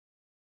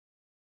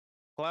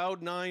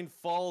Cloud9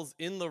 falls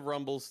in the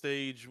Rumble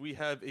stage. We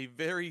have a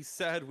very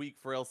sad week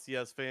for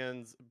LCS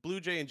fans. Blue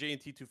Jay and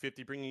JNT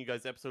 250 bringing you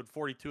guys episode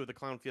 42 of the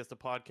Clown Fiesta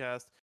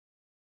podcast.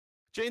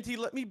 JNT,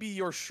 let me be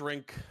your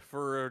shrink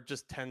for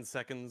just 10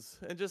 seconds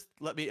and just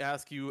let me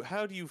ask you,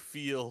 how do you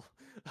feel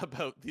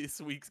about this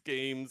week's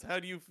games? How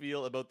do you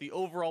feel about the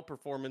overall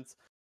performance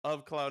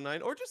of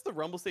Cloud9 or just the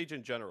Rumble stage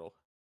in general?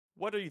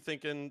 What are you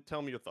thinking?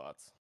 Tell me your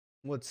thoughts.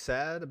 What's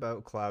sad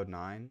about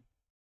Cloud9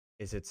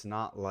 is it's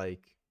not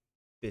like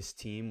this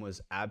team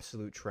was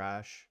absolute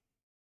trash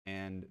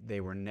and they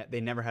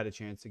never had a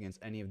chance against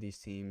any of these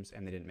teams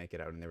and they didn't make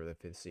it out and they were the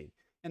 5th seed.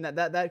 And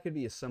that could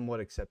be a somewhat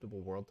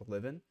acceptable world to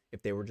live in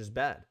if they were just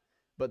bad.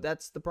 But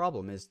that's the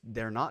problem, is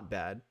they're not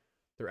bad.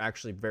 They're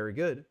actually very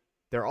good.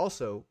 They're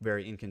also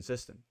very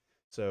inconsistent.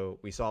 So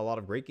we saw a lot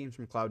of great games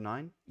from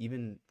Cloud9,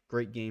 even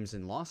great games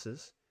and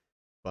losses.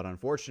 But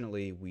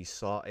unfortunately, we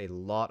saw a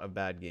lot of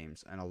bad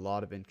games and a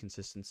lot of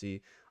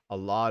inconsistency, a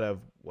lot of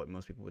what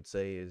most people would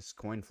say is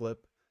coin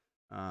flip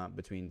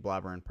between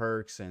Blabber and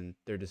Perkz and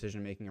their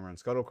decision making around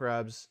Scuttle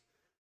Crabs.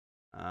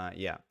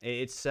 Yeah,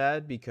 it's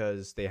sad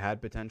because they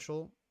had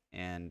potential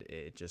and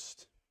it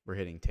just we're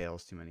hitting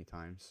tails too many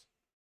times.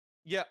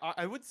 Yeah,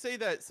 I would say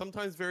that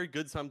sometimes very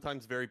good,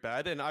 sometimes very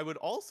bad. And I would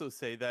also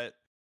say that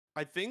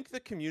I think the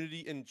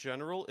community in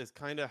general is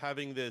kind of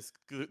having this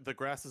the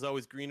grass is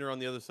always greener on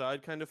the other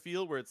side kind of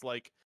feel, where it's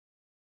like,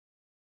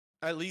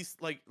 at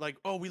least like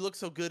oh, we look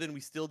so good and we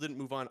still didn't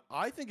move on.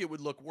 I think it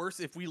would look worse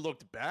if we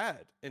looked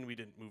bad and we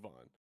didn't move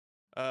on.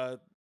 Uh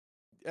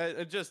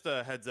just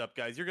a heads up,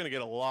 guys. You're gonna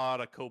get a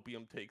lot of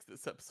copium takes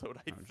this episode.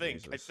 I Oh,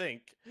 think. I Jesus.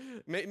 think.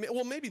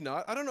 Well, maybe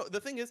not. I don't know. The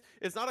thing is,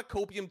 it's not a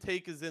copium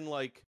take, as in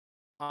like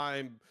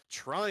I'm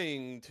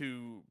trying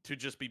to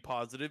just be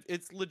positive.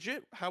 It's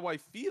legit how I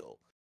feel.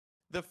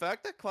 The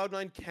fact that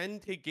Cloud9 can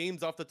take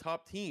games off the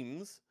top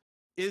teams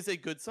is a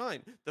good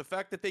sign. The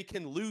fact that they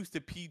can lose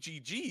to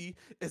PGG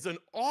is an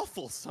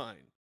awful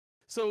sign.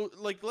 So,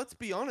 like, let's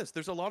be honest,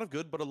 there's a lot of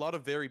good, but a lot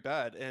of very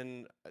bad.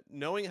 And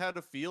knowing how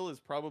to feel is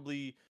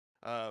probably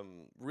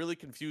really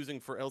confusing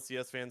for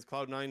LCS fans,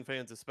 Cloud9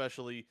 fans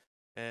especially.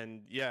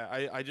 And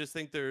yeah, I just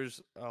think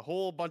there's a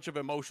whole bunch of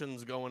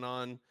emotions going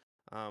on.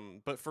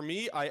 But for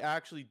me, I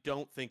actually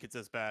don't think it's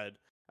as bad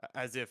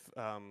as if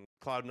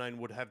Cloud9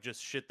 would have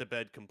just shit the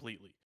bed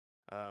completely.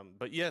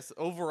 But yes,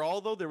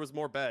 overall though, there was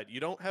more bad. You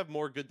don't have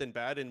more good than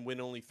bad and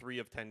win only 3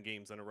 of 10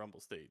 games on a Rumble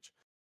stage.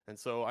 And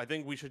so I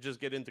think we should just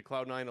get into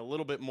Cloud9 a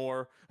little bit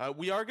more.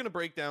 We are going to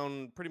break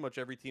down pretty much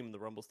every team in the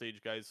Rumble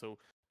stage, guys. So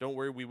don't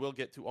worry, we will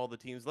get to all the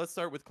teams. Let's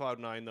start with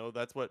Cloud9 though.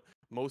 That's what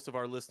most of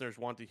our listeners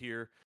want to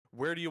hear.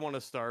 Where do you want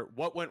to start?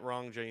 What went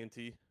wrong,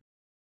 JNT?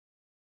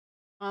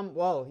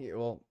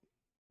 Well,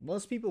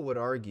 most people would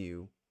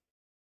argue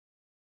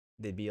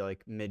they'd be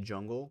like mid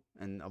jungle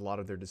and a lot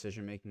of their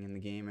decision making in the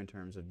game in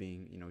terms of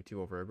being,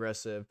 too over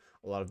aggressive,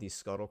 a lot of these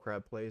scuttle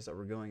crab plays that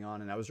were going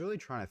on. And I was really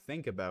trying to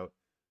think about,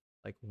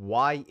 like,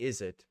 why is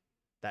it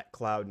that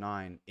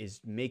Cloud9 is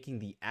making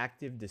the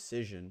active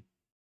decision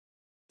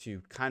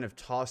to kind of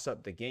toss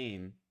up the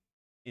game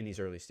in these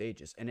early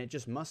stages? And it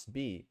just must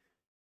be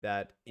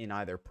that in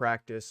either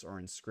practice or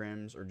in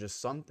scrims or just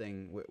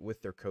something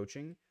with their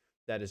coaching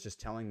that is just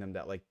telling them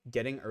that, like,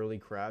 getting early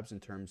crabs in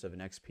terms of an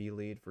XP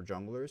lead for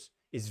junglers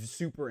is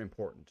super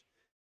important,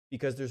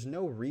 because there's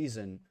no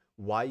reason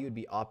why you'd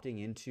be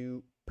opting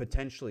into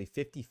potentially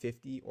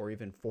 50-50 or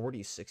even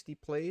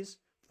 40-60 plays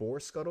for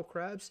scuttle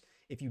crabs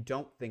if you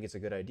don't think it's a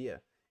good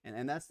idea.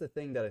 And that's the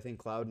thing that I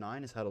think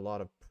Cloud9 has had a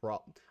lot of I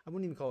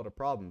wouldn't even call it a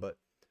problem, but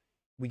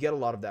we get a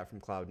lot of that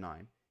from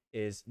Cloud9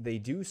 is they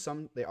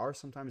are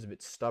sometimes a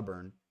bit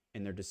stubborn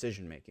in their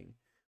decision making,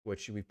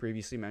 which we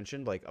previously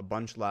mentioned, like a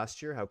bunch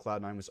last year, how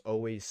Cloud9 was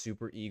always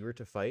super eager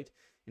to fight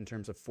in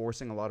terms of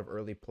forcing a lot of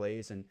early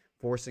plays and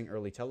forcing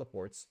early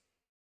teleports.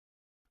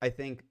 I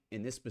think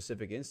in this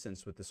specific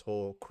instance with this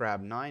whole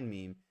Crab9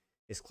 meme,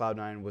 is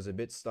Cloud9 was a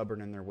bit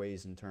stubborn in their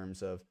ways in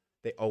terms of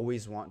they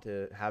always want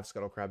to have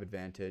Scuttle Crab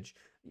advantage.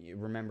 You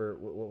remember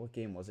what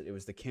game was it? It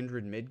was the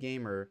Kindred mid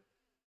game, or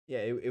yeah,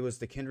 it was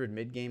the Kindred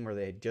mid game where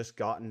they had just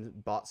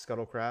bought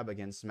Scuttle Crab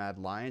against Mad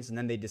Lions, and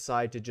then they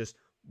decide to just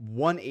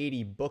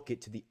 180 book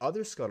it to the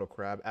other Scuttle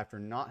Crab after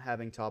not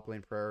having top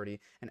lane priority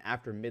and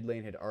after mid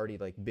lane had already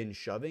like been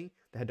shoving.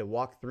 They had to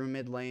walk through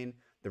mid lane.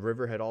 The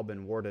river had all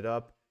been warded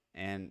up.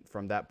 And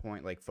from that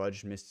point, like,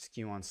 Fudge missed his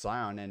Q on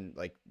Scion, and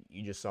like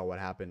you just saw what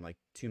happened. Like,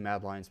 2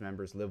 Mad Lions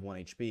members live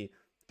 1 HP,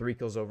 3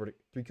 kills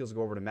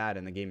go over to Mad,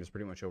 and the game is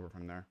pretty much over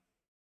from there.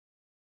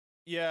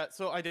 Yeah,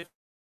 so I did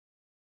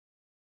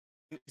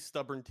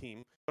stubborn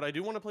team, but I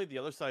do want to play the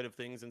other side of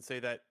things and say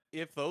that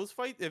if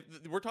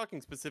we're talking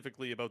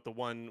specifically about the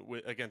one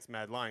against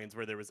Mad Lions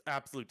where there was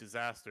absolute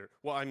disaster,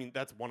 well, I mean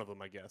that's one of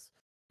them, I guess.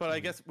 But I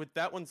Mm-hmm. guess with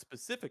that one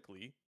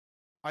specifically,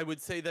 I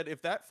would say that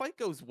if that fight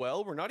goes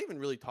well, we're not even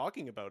really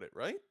talking about it,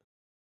 right?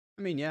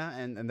 I mean, yeah,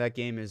 and that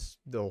game is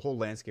the whole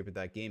landscape of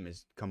that game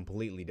is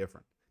completely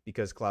different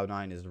because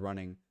Cloud9 is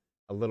running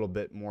a little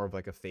bit more of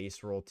like a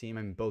face roll team.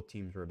 I mean, both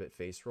teams were a bit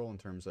face roll in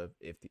terms of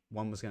if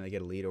one was going to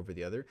get a lead over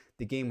the other,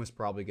 the game was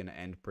probably going to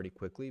end pretty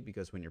quickly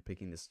because when you're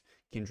picking this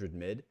Kindred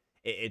mid,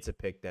 it's a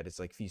pick that is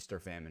like feast or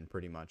famine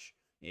pretty much.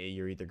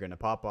 You're either going to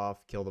pop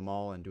off, kill them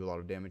all, and do a lot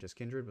of damage as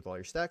Kindred with all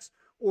your stacks,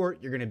 or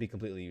you're going to be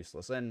completely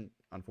useless. And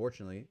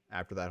unfortunately,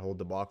 after that whole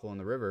debacle in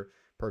the river,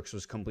 Perkz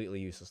was completely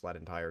useless that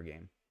entire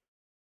game.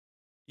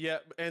 Yeah,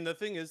 and the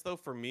thing is, though,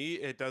 for me,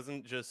 it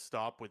doesn't just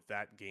stop with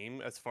that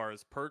game. As far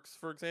as Perkz,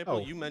 for example, Oh,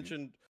 you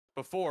mentioned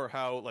before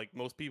how like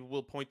most people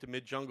will point to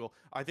mid jungle.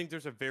 I think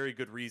there's a very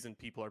good reason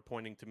people are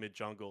pointing to mid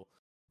jungle.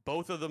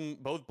 Both of them,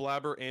 both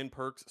Blabber and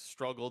Perkz,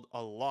 struggled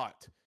a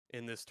lot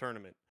in this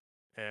tournament.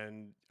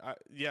 And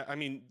yeah, I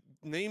mean,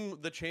 name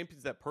the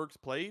champions that Perkz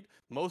played.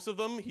 Most of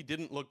them he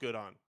didn't look good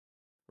on,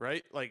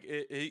 right? Like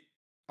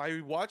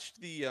I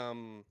watched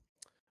the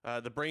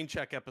brain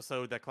check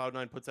episode that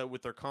Cloud9 puts out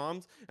with their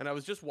comms, and I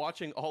was just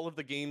watching all of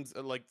the games,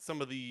 like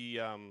some of the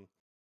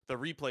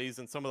replays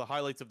and some of the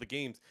highlights of the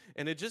games,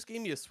 and it just gave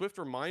me a swift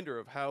reminder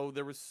of how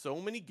there was so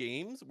many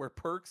games where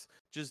Perkz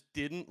just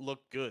didn't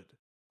look good,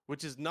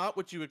 which is not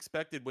what you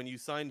expected when you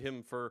signed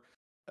him for.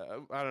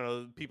 I don't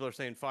know. People are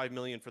saying 5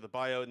 million for the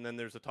buyout, and then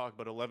there's a talk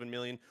about 11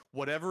 million.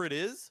 Whatever it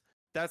is,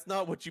 that's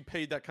not what you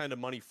paid that kind of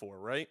money for,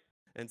 right?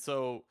 And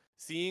so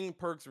seeing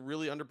Perkz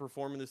really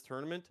underperform in this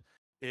tournament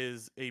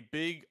is a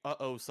big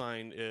uh-oh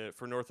sign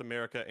for North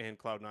America and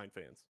Cloud9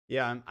 fans.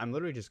 yeah, I'm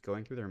literally just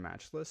going through their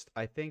match list.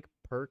 I think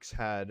Perkz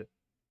had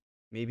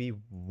maybe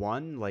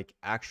one like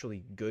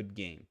actually good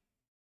game.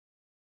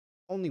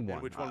 Only And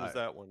one. which one was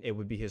that one? It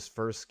would be his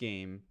first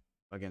game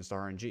against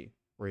RNG,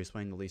 where he's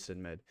playing the Lee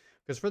Sin mid.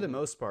 Because for the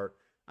most part,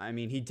 I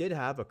mean, he did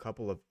have a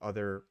couple of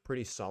other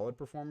pretty solid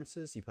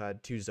performances. He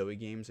had 2 Zoe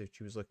games, which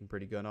he was looking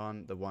pretty good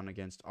on, the one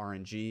against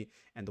RNG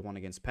and the one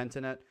against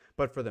Pentanet.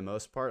 But for the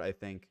most part, I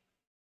think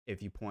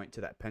if you point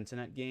to that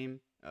Pentanet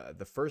game,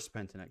 the first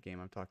Pentanet game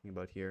I'm talking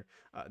about here,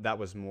 that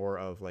was more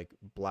of like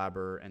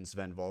Blabber and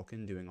Sven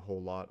Vulcan doing a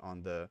whole lot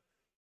on the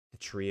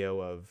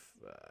trio of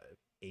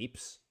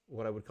apes,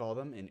 what I would call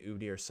them, in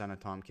Udyr, Senna,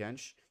 Tahm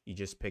Kench. You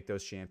just pick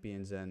those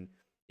champions, and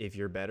if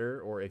you're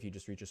better, or if you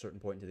just reach a certain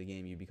point into the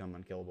game, you become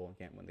unkillable and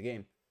can't win the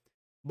game.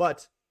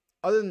 But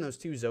other than those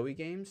 2 Zoe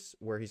games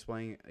where he's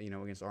playing,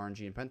 against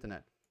RNG and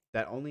Pentanet,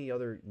 that only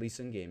other Lee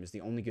Sin game is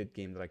the only good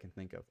game that I can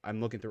think of. I'm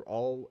looking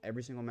through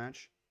every single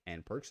match,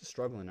 and Perkz is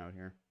struggling out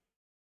here.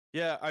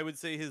 Yeah, I would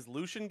say his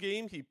Lucian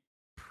game, he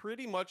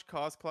pretty much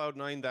cost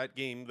Cloud9 that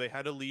game. They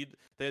had a lead.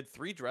 They had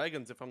 3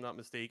 dragons, if I'm not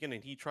mistaken,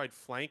 and he tried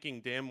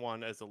flanking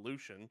Damwon as a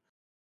Lucian.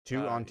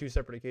 On 2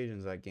 separate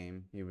occasions that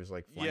game, he was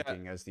like Yeah.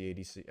 flanking as the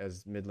ADC,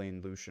 as mid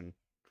lane Lucian.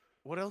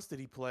 What else did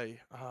he play?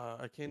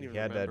 I can't even He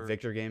had remember. that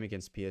Victor game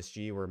against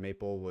PSG where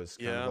Maple was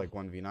kind of Yeah. like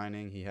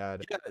 1v9ing. He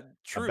had Yeah,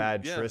 true. a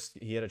bad yeah. Trist.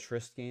 He had a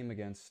Trist game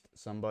against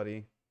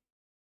somebody.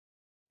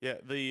 Yeah,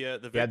 the He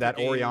had that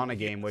Victor Orianna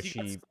game, which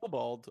got he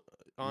snowballed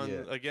on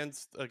Yeah.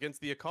 against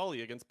the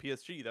Akali against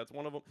PSG. That's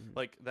one of them. Mm.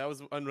 Like that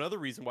was another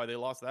reason why they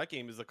lost that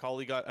game is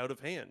Akali got out of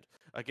hand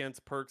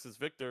against Perkz'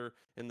 Victor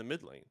in the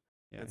mid lane.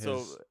 Yeah, And so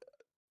his-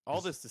 all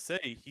his- this to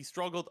say, he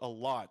struggled a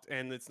lot,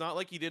 and it's not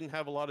like he didn't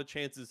have a lot of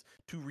chances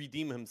to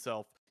redeem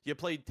himself. You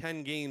played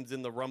 10 games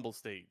in the Rumble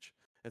stage,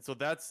 and so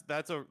that's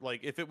a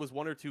like if it was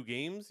 1 or 2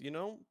 games,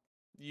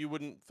 you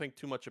wouldn't think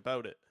too much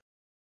about it.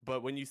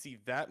 But when you see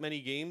that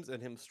many games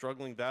and him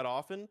struggling that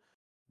often,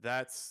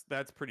 that's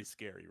pretty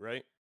scary,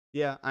 right?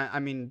 Yeah, I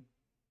mean,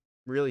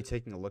 really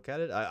taking a look at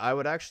it, I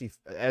would actually,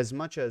 as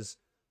much as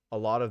a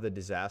lot of the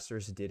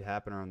disasters did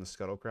happen around the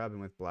Scuttle Crab and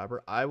with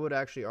Blabber, I would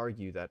actually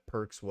argue that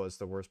Perkz was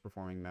the worst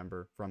performing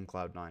member from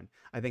Cloud9.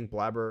 I think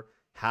Blabber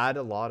had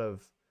a lot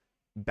of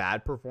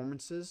bad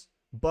performances,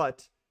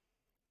 but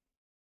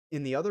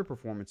in the other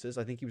performances,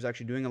 I think he was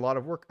actually doing a lot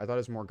of work. I thought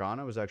his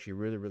Morgana was actually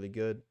really, really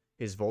good.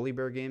 His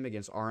Volibear game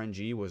against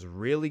RNG was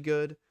really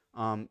good.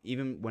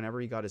 Even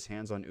whenever he got his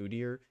hands on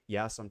Udyr,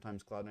 yeah,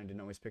 sometimes Cloud9 didn't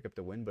always pick up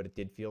the win, but it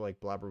did feel like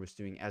Blabber was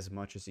doing as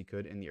much as he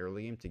could in the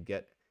early game to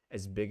get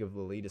as big of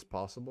a lead as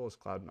possible as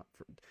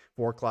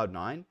for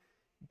Cloud9.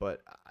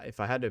 But if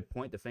I had to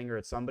point the finger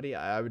at somebody,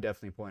 I would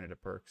definitely point it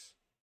at Perkz.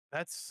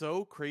 That's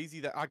so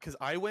crazy that because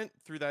I went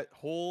through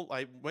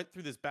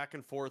this back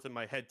and forth in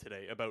my head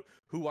today about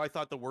who I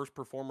thought the worst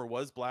performer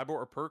was, Blabber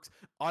or Perkz.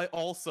 I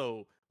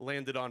also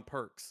landed on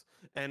Perkz,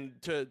 and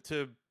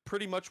to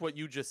pretty much what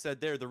you just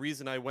said there, the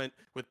reason I went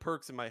with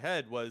Perkz in my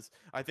head was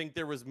I think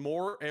there was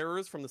more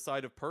errors from the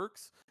side of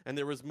Perkz, and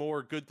there was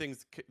more good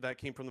things that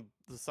came from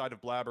the side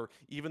of Blabber,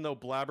 even though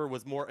Blabber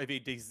was more of a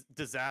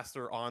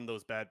disaster on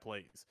those bad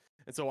plays.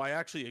 And so I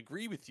actually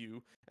agree with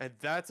you, and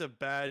that's a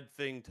bad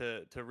thing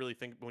to really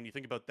think when you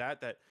think about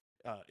that.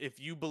 If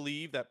you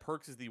believe that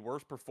Perkz is the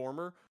worst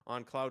performer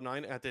on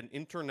Cloud9 at an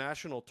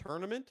international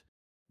tournament,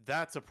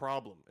 that's a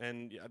problem,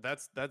 and yeah,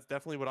 that's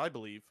definitely what I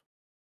believe.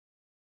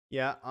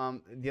 Yeah,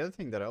 the other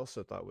thing that I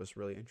also thought was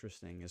really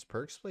interesting is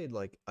Perkz played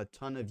like a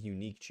ton of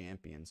unique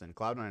champions, and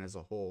Cloud9 as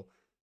a whole,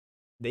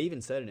 they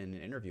even said it in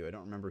an interview. I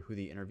don't remember who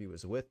the interview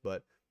was with,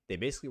 but they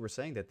basically were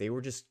saying that they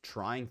were just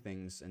trying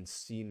things and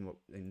seeing what,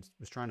 and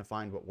was trying to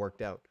find what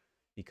worked out.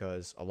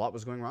 because a lot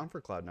was going wrong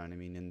for Cloud9. I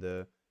mean, in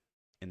the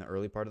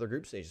early part of the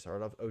group stage, they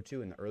started off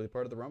 0-2. In the early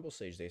part of the Rumble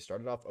stage, they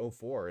started off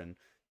 0-4, and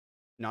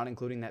not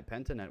including that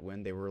Pentanet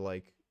win, they were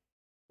like,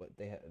 what,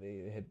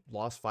 they had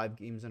lost 5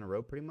 games in a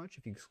row pretty much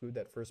if you exclude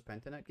that first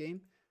Pentanet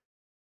game.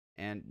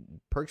 And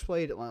Perkz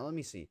played, let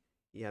me see,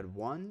 he had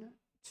 1,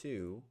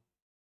 2,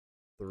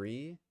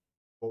 3,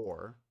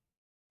 4,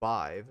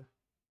 5,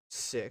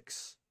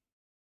 6.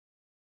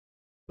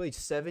 Played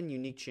 7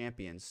 unique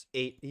champions.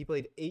 He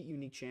played 8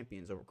 unique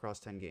champions across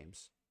 10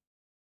 games.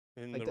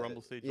 In Like the that,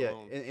 Rumble stage yeah,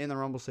 alone. in the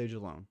Rumble stage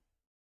alone.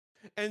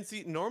 And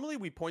see, normally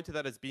we point to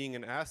that as being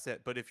an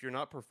asset, but if you're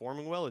not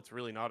performing well, it's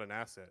really not an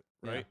asset,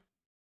 right? Yeah.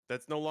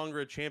 That's no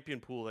longer a champion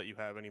pool that you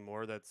have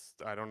anymore. That's,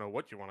 I don't know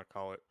what you want to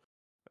call it.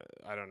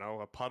 I don't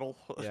know, a puddle.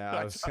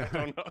 Yeah, I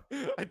don't know.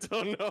 I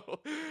don't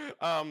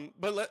know.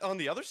 But on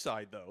the other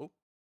side, though,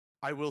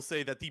 I will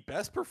say that the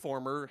best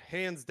performer,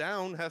 hands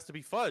down, has to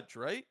be Fudge,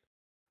 right?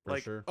 For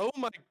sure. Oh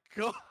my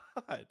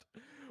god,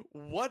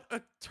 what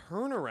a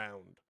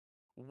turnaround!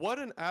 What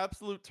an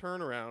absolute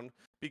turnaround!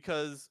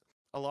 Because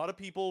a lot of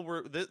people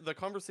were the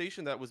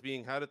conversation that was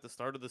being had at the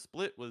start of the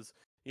split was,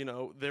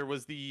 there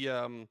was the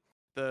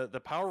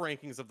power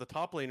rankings of the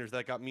top laners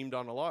that got memed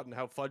on a lot, and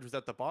how Fudge was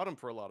at the bottom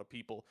for a lot of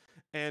people.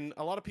 And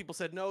a lot of people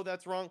said, no,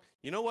 that's wrong.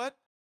 You know what?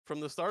 From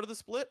the start of the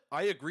split,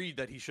 I agreed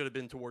that he should have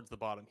been towards the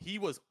bottom. He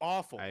was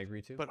awful. I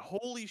agree too. But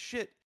holy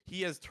shit,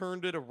 he has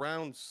turned it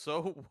around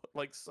so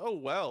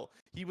well.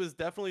 He was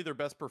definitely their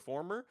best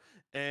performer,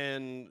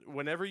 and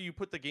whenever you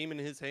put the game in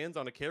his hands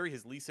on a carry,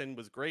 his Lee Sin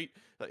was great.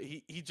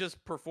 He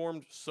just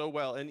performed so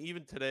well. And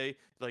even today,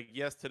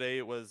 today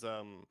it was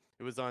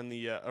on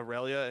the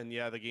Aurelia, and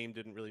yeah, the game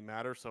didn't really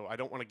matter, so I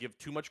don't want to give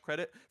too much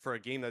credit for a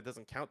game that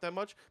doesn't count that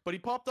much, but he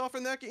popped off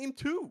in that game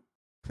too.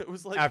 It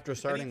was like, after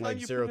starting like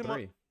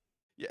 0-3.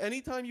 Yeah,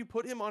 anytime you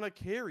put him on a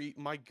carry,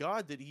 my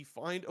god, did he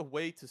find a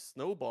way to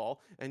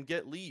snowball and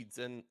get leads.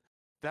 And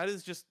that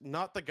is just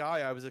not the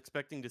guy I was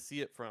expecting to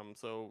see it from.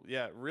 So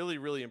yeah, really,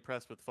 really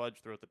impressed with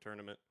Fudge throughout the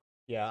tournament.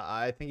 Yeah,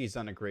 I think he's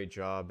done a great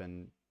job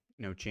in,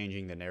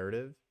 changing the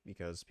narrative,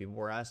 because people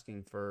were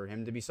asking for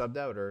him to be subbed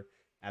out, or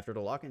after the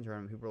lock-in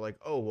tournament, people were like,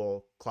 oh,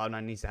 well,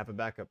 Cloud9 needs to have a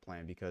backup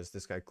plan because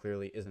this guy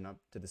clearly isn't up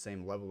to the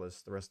same level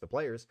as the rest of the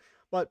players.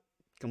 But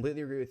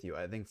completely agree with you.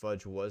 I think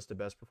Fudge was the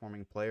best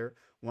performing player.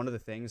 One of the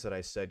things that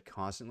I said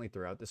constantly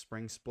throughout the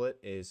spring split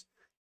is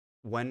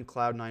when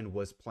Cloud9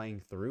 was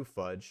playing through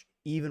Fudge,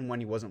 even when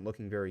he wasn't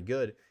looking very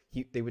good,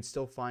 they would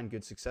still find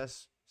good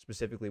success,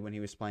 specifically when he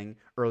was playing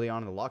early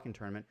on in the lock-in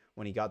tournament,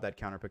 when he got that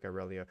counterpick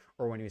Aurelia,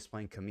 or when he was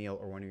playing Camille,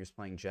 or when he was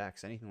playing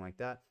Jax, anything like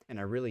that. And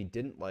I really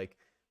didn't like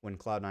when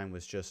Cloud9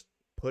 was just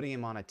putting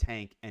him on a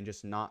tank and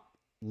just not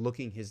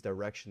looking his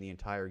direction the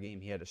entire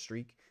game. He had a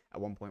streak at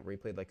one point where he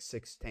played like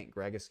 6 tank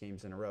Gragas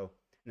games in a row,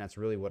 and that's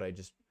really what I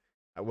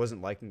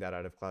wasn't liking that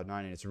out of Cloud9,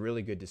 and it's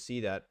really good to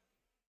see that,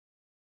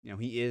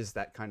 he is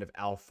that kind of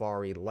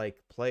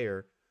Alphari-like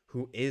player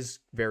who is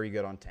very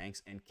good on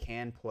tanks and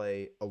can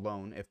play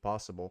alone if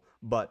possible,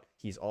 but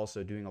he's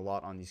also doing a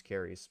lot on these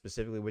carries,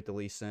 specifically with the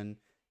Lee Sin,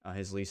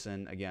 his Lee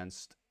Sin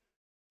against,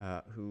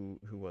 who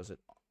was it?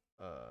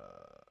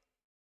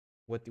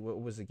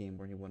 What was the game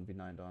where he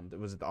 1v9'd on?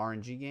 Was it the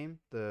RNG game?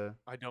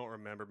 I don't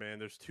remember, man.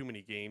 There's too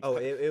many games. Oh,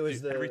 it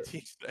was Dude,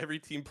 every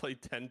team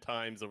played 10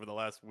 times over the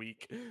last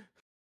week.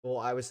 Well,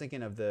 I was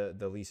thinking of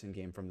the Lee Sin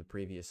game from the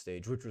previous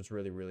stage, which was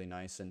really, really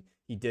nice, and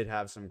he did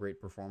have some great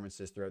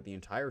performances throughout the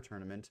entire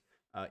tournament,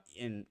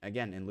 in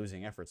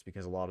losing efforts,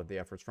 because a lot of the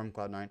efforts from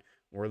Cloud9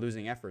 were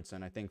losing efforts,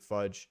 and I think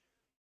Fudge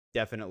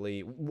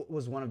definitely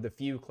was one of the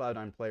few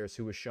Cloud9 players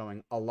who was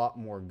showing a lot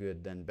more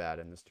good than bad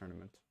in this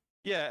tournament.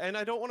 Yeah, and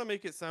I don't want to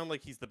make it sound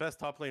like he's the best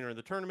top laner in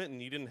the tournament and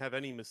he didn't have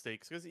any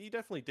mistakes, because he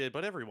definitely did,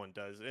 but everyone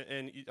does.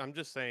 And I'm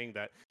just saying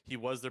that he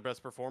was their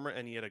best performer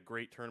and he had a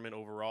great tournament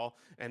overall.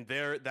 And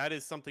that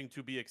is something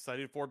to be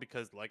excited for,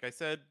 because like I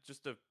said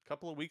just a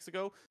couple of weeks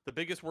ago, the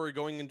biggest worry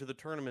going into the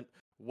tournament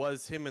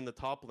was him in the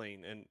top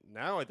lane. And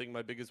now I think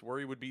my biggest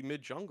worry would be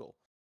mid jungle,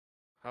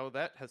 how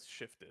that has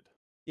shifted.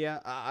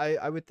 Yeah,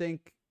 I would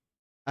think,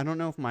 I don't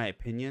know if my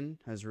opinion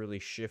has really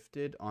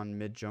shifted on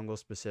mid jungle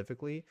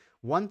specifically.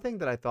 One thing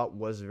that I thought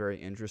was very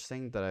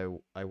interesting, that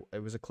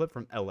it was a clip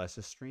from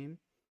LS's stream,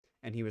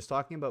 and he was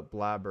talking about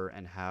Blabber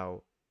and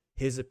how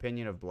his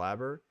opinion of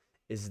Blabber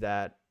is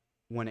that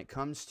when it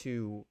comes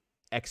to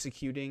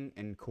executing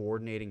and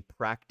coordinating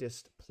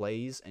practiced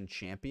plays and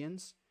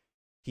champions,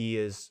 he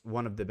is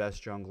one of the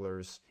best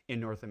junglers in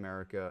North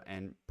America,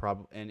 and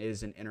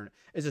is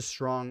a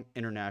strong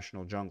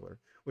international jungler,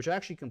 which I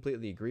actually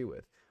completely agree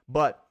with.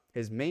 But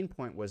his main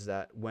point was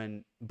that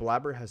when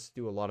Blabber has to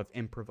do a lot of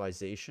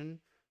improvisation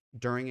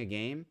during a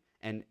game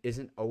and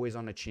isn't always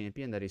on a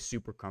champion that he's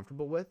super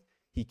comfortable with,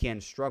 he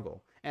can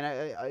struggle. And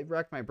I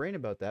racked my brain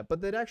about that,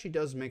 but that actually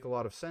does make a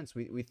lot of sense.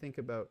 We think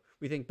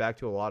back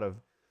to a lot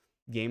of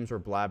games where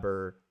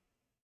Blabber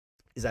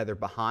is either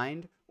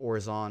behind or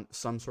is on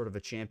some sort of a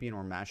champion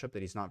or matchup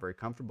that he's not very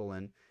comfortable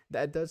in.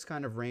 That does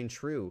kind of reign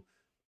true,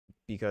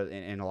 because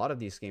in a lot of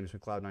these games when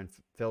Cloud9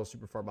 fell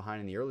super far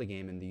behind in the early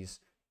game, and these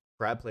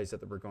crab plays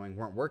that were going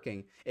weren't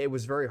working, it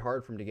was very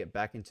hard for him to get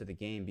back into the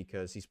game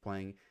because he's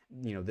playing,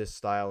 this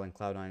style, and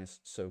Cloud9 is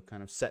so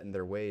kind of set in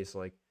their ways.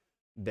 Like,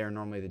 they're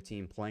normally the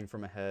team playing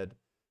from ahead,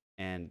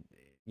 and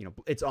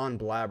it's on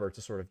Blabber to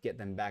sort of get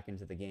them back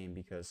into the game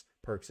because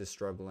Perkz is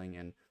struggling,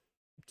 and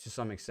to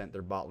some extent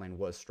their bot lane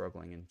was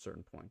struggling in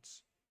certain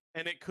points.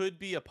 And it could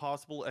be a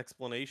possible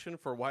explanation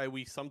for why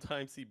we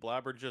sometimes see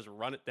Blabber just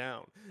run it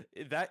down.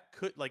 That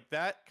could, like,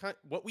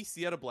 what we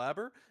see out of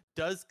Blabber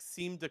does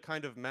seem to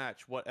kind of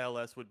match what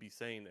LS would be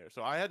saying there.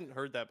 So I hadn't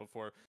heard that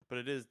before, but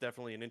it is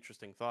definitely an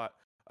interesting thought.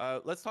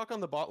 Let's talk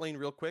on the bot lane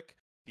real quick.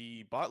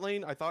 The bot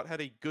lane, I thought,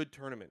 had a good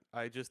tournament.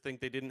 I just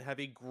think they didn't have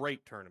a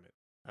great tournament.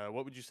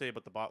 What would you say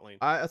about the bot lane?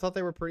 I thought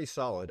they were pretty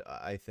solid.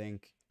 I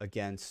think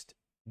against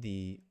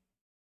the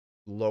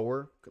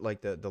lower,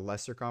 like the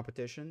lesser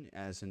competition,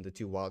 as in the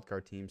two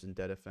wildcard teams in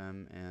Dead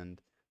FM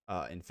and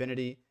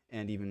Infinity,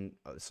 and even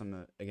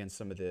against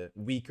some of the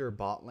weaker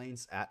bot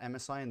lanes at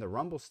MSI in the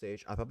Rumble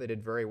stage, I thought they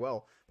did very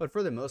well. But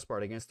for the most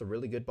part, against the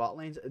really good bot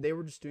lanes, they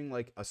were just doing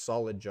like a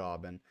solid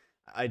job. And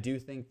I do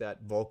think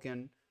that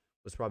Vulcan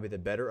was probably the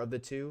better of the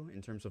two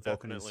in terms of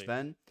Vulcan and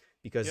Sven,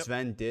 because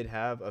Sven did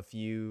have a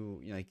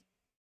few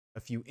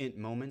int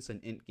moments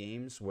and int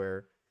games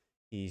where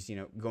he's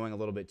going a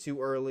little bit too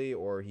early,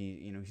 or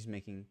he's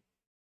making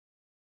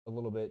a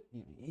little bit,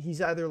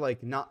 he's either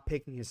like not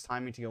picking his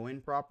timing to go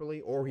in properly,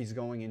 or he's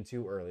going in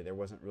too early. There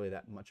wasn't really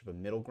that much of a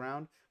middle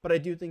ground. But I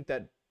do think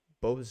that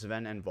both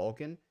Sven and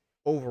Vulcan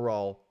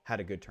overall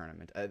had a good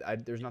tournament.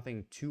 There's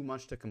nothing too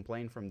much to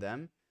complain from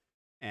them,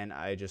 and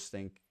I just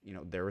think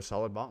they're a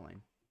solid bot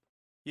lane.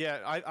 Yeah,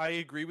 I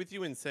agree with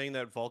you in saying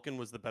that Vulcan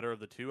was the better of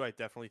the two. I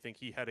definitely think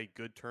he had a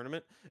good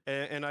tournament.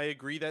 And I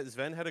agree that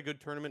Sven had a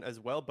good tournament as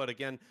well. But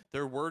again,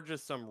 there were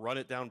just some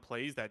run-it-down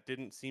plays that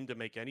didn't seem to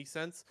make any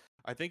sense.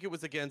 I think it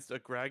was against a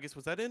Gragas.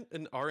 Was that in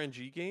an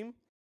RNG game?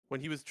 When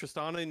he was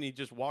Tristana and he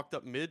just walked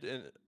up mid?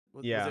 And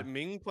was it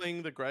Ming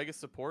playing the Gragas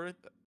support?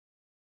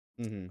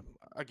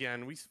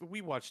 Again,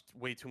 we watched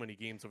way too many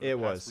games over the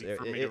past week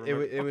for me to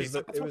remember. It was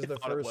the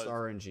first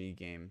RNG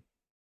game.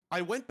 I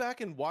went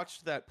back and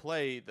watched that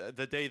play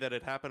the day that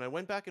it happened. I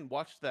went back and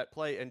watched that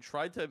play and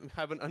tried to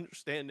have an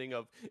understanding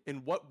of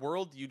in what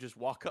world do you just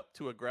walk up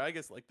to a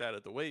Gragas like that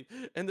at the wave.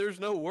 And there's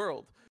no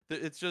world.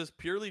 It's just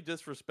purely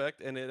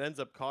disrespect, and it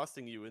ends up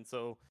costing you. And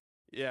so,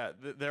 yeah,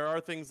 there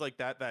are things like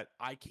that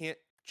I can't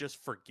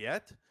just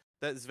forget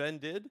that Sven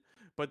did.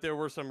 But there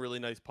were some really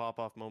nice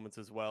pop-off moments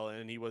as well,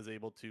 and he was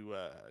able to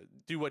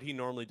do what he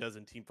normally does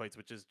in team fights,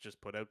 which is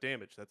just put out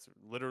damage. That's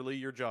literally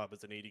your job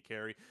as an AD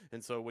carry.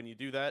 And so when you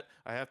do that,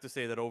 I have to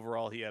say that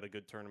overall he had a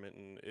good tournament.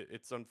 And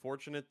it's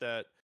unfortunate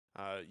that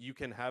you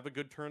can have a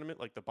good tournament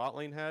like the bot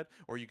lane had,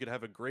 or you could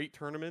have a great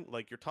tournament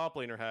like your top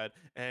laner had,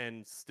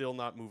 and still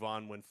not move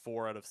on when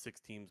 4 out of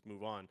 6 teams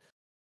move on.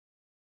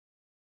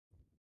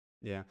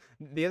 Yeah.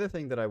 The other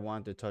thing that I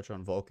wanted to touch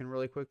on Vulcan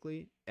really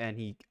quickly,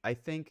 and I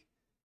think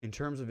in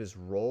terms of his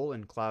role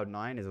in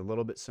Cloud9 is a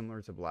little bit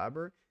similar to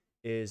Blabber,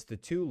 is the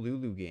 2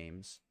 Lulu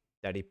games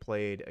that he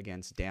played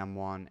against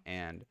Damwon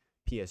and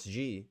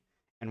PSG.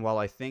 And while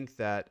I think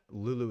that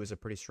Lulu is a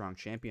pretty strong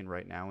champion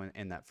right now,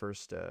 in that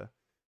first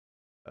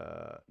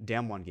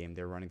Damwon game,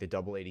 they're running the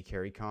double AD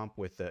carry comp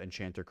with the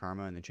Enchanter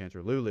Karma and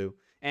Enchanter Lulu,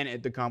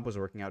 and the comp was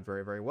working out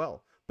very, very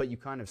well. But you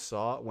kind of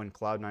saw when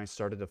Cloud9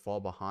 started to fall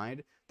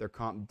behind, their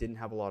comp didn't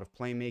have a lot of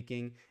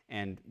playmaking,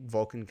 and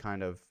Vulcan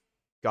kind of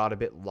got a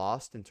bit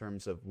lost in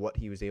terms of what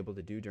he was able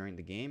to do during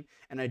the game.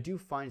 And I do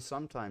find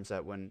sometimes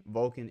that when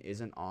Vulcan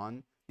isn't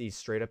on these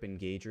straight up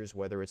engagers,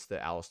 whether it's the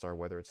Alistar,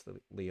 whether it's the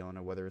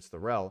Leona, whether it's the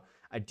Rell,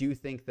 I do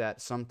think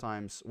that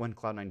sometimes when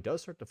Cloud9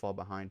 does start to fall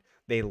behind,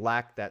 they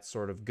lack that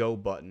sort of go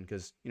button,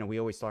 because we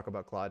always talk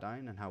about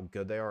Cloud9 and how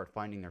good they are at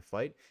finding their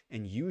fight,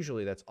 and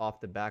usually that's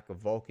off the back of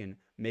Vulcan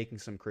making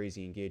some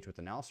crazy engage with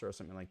an Alistar or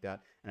something like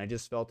that. And I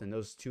just felt in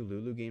those 2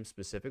 Lulu games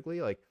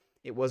specifically, like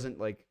it wasn't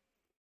like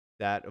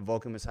that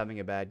Vulcan was having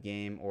a bad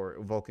game or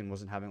Vulcan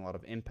wasn't having a lot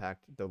of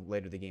impact the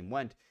later the game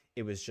went.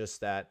 It was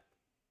just that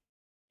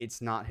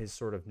it's not his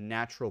sort of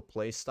natural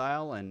play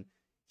style, and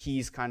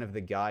he's kind of the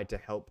guy to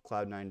help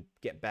Cloud9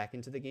 get back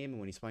into the game. And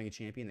when he's playing a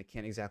champion that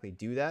can't exactly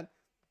do that,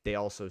 they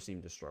also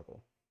seem to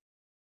struggle.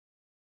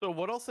 So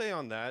what I'll say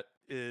on that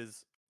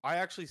is I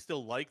actually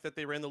still like that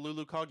they ran the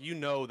Lulu Cog. You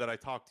know that I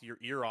talked your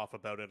ear off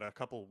about it a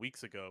couple of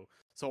weeks ago.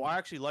 So I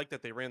actually like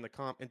that they ran the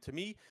comp. And to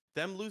me,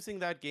 them losing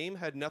that game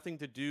had nothing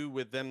to do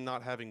with them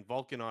not having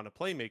Vulcan on a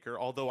playmaker,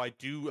 although I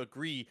do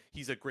agree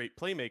he's a great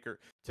playmaker.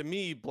 To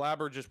me,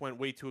 Blabber just went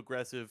way too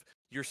aggressive.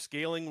 You're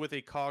scaling with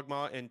a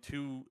Kog'Maw and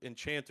 2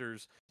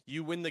 Enchanters.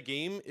 You win the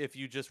game if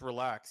you just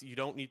relax. You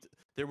don't need to,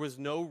 there was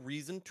no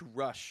reason to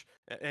rush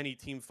any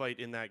team fight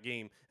in that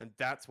game. And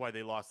that's why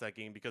they lost that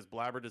game, because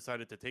Blabber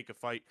decided to take a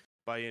fight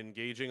by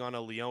engaging on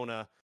a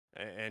Leona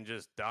and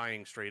just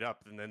dying straight up.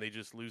 And then they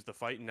just lose the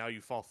fight. And now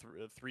you fall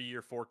 3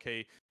 or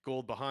 4K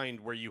gold behind,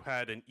 where you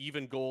had an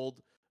even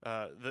gold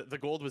The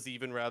gold was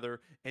even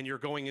rather, and you're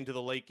going into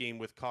the late game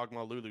with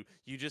Kog'Maw Lulu.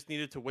 You just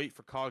needed to wait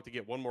for Cog to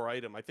get one more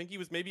item. I think he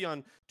was maybe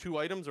on 2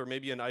 items or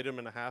maybe an item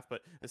and a half,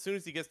 but as soon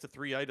as he gets to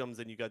 3 items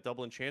and you got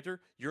double enchanter,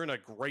 you're in a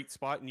great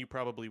spot and you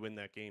probably win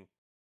that game.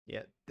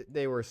 Yeah,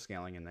 they were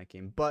scaling in that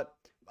game. But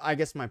I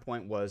guess my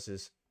point was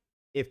is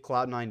if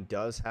Cloud9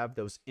 does have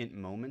those int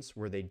moments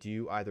where they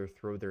do either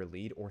throw their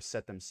lead or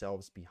set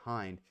themselves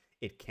behind,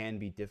 it can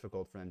be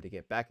difficult for them to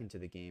get back into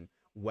the game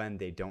when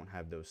they don't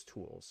have those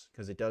tools.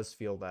 Because it does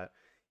feel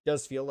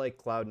like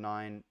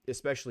Cloud9,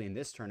 especially in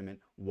this tournament,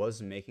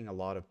 was making a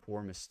lot of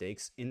poor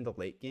mistakes in the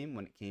late game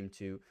when it came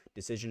to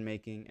decision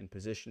making and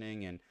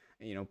positioning,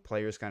 and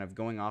players kind of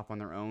going off on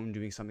their own,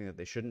 doing something that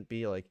they shouldn't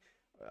be, like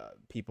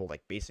people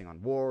like basing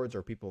on wards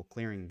or people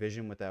clearing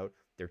vision without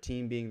their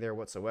team being there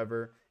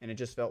whatsoever. And it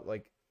just felt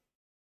like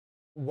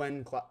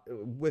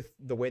with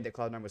the way that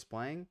Cloud9 was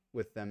playing,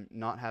 with them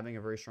not having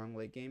a very strong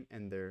late game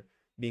and there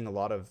being a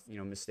lot of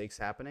mistakes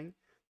happening,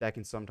 that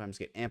can sometimes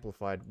get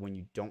amplified when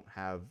you don't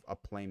have a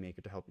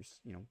playmaker to help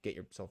you get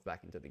yourself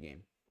back into the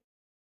game.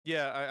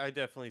 Yeah, I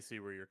definitely see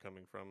where you're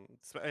coming from,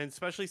 and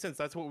especially since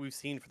that's what we've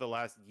seen for the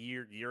last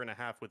year and a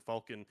half with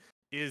Vulcan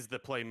is the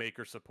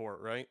playmaker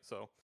support, right?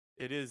 So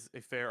it is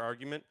a fair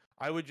argument.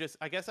 I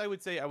guess I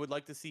would say I would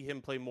like to see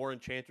him play more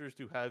Enchanters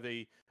to have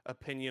a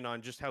opinion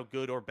on just how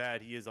good or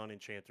bad he is on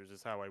Enchanters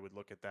is how I would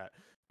look at that.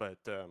 But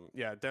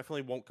yeah,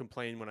 definitely won't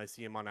complain when I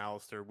see him on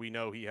Alistar. We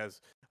know he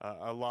has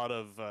a lot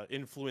of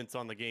influence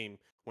on the game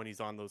when he's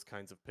on those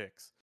kinds of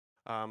picks.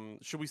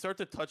 Should we start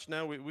to touch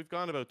now? We've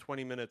gone about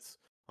 20 minutes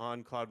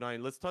on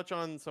Cloud9. Let's touch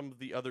on some of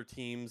the other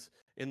teams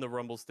in the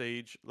Rumble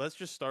stage. Let's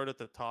just start at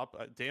the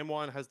top.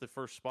 Damwon has the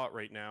first spot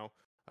right now.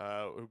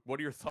 What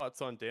are your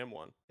thoughts on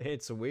Damwon?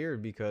 It's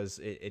weird because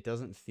it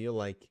doesn't feel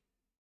like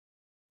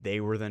they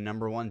were the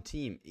number one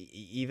team,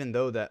 even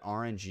though that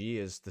RNG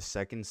is the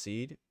second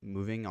seed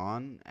moving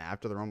on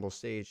after the Rumble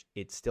stage.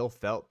 It still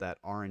felt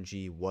that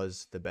RNG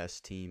was the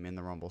best team in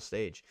the Rumble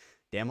stage.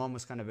 Damwon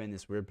was kind of in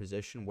this weird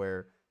position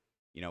where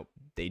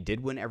they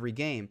did win every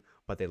game,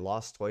 but they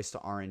lost twice to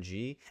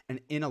RNG.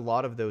 And in a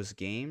lot of those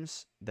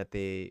games that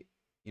they,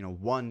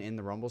 won in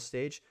the Rumble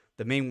stage,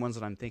 the main ones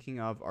that I'm thinking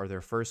of are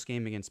their first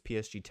game against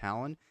PSG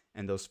Talon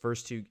and those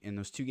two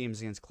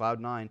games against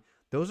Cloud9.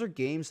 Those are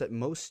games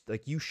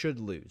that you should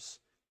lose.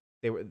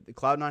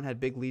 Cloud9 had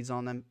big leads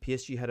on them.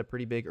 PSG had a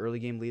pretty big early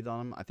game lead on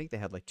them. I think they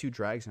had like 2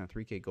 drags and a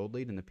 3K gold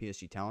lead in the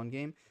PSG Talon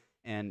game.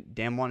 And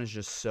Damwon is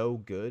just so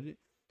good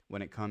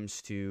when it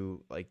comes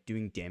to like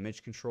doing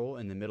damage control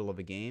in the middle of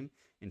a game,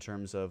 in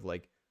terms of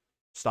like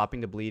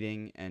stopping the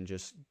bleeding and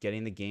just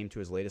getting the game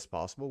to as late as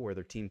possible, where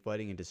their team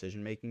fighting and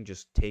decision making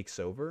just takes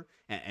over.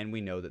 And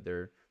we know that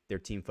their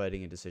team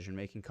fighting and decision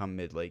making come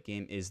mid late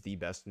game is the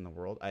best in the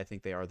world. I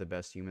think they are the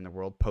best team in the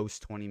world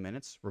post 20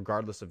 minutes,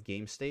 regardless of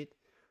game state.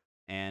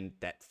 And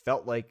that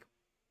felt like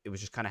it was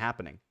just kind of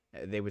happening.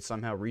 They would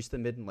somehow reach the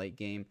mid and late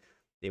game.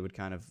 They would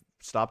kind of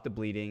stop the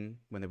bleeding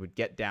when they would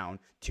get down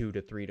 2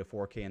 to 3 to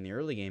 4K in the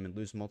early game and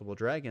lose multiple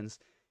dragons,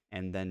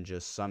 and then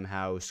just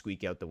somehow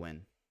squeak out the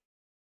win.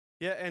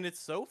 Yeah, and it's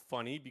so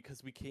funny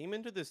because we came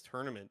into this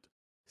tournament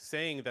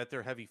saying that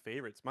they're heavy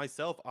favorites.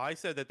 Myself, I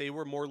said that they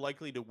were more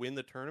likely to win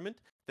the tournament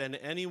than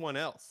anyone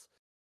else.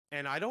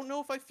 And I don't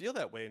know if I feel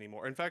that way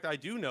anymore. In fact, I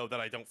do know that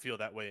I don't feel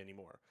that way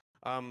anymore.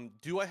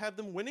 Do I have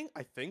them winning?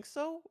 I think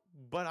so,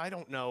 but I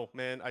don't know,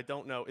 man. I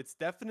don't know. It's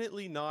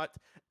definitely not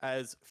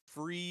as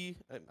free.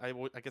 I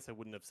guess I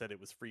wouldn't have said it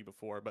was free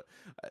before, but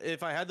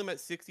if I had them at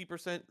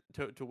 60%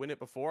 to win it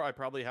before, I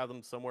probably have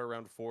them somewhere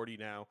around 40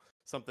 now,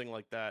 something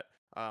like that.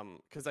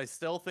 Because I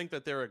still think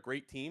that they're a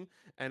great team,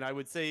 and I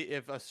would say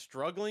if a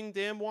struggling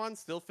Damwon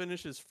still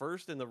finishes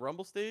first in the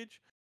Rumble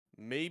stage,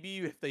 maybe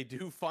if they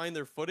do find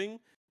their footing,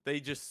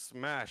 they just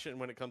smash it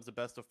when it comes to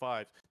best of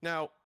 5.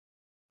 Now,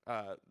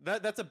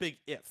 that's a big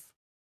if,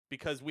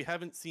 because we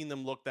haven't seen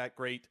them look that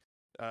great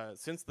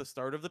since the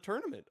start of the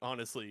tournament,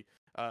 honestly.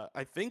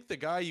 I think the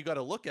guy you got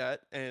to look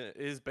at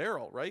is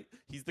Beryl, right?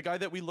 He's the guy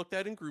that we looked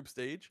at in group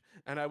stage,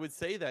 and I would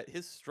say that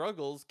his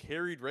struggles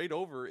carried right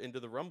over into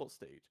the Rumble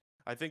stage.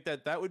 I think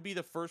that would be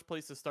the first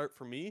place to start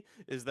for me,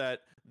 is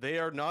that they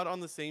are not on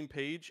the same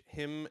page,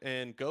 him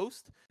and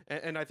Ghost.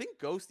 And I think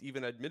Ghost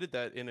even admitted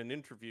that in an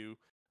interview.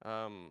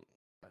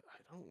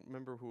 I don't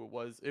remember who it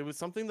was. It was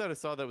something that I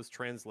saw that was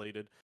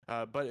translated.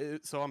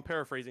 So I'm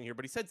paraphrasing here,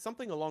 but he said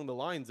something along the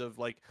lines of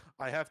like,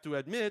 I have to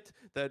admit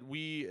that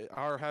we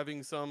are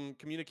having some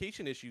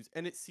communication issues.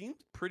 And it seemed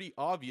pretty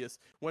obvious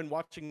when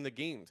watching the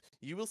games.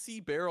 You will see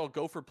Beryl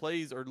go for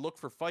plays or look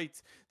for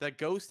fights that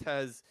Ghost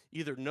has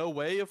either no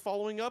way of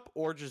following up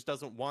or just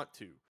doesn't want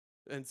to.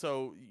 And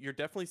so you're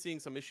definitely seeing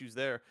some issues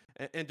there.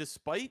 And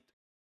despite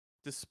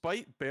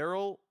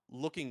Beryl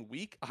looking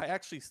weak, I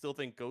actually still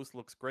think Ghost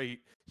looks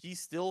great. He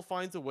still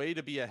finds a way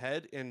to be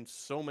ahead in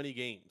so many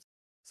games.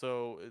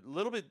 So a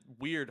little bit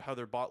weird how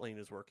their bot lane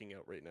is working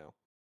out right now.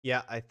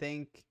 Yeah, I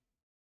think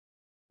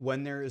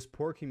when there is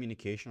poor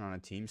communication on a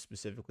team,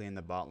 specifically in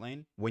the bot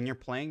lane, when you're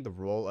playing the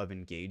role of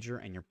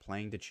engager and you're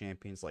playing the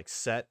champions like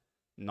Sett,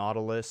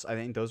 Nautilus, I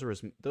think those were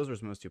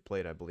his most who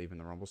played, I believe, in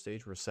the Rumble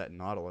stage, were Sett and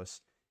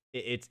Nautilus.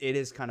 it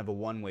is kind of a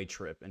one-way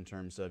trip in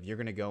terms of you're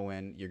gonna go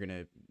in, you're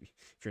gonna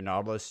if you're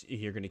Nautilus,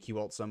 you're gonna Q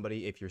ult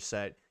somebody. If you're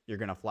Set, you're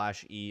gonna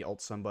flash E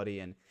ult somebody,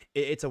 and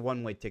it's a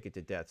one-way ticket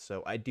to death.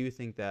 So I do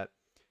think that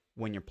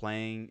when you're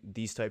playing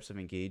these types of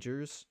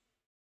engagers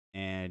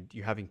and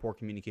you're having poor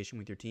communication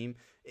with your team,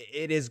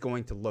 it is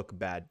going to look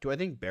bad. Do I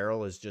think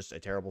Beryl is just a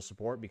terrible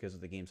support because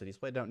of the games that he's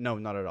played? No,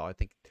 not at all. I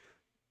think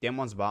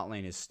Damwon's bot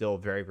lane is still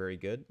very, very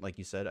good. Like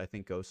you said, I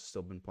think Ghost has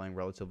still been playing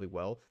relatively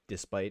well,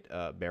 despite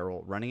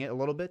Beryl running it a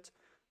little bit.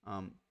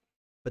 Um,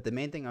 but the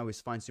main thing I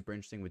always find super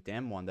interesting with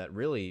Damwon that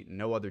really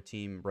no other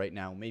team right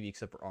now, maybe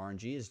except for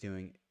RNG, is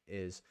doing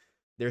is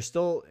there's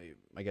still,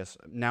 I guess,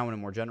 now in a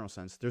more general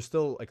sense, there's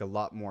still like a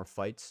lot more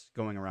fights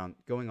going on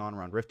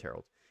around Rift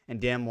Herald.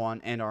 And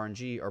Damwon and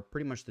RNG are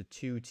pretty much the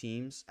two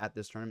teams at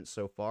this tournament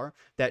so far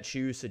that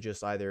choose to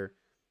just either,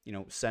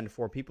 send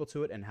 4 people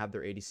to it and have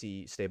their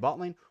ADC stay bot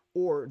lane,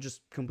 or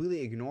just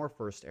completely ignore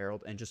First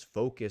Herald and just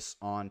focus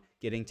on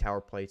getting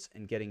tower plates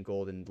and getting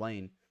gold in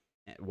lane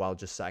while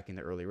just sacking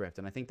the early rift.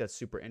 And I think that's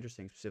super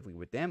interesting, specifically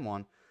with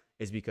Damwon,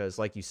 is because,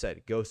 like you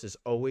said, Ghost is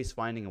always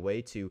finding a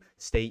way to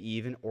stay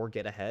even or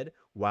get ahead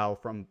while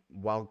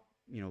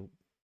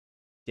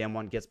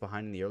Damwon gets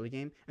behind in the early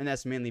game, and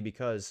that's mainly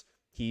because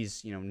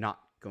he's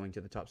not going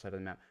to the top side of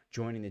the map,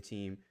 joining the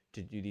team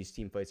to do these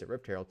team fights at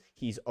Rift Herald.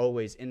 He's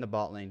always in the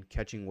bot lane,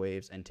 catching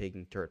waves and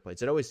taking turret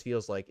plates. It always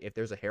feels like if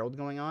there's a Herald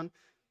going on,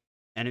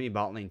 enemy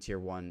bot lane tier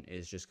 1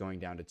 is just going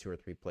down to 2 or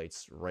 3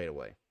 plates right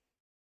away.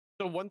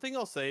 So one thing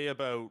I'll say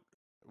about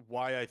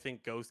why I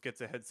think Ghost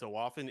gets ahead so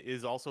often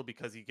is also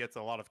because he gets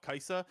a lot of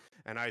Kai'Sa,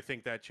 and I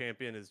think that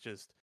champion is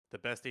just the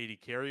best AD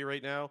carry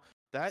right now.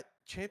 That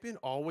champion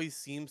always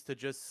seems to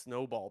just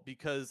snowball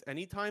because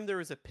anytime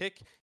there is a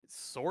pick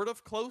sort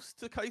of close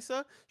to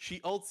Kai'Sa, she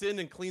ults in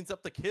and cleans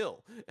up the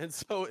kill. And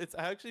so it's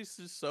actually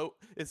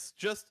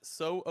just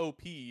so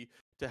OP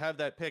to have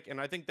that pick, and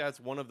I think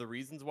that's one of the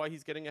reasons why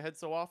he's getting ahead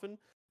so often.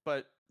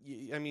 But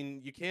I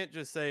mean, you can't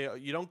just say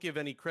you don't give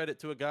any credit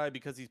to a guy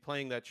because he's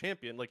playing that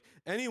champion. Like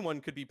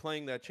anyone could be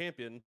playing that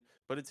champion,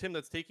 but it's him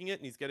that's taking it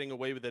and he's getting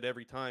away with it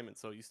every time. And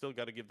so you still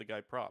got to give the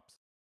guy props.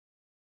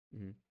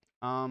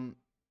 Mm-hmm.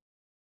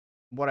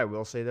 What I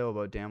will say though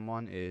about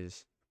Damwon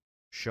is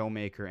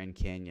Showmaker and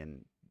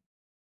Canyon,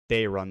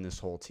 they run this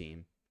whole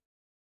team.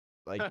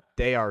 Like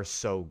they are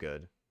so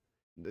good.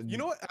 You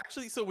know what?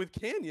 Actually, so with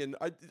Canyon,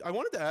 I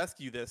wanted to ask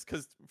you this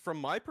because from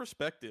my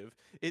perspective,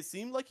 it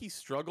seemed like he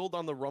struggled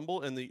on the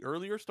Rumble in the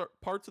earlier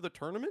parts of the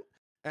tournament,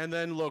 and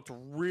then looked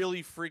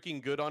really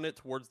freaking good on it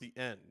towards the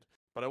end.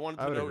 But I wanted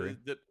to know agree.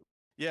 that,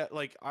 yeah,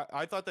 like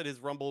I thought that his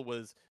Rumble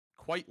was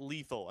quite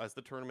lethal as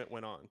the tournament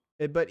went on.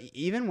 But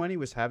even when he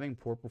was having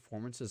poor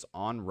performances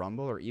on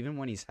Rumble, or even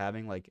when he's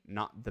having like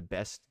not the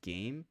best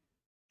game,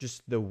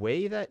 just the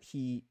way that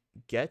he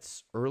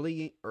gets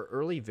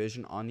early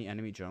vision on the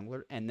enemy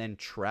jungler and then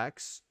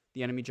tracks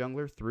the enemy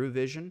jungler through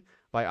vision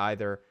by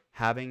either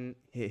having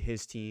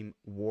his team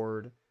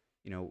ward,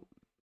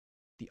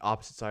 the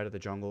opposite side of the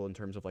jungle in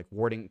terms of like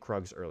warding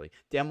Krugs early.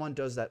 Damwon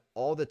does that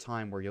all the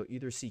time where you'll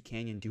either see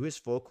Canyon do his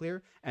full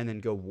clear and then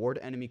go ward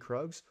enemy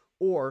Krugs,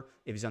 or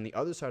if he's on the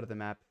other side of the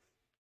map,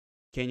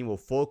 Canyon will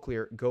full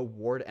clear, go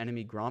ward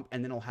enemy Gromp,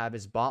 and then he'll have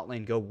his bot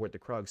lane go ward the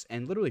Krugs.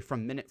 And literally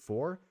from minute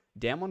 4,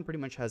 Damwon pretty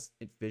much has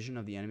vision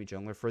of the enemy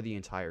jungler for the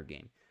entire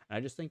game. And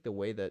I just think the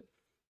way that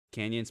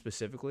Canyon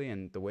specifically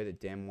and the way that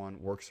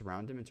Damwon works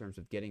around him in terms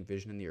of getting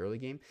vision in the early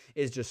game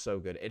is just so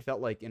good. It felt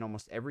like in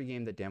almost every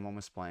game that Damwon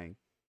was playing,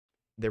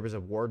 there was a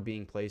ward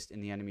being placed in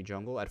the enemy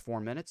jungle at 4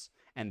 minutes,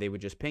 and they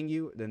would just ping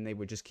you, then they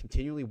would just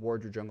continually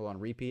ward your jungle on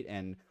repeat.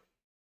 And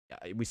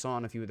we saw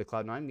in a few of the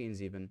Cloud9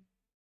 games even,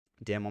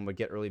 Damwon would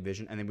get early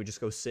vision, and then would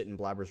just go sit in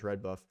Blabber's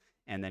red buff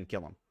and then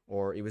kill him.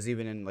 Or it was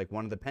even in like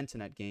one of the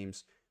Pentanet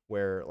games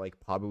where like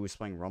Pabu was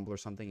playing Rumble or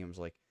something and was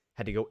like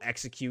had to go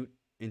execute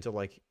into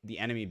like the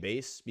enemy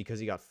base because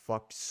he got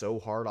fucked so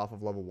hard off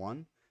of level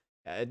 1.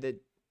 That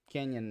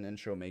Canyon and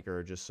Showmaker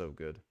are just so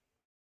good.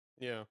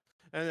 Yeah.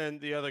 And then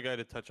the other guy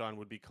to touch on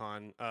would be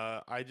Khan.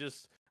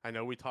 I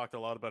know we talked a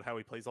lot about how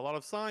he plays a lot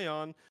of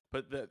Sion,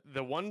 but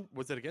the one,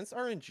 was it against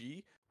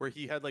RNG where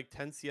he had like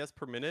 10 CS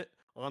per minute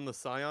on the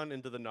Sion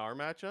into the Gnar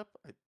matchup?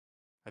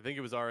 I think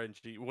it was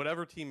RNG,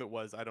 whatever team it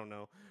was, I don't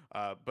know.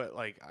 But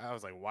like I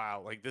was like,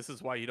 wow, like this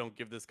is why you don't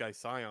give this guy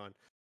Sion.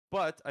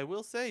 But I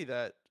will say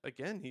that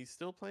again, he's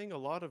still playing a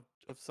lot of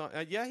Sion.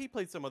 Yeah, he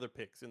played some other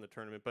picks in the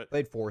tournament, but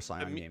Played 4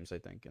 Sion games, I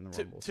think, in the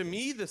Rumble. to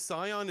me, the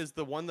Sion is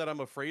the one that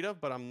I'm afraid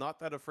of, but I'm not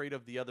that afraid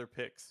of the other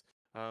picks.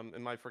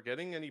 Am I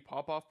forgetting any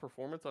pop-off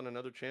performance on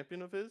another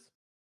champion of his?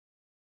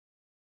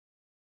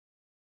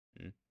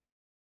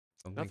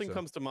 Nothing So.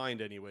 comes to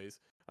mind, anyways.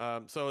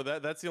 So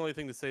that's the only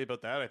thing to say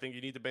about that. I think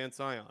you need to ban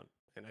Sion,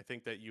 and I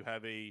think that you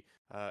have a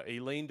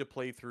lane to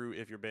play through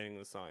if you're banning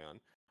the Sion.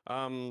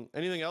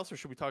 Anything else, or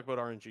should we talk about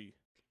RNG?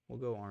 We'll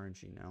go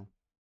RNG now.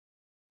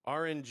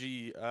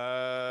 RNG,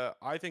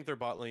 I think their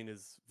bot lane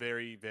is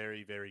very,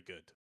 very, very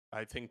good.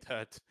 I think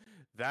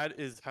that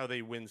is how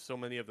they win so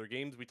many of their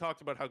games. We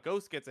talked about how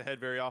Ghost gets ahead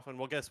very often.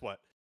 Well, guess what?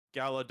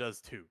 Gala does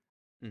too.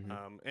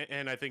 Hmm.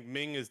 And I think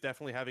Ming is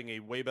definitely having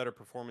a way better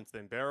performance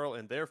than Barrel,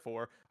 and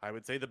therefore I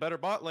would say the better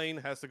bot lane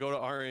has to go to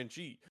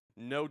RNG,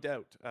 no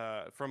doubt.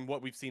 From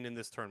what we've seen in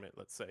this tournament,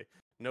 let's say,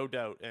 no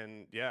doubt.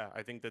 And yeah,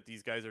 I think that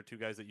these guys are two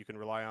guys that you can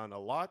rely on a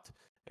lot,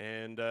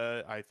 and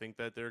I think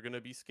that they're going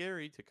to be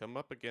scary to come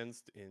up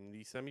against in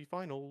the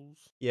semifinals.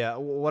 Yeah,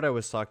 what I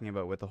was talking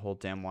about with the whole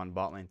Damwon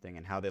bot lane thing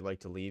and how they like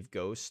to leave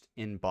Ghost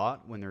in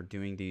bot when they're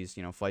doing these,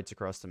 fights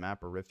across the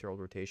map or Rift Herald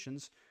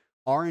rotations.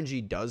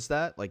 RNG does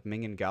that, like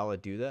Ming and Gala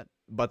do that,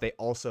 but they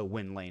also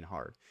win lane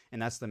hard.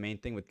 And that's the main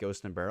thing with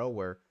Ghost and Barrel,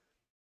 where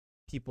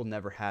people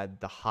never had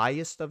the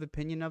highest of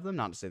opinion of them.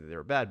 Not to say that they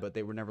were bad, but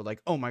they were never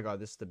like, oh my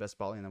god, this is the best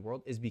bot lane in the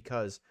world, is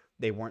because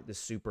they weren't the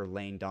super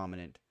lane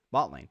dominant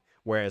bot lane.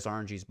 Whereas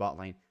RNG's bot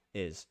lane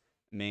is.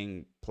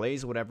 Ming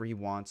plays whatever he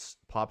wants,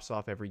 pops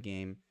off every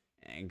game,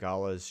 and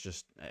Gala is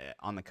just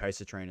on the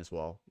Kai'Sa train as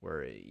well,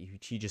 where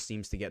he just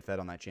seems to get fed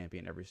on that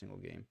champion every single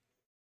game.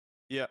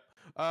 Yeah.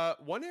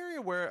 One area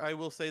where I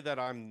will say that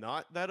I'm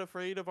not that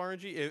afraid of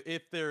RNG,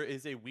 if there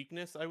is a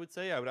weakness, I would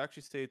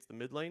actually say it's the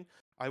mid lane.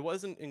 I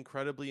wasn't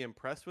incredibly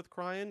impressed with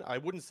Cryan. I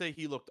wouldn't say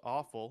he looked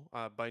awful.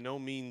 By no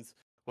means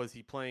was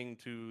he playing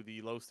to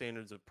the low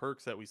standards of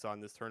Perks that we saw in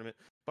this tournament,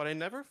 but I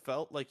never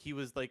felt like he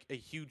was like a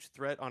huge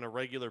threat on a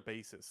regular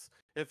basis.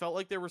 It felt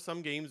like there were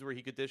some games where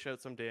he could dish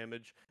out some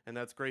damage, and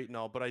that's great and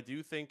all. But I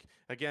do think,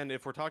 again,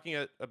 if we're talking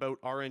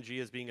about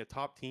RNG as being a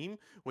top team,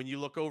 when you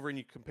look over and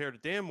you compare to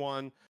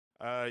Damwon,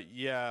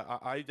 yeah,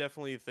 I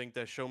definitely think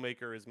that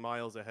Showmaker is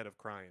miles ahead of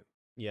Cryan.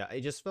 Yeah,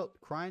 it just felt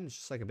Cryan's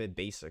just like a bit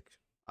basic.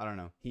 I don't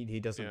know. He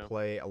doesn't Yeah.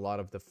 play a lot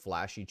of the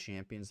flashy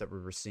champions that we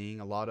were seeing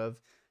a lot of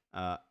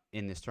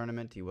in this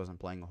tournament. He wasn't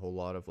playing a whole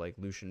lot of like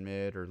Lucian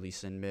mid or Lee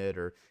Sin mid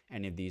or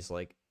any of these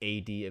like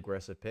AD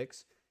aggressive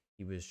picks.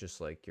 He was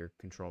just like your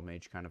control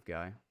mage kind of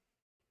guy.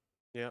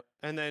 Yeah.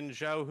 And then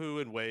Zhao Hu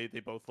and Wei, they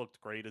both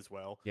looked great as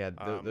well. Yeah,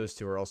 those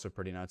two are also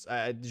pretty nuts.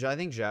 I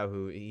think Zhao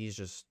Hu,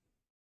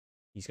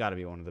 he's got to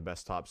be one of the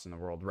best tops in the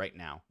world right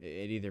now.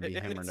 It'd either be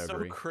And him or it's so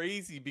nobody.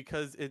 crazy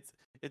because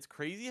it's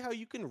crazy how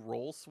you can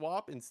role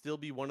swap and still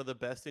be one of the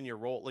best in your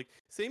role. Like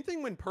same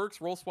thing when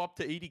Perks role swapped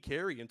to AD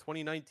carry in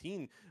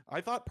 2019. I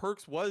thought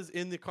Perks was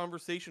in the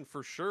conversation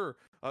for sure.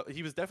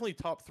 He was definitely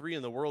top 3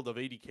 in the world of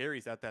AD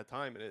carries at that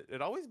time, and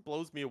it always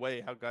blows me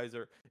away how guys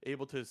are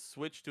able to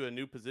switch to a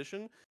new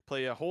position,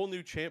 play a whole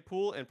new champ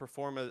pool, and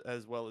perform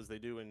as well as they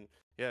do. And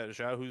yeah,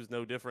 Zhao Hu's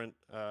no different.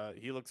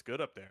 He looks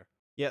good up there.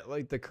 Yeah,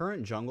 like the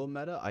current jungle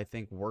meta, I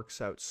think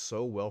works out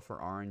so well for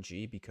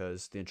RNG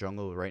because the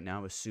jungle right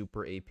now is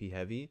super AP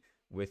heavy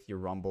with your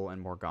Rumble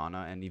and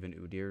Morgana and even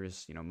Udyr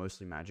is,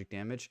 mostly magic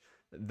damage.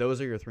 Those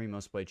are your 3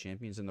 most played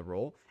champions in the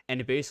role, and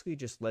it basically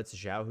just lets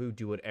Zhao Hu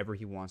do whatever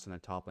he wants in the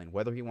top lane,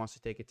 whether he wants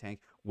to take a tank,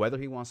 whether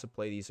he wants to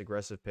play these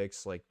aggressive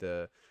picks like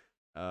the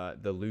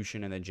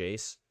Lucian and the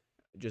Jace.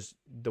 Just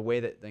the way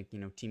that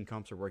team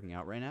comps are working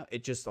out right now,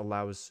 it just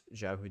allows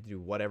Zhao Hu to do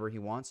whatever he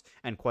wants,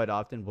 and quite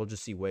often we'll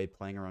just see Wei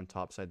playing around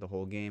top side the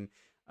whole game.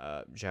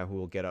 Zhao Hu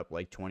will get up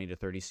like 20 to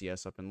 30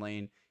 CS up in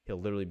lane.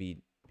 He'll literally be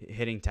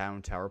hitting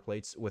tower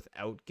plates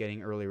without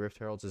getting early Rift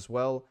Heralds as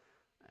well.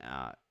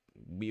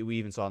 We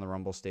even saw on the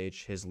Rumble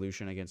stage his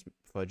Lucian against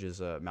Fudge's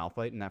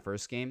Malphite in that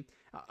first game.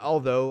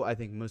 Although I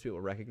think most people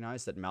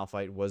recognize that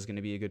Malphite was going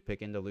to be a good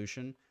pick into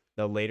Lucian,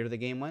 the later the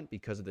game went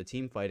because of the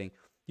team fighting,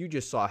 you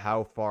just saw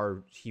how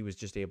far he was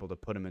just able to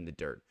put him in the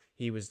dirt.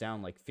 He was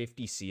down like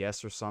 50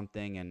 CS or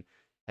something and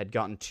had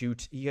gotten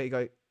he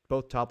got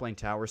both top lane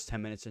towers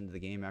 10 minutes into the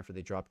game after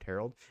they dropped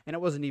Herald. And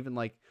it wasn't even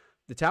like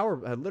the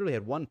tower had literally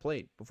had one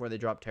plate before they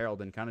dropped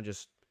Herald and kind of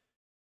just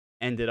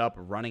ended up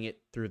running it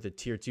through the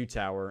tier 2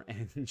 tower.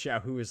 And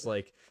Zhao Hu is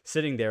like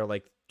sitting there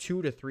like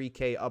 2 to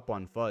 3k up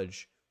on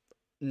Fudge,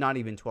 not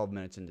even 12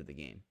 minutes into the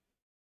game.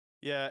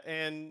 Yeah,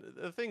 and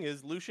the thing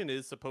is, Lucian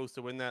is supposed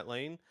to win that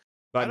lane.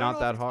 But I don't not know if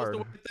that he's supposed hard. to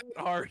win it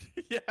that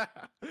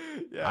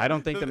hard. Yeah. I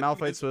don't think The the thing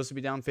Malphite's is, supposed to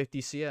be down 50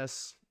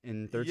 CS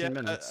in 13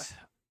 minutes.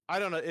 I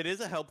don't know. It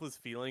is a helpless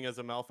feeling as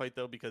a Malphite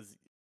though, because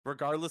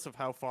regardless of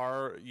how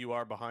far you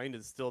are behind,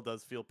 it still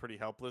does feel pretty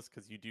helpless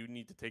because you do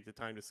need to take the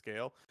time to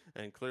scale,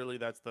 and clearly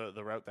that's the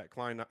route that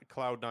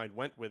Cloud9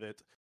 went with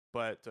it.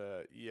 But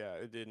yeah,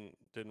 it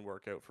didn't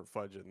work out for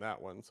Fudge in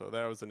that one. So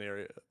that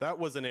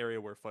was an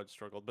area where Fudge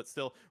struggled. But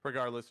still,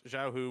 regardless,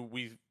 Zhao Hu,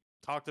 we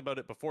talked about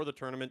it before the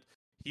tournament.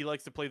 He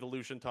likes to play the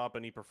Lucian top,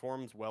 and he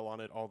performs well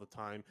on it all the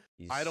time.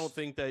 I don't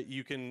think that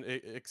you can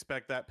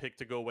expect that pick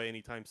to go away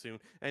anytime soon.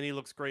 And he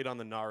looks great on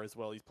the Gnar as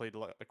well. He's played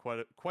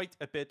quite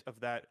a bit of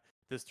that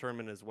this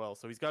tournament as well.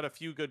 So he's got a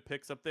few good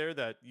picks up there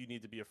that you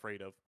need to be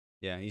afraid of.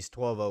 Yeah, he's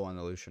 12-0 on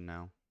the Lucian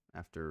now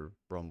after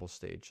Rumble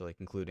stage, like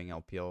including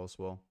LPL as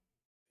well.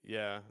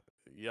 Yeah,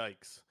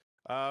 yikes.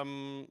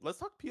 Let's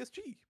talk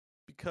PSG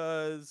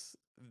because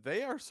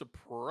they are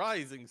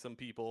surprising some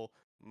people,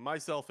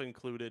 myself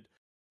included.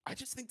 I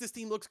just think this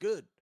team looks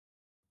good.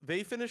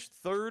 They finished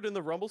 3rd in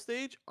the Rumble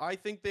stage. I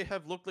think they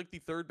have looked like the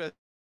 3rd best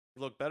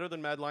look better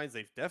than Mad Lions.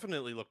 They've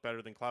definitely looked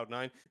better than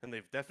Cloud9, and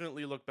they've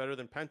definitely looked better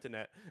than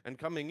Pentanet. And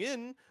coming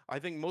in, I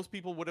think most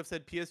people would have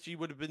said PSG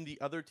would have been the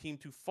other team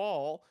to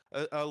fall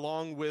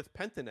along with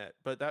Pentanet,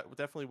 but that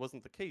definitely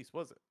wasn't the case,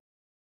 was it?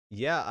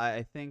 Yeah,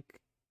 I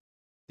think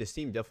this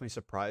team definitely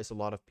surprised a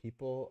lot of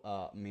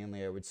people.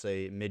 Mainly, I would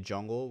say mid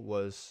jungle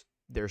was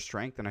their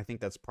strength, and I think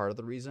that's part of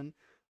the reason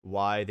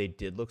why they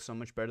did look so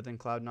much better than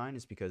Cloud9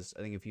 is because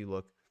I think if you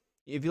look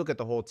at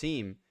the whole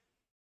team,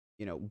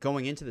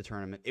 going into the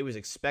tournament, it was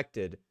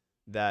expected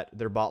that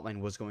their bot lane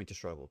was going to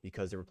struggle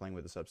because they were playing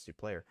with a substitute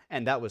player,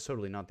 and that was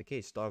totally not the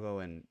case. Doggo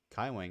and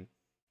Kaiwing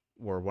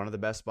were one of the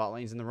best bot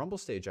lanes in the Rumble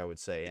stage, I would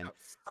say, and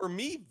For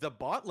me, the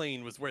bot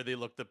lane was where they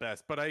looked the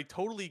best, but I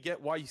totally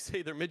get why you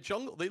say they're mid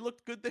jungle. They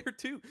looked good there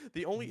too.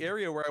 The only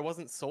area where I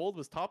wasn't sold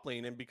was top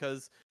lane, and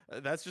because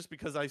that's just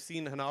because I've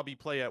seen Hanabi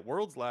play at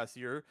Worlds last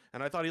year,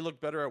 and I thought he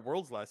looked better at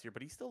Worlds last year,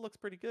 but he still looks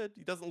pretty good.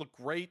 He doesn't look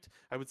great.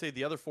 I would say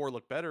the other four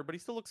look better, but he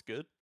still looks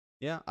good.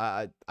 yeah,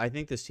 I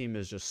think this team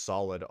is just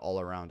solid all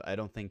around. I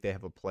don't think they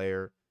have a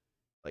player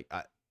like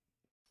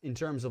in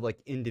terms of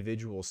like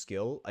individual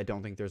skill. I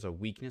don't think there's a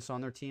weakness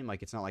on their team.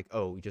 Like it's not like,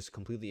 oh, we just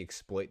completely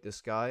exploit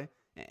this guy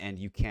and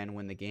you can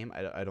win the game.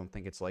 I don't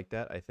think it's like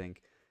that. I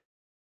think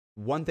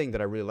one thing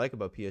that I really like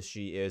about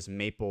PSG is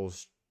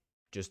Maple's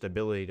just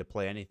ability to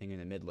play anything in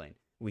the mid lane.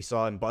 We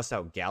saw him bust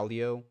out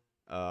Galio,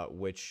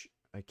 which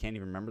I can't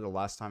even remember the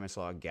last time I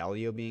saw a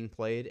Galio being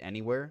played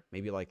anywhere.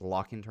 Maybe like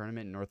lock-in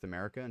tournament in North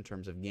America in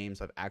terms of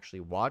games I've actually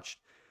watched.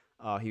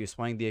 He was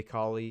playing the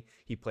Akali.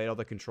 He played all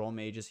the control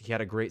mages. He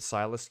had a great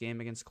Sylas game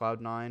against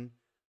Cloud9.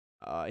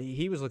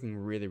 He was looking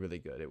really, really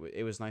good.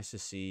 It was nice to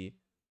see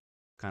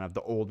kind of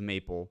the old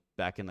Maple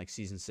back in like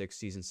season 6,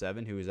 season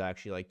 7, who was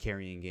actually like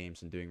carrying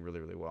games and doing really,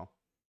 really well.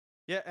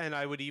 Yeah, and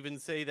I would even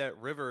say that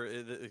River,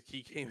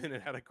 he came in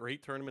and had a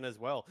great tournament as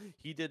well.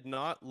 He did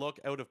not look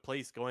out of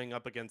place going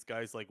up against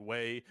guys like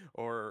Wei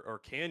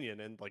or Canyon,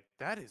 and like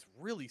that is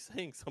really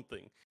saying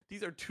something.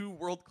 These are two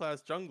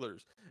world-class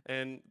junglers,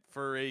 and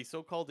for a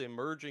so-called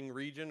emerging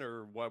region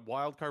or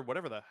wild card,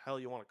 whatever the hell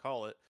you want to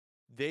call it,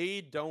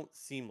 they don't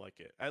seem like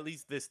it. At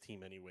least this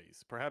team,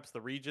 anyways. Perhaps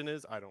the region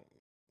is. I don't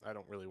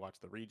really watch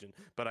the region,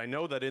 but I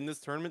know that in this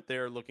tournament they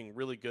are looking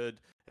really good,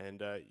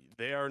 and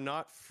they are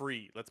not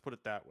free. Let's put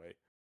it that way.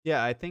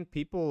 Yeah, I think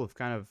people have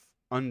kind of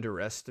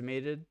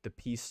underestimated the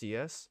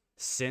PCS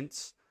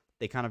since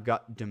they kind of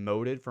got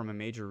demoted from a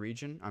major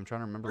region. I'm trying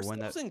to remember when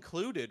that. Ourselves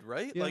included,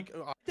 right? Yeah. Like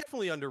I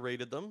definitely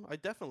underrated them. I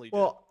definitely did.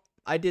 Well,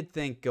 I did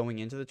think going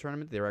into the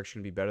tournament they were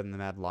actually going to be better than the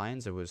Mad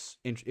Lions. It was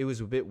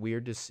a bit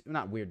weird to see,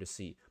 not weird to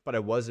see, but I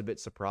was a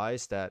bit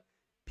surprised that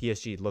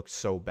PSG looked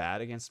so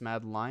bad against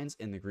Mad Lions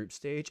in the group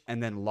stage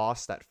and then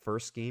lost that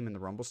first game in the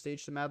Rumble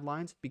stage to Mad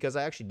Lions because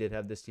I actually did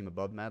have this team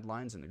above Mad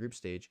Lions in the group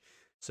stage.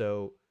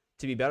 So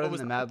to be better But than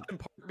was the that Mad in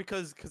part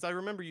because I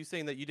remember you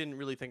saying that you didn't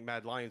really think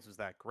Mad Lions was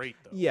that great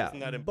though. Yeah, Isn't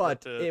that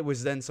important but to it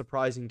was then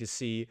surprising to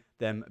see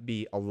them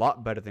be a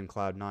lot better than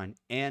Cloud9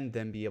 and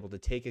then be able to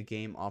take a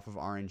game off of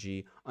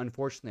RNG.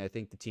 Unfortunately, I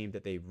think the team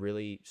that they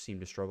really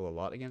seemed to struggle a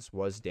lot against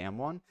was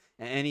Damwon.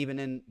 And even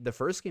in the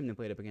first game they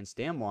played up against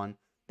Damwon,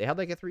 they had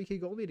like a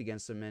 3K goal lead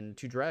against them in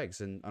 2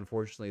 drags. And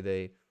unfortunately,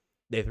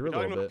 they threw a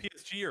talking little about bit.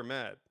 PSG or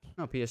Mad?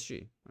 No,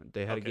 PSG.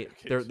 They had Okay, a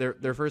game. okay.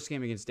 Their first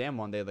game against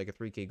Damwon, they had like a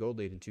 3K gold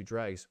lead in 2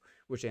 drags,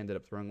 which they ended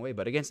up throwing away.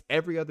 But against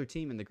every other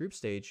team in the group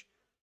stage,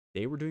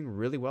 they were doing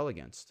really well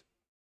against,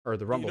 or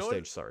the Rumble know what?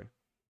 stage. Sorry.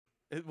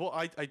 Well,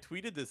 I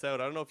tweeted this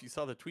out. I don't know if you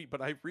saw the tweet,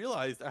 but I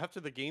realized after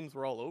the games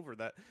were all over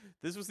that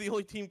this was the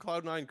only team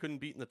Cloud9 couldn't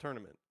beat in the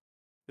tournament.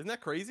 Isn't that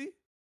crazy?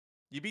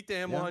 You beat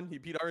Yeah. Damwon, you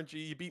beat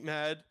RNG, you beat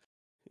Mad.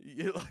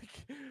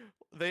 Like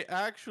they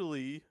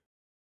actually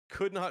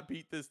could not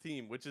beat this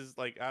team, which is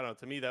like I don't know.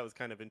 To me, that was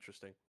kind of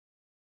interesting.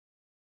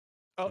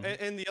 Oh, Mhm.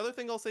 and the other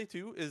thing I'll say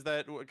too is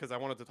that because I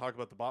wanted to talk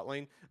about the bot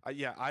lane,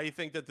 yeah, I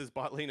think that this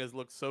bot lane has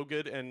looked so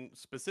good, and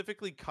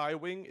specifically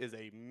Kaiwing is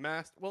a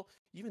master. Well,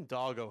 even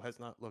Doggo has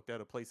not looked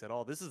out of place at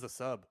all. This is a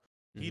sub.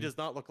 He Mhm. does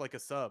not look like a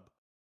sub,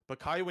 but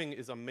Kaiwing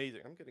is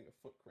amazing. I'm getting a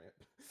foot cramp.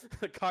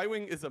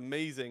 Kaiwing is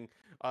amazing,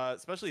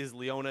 especially his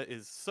Leona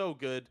is so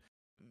good.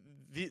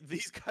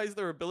 These guys,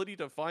 their ability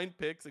to find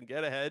picks and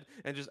get ahead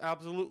and just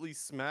absolutely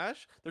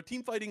smash, their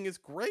team fighting is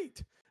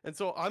great. And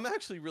so I'm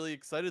actually really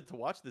excited to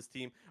watch this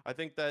team. I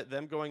think that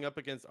them going up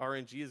against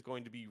RNG is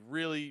going to be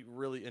really,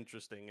 really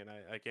interesting, and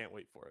I can't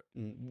wait for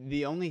it.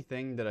 The only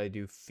thing that I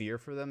do fear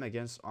for them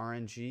against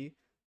RNG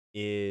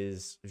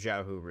is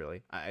Xiaohu.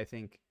 Really, I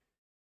think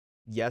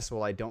yes.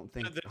 Well, I don't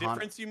think The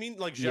difference, you mean?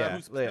 Like Yeah,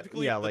 Xiaohu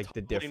specifically? yeah, The like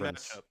the top lane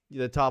difference, matchup?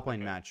 the top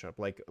lane Okay. matchup.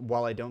 Like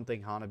while I don't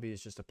think Hanabi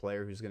is just a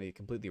player who's going to get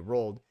completely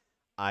rolled,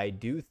 I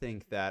do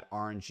think that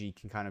RNG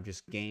can kind of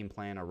just game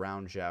plan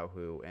around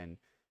Xiaohu and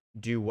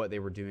do what they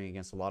were doing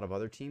against a lot of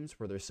other teams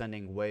where they're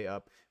sending way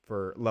up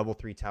for level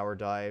 3 tower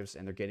dives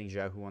and they're getting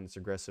Xiaohu on this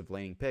aggressive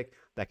laning pick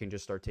that can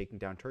just start taking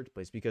down turret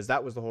plays, because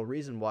that was the whole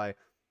reason why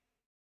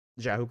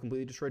Xiaohu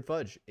completely destroyed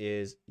Fudge.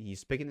 Is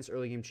he's picking this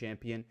early game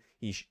champion,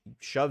 he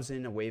shoves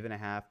in a wave and a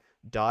half,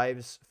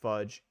 dives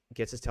Fudge,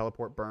 gets his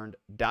teleport burned,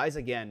 dies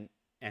again,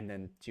 and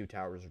then 2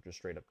 towers are just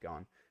straight up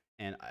gone.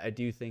 And I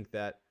do think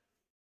that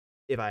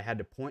if I had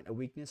to point a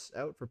weakness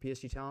out for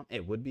PSG talent,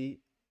 it would be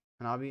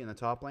Hanabi in the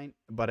top lane.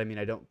 But I mean,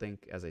 I don't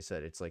think, as I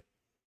said, it's like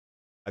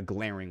a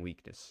glaring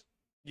weakness.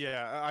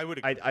 Yeah, I would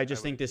I, agree. I I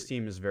just would think this agree.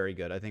 team is very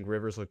good. I think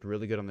Rivers looked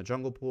really good on the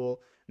jungle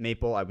pool.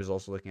 Maple, I was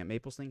also looking at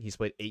Maple's thing. He's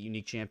played 8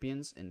 unique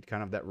champions and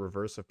kind of that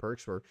reverse of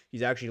Perks where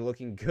he's actually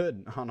looking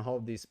good on all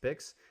of these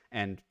picks.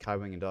 And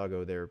Kaiwing and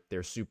Doggo,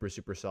 they're super,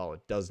 super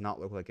solid. Does not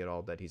look like at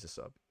all that he's a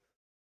sub.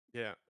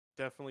 Yeah,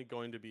 definitely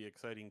going to be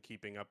exciting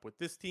keeping up with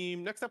this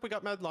team. Next up, we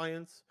got Mad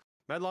Lions.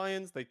 Mad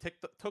Lions, they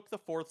took the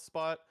fourth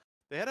spot.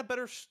 They had a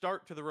better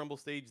start to the Rumble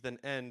stage than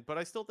end, but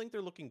I still think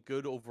they're looking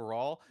good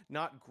overall.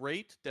 Not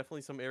great.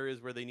 Definitely some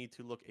areas where they need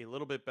to look a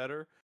little bit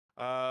better.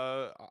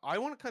 I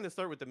want to kind of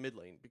start with the mid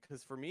lane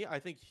because for me, I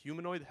think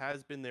Humanoid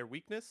has been their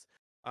weakness.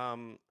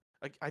 Um,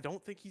 I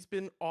don't think he's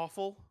been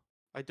awful.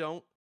 I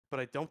don't, but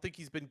I don't think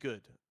he's been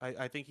good.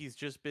 I think he's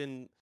just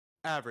been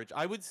average.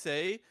 I would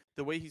say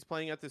the way he's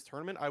playing at this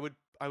tournament, I would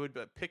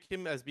pick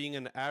him as being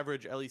an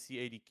average LEC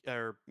 80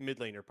 or mid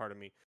laner, pardon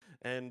me.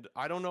 And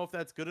I don't know if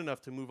that's good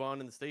enough to move on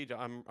in the stage.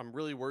 I'm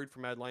really worried for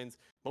Mad Lions,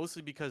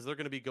 mostly because they're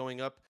going to be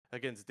going up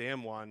against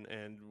Damwon,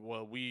 and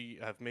well, we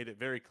have made it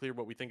very clear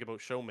what we think about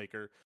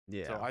Showmaker. So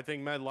Yeah. I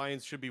think Mad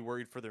Lions should be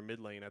worried for their mid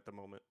lane at the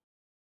moment.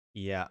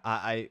 Yeah.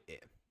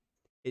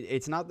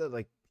 It's not that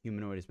like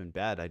Humanoid has been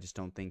bad. I just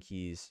don't think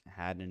he's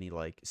had any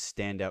like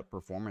standout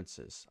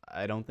performances.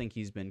 I don't think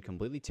he's been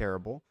completely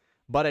terrible,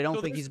 but I don't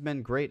So think there's he's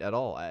been great at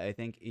all. I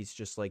think he's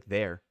just like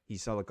there.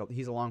 He's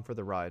along for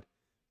the ride,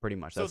 pretty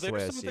much. So That's the way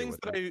there's I some see it things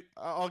with that him.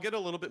 I'll get a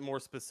little bit more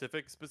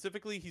specific.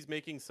 Specifically, he's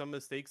making some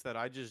mistakes that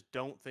I just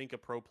don't think a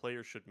pro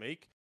player should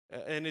make.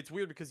 And it's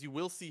weird because you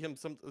will see him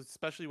some,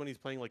 especially when he's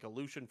playing like a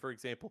Lucian, for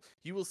example.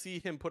 You will see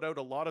him put out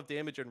a lot of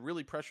damage and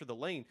really pressure the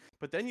lane.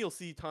 But then you'll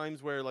see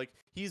times where like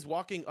he's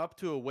walking up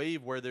to a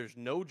wave where there's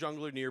no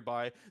jungler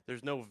nearby,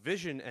 there's no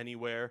vision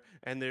anywhere,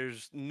 and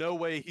there's no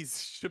way he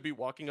should be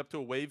walking up to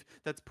a wave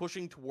that's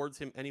pushing towards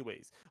him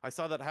anyways. I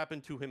saw that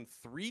happen to him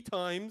 3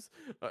 times,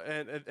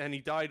 and he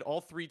died all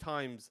 3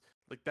 times.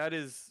 Like that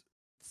is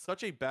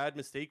such a bad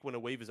mistake when a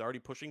wave is already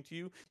pushing to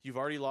you. You've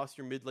already lost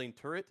your mid lane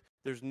turret.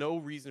 There's no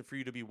reason for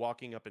you to be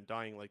walking up and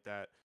dying like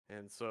that.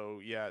 And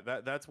so yeah,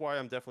 that's why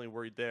I'm definitely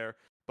worried there.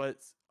 But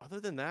other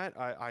than that,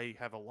 I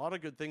have a lot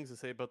of good things to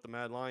say about the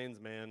Mad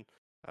Lions, man.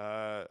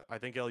 I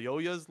think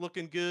Elyoya's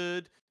looking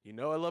good. You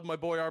know, I love my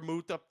boy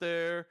Armut up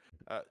there.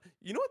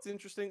 You know what's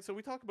interesting? So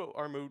we talk about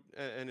Armut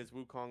and his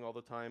Wukong all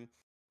the time,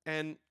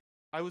 and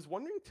I was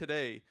wondering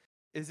today,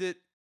 is it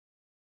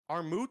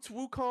Armut's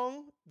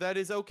Wukong that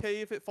is okay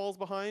if it falls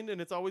behind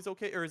and it's always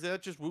okay? Or is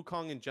that just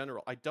Wukong in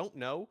general? I don't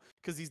know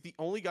because he's the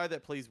only guy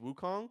that plays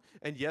Wukong.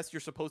 And yes,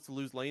 you're supposed to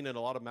lose lane in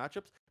a lot of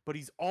matchups, but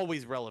he's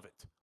always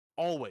relevant.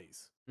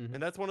 Always. Hmm.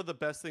 And that's one of the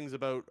best things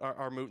about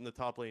Armut in the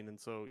top lane. And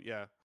so,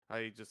 yeah,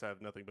 I just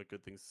have nothing but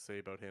good things to say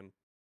about him.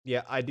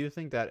 Yeah, I do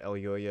think that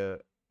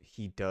Elyoya,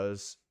 he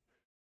does.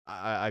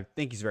 I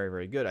think he's very,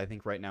 very good. I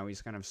think right now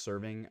he's kind of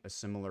serving a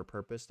similar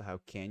purpose to how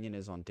Canyon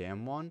is on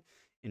Damwon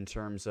in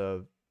terms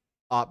of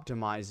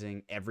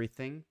optimizing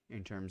everything,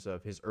 in terms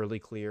of his early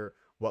clear,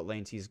 what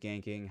lanes he's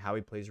ganking, how he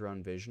plays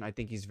around vision. I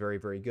think he's very,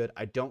 very good.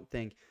 I don't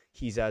think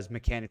he's as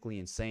mechanically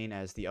insane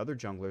as the other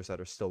junglers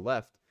that are still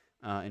left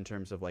in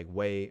terms of like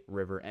Wei,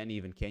 River, and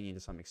even Canyon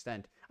to some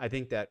extent. I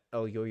think that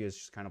Elyoya is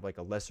just kind of like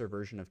a lesser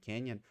version of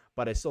Canyon,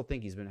 but I still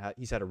think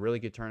he's had a really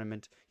good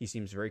tournament. He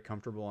seems very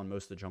comfortable on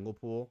most of the jungle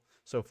pool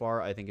so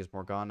far. I think his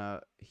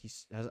Morgana,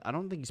 I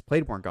don't think he's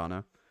played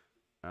Morgana.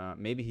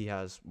 Maybe he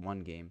has one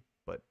game,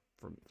 but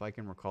if I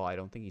can recall, I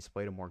don't think he's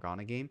played a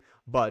Morgana game.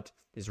 But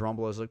his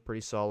Rumble has looked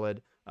pretty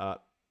solid.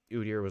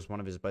 Udyr was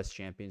one of his best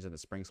champions in the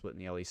spring split in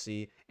the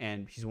LEC,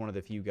 and he's one of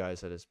the few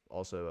guys that has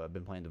also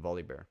been playing the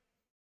Volibear.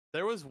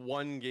 There was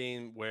one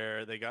game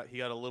where he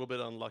got a little bit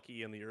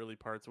unlucky in the early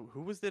parts.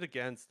 Who was it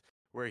against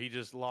where he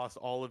just lost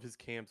all of his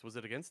camps? Was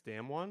it against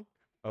Damwon?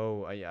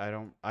 Oh,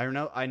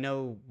 I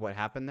know what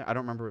happened there. I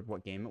don't remember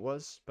what game it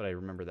was, but I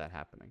remember that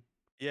happening.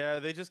 Yeah,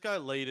 they just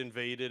got late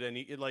invaded, and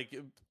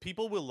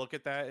people will look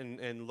at that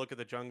and look at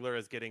the jungler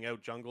as getting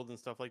out jungled and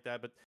stuff like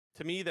that. But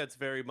to me, that's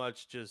very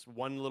much just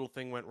one little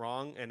thing went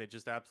wrong, and it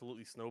just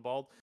absolutely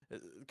snowballed.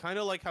 Kind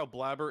of like how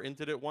Blabber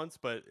inted it once,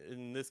 but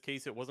in this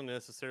case, it wasn't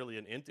necessarily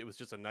an int. It was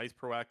just a nice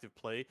proactive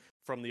play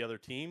from the other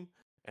team,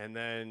 and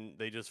then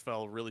they just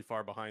fell really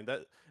far behind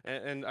that.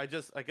 And I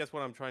guess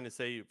what I'm trying to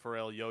say for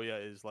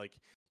Elyoya is like,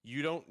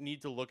 you don't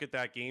need to look at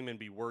that game and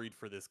be worried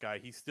for this guy.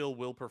 He still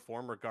will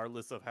perform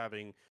regardless of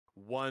having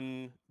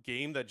one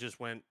game that just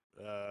went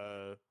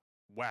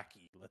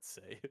wacky, let's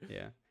say.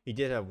 Yeah, he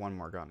did have one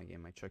Morgana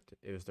game. I checked it.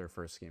 It was their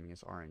first game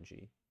against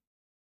RNG.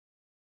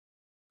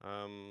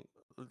 um,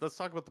 let's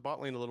talk about the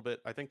bot lane a little bit.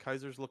 I think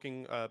Kaiser's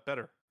looking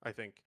better. I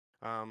think.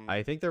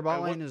 I think their I bot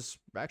want. lane is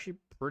actually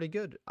pretty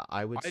good.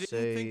 I would I didn't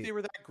think say, they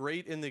were that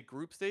great in the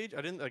group stage.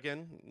 I didn't.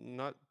 Again,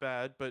 not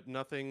bad, but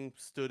nothing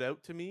stood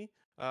out to me.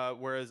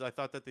 Whereas I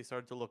thought that they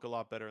started to look a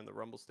lot better in the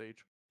Rumble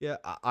stage. yeah,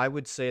 I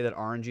would say that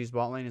RNG's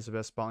bot lane is the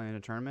best bot lane in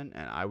the tournament,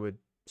 and I would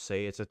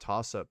say it's a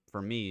toss up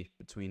for me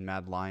between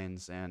Mad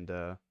Lions and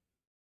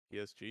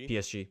PSG.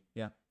 PSG.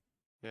 Yeah.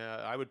 Yeah,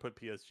 I would put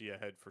PSG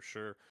ahead for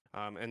sure.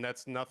 And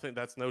that's nothing.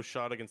 That's no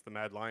shot against the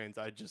Mad Lions.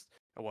 I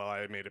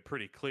made it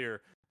pretty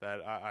clear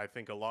that I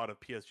think a lot of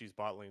PSG's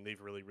bot lane, they've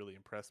really, really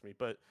impressed me.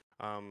 But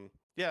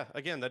yeah,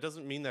 again, that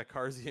doesn't mean that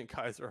Carzzy and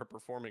Kaiser are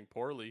performing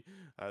poorly.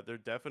 They're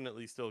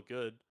definitely still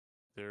good.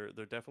 They're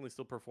definitely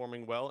still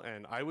performing well,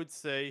 and I would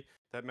say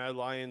that Mad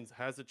Lions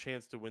has a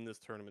chance to win this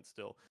tournament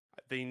still.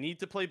 They need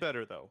to play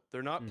better though.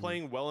 They're not Mhm.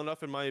 playing well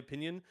enough, in my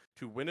opinion,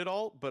 to win it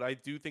all. But I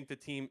do think the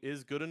team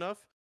is good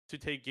enough to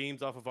take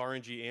games off of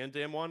RNG and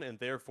Damwon, and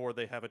therefore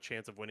they have a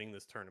chance of winning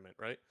this tournament,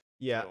 right?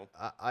 Yeah, So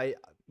I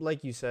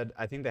like you said,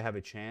 I think they have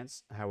a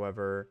chance.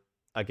 However,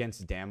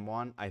 against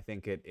Damwon, I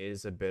think it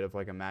is a bit of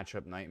like a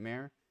matchup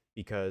nightmare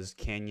because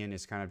Canyon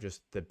is kind of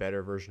just the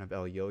better version of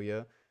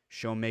Elyoya.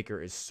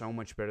 Showmaker is so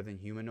much better than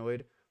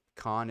Humanoid.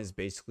 Khan is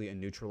basically a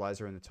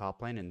neutralizer in the top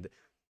lane, and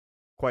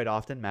quite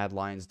often Mad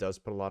Lions does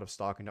put a lot of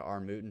stock into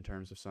Armut in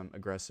terms of some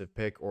aggressive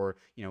pick or,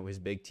 his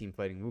big team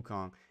fighting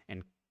Wukong,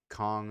 and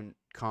Khan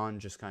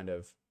just kind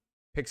of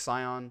picks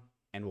Sion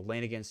and will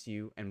lane against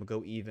you and will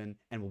go even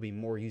and will be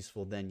more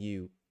useful than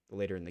you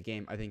later in the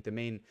game. I think the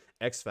main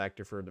X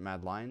factor for the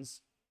Mad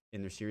Lions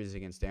in their series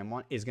against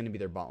Damwon is going to be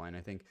their bot line.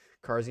 I think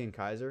Carzzy and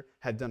Kaiser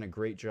have done a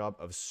great job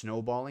of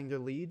snowballing their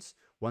leads.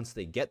 Once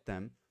they get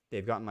them,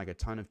 they've gotten like a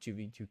ton of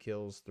 2v2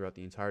 kills throughout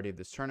the entirety of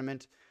this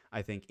tournament.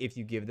 I think if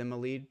you give them a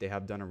lead, they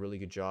have done a really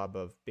good job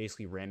of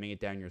basically ramming it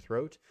down your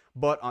throat.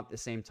 But at the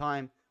same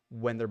time,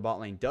 when their bot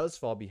lane does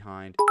fall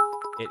behind,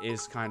 it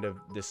is kind of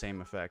the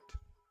same effect.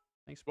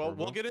 Thanks, well,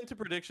 we'll Borbo. get into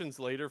predictions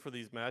later for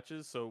these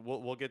matches, so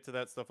we'll get to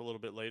that stuff a little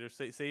bit later.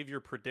 Save your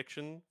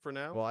prediction for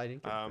now. Well, I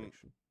didn't give a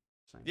prediction.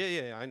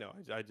 Yeah, I know.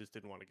 I just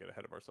didn't want to get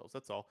ahead of ourselves.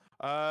 That's all.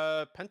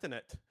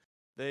 Pentanet,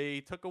 they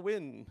took a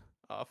win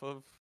off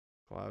of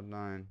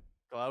Cloud9.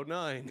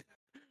 Cloud9.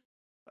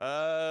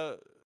 Uh,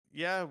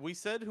 yeah, we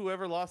said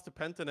whoever lost to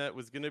Pentanet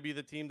was going to be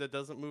the team that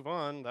doesn't move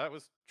on. That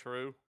was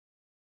true.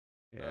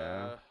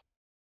 Yeah.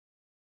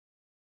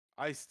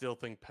 I still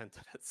think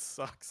Pentanet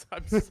sucks.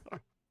 I'm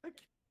sorry.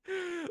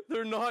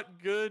 They're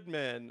not good,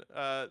 man.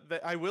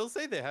 I will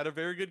say they had a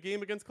very good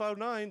game against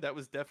Cloud9. That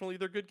was definitely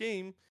their good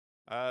game.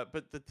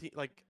 But the team,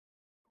 like,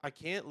 I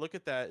can't look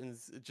at that and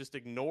just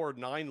ignore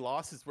 9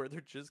 losses where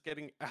they're just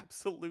getting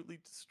absolutely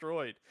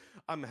destroyed.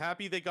 I'm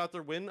happy they got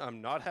their win.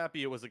 I'm not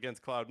happy it was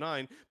against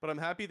Cloud9, but I'm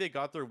happy they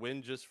got their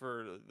win just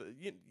for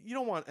you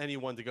don't want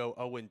anyone to go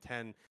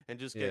 0-10 and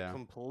just get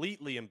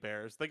completely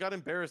embarrassed. They got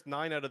embarrassed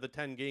 9 out of the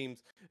 10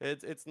 games.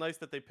 It's nice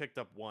that they picked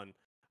up 1.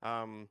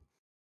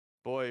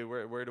 Boy,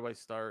 where do I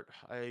start?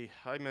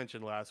 I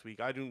mentioned last week,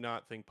 I do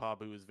not think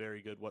Pabu is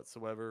very good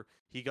whatsoever.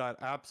 He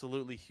got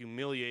absolutely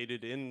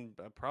humiliated in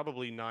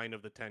probably 9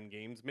 of the 10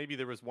 games. Maybe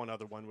there was one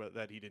other one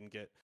that he didn't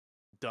get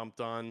dumped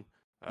on.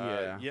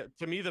 Yeah.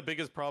 To me, the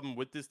biggest problem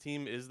with this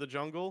team is the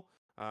jungle.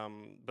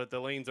 But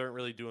the lanes aren't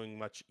really doing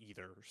much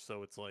either.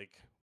 So it's like,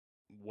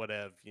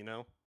 whatever, you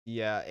know?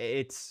 Yeah,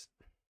 it's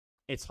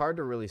hard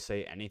to really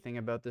say anything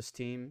about this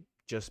team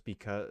just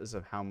because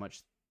of how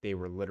much they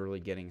were literally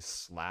getting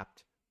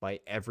slapped by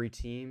every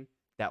team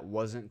that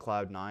wasn't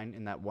Cloud9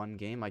 in that one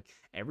game. Like,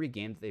 every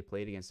game that they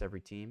played against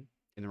every team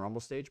in the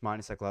Rumble stage,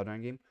 minus that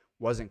Cloud9 game,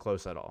 wasn't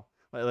close at all.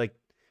 Like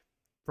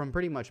from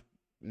pretty much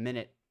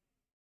minute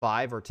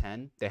 5 or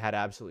 10, they had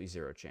absolutely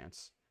zero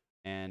chance.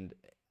 And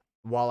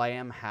while I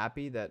am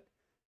happy that,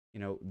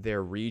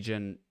 their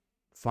region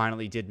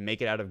finally did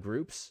make it out of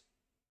groups,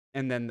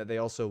 and then that they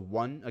also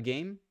won a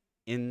game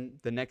in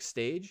the next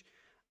stage,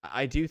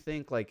 I do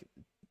think, like,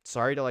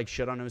 sorry to, like,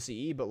 shit on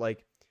OCE, but,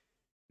 like,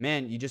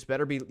 man, you just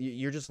better be,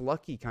 you're just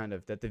lucky kind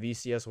of that the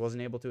VCS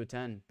wasn't able to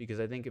attend, because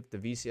I think if the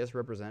VCS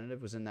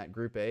representative was in that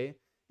Group A,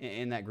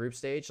 in that group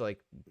stage, like,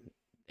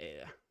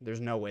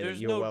 there's no way that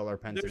UOL or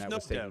Pentanet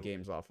was taking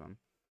games off them.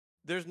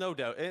 There's no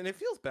doubt. And it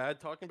feels bad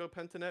talking about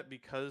Pentanet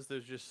because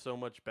there's just so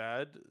much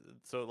bad.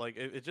 So, like,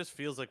 it just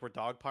feels like we're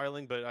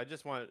dogpiling, but I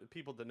just want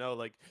people to know,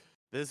 like,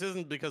 this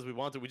isn't because we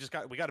want to. We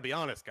got to be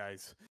honest,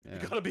 guys. Yeah. We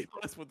got to be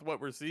honest with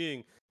what we're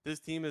seeing. This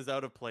team is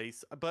out of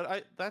place.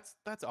 But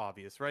that's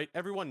obvious, right?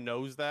 Everyone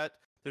knows that.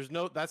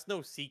 That's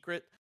no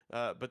secret.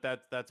 But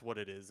that's what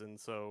it is. And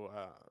so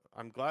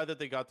I'm glad that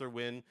they got their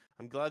win.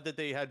 I'm glad that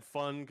they had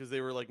fun because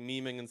they were like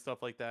memeing and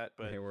stuff like that.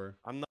 But they were.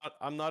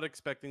 I'm not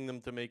expecting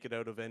them to make it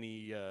out of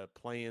any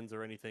play-ins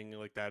or anything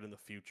like that in the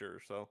future.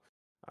 So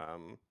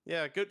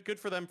yeah, good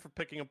for them for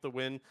picking up the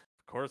win.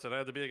 Of course, it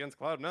had to be against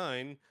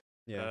Cloud9.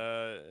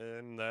 Yeah.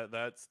 And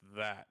that's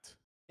that.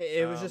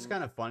 It was just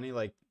kind of funny,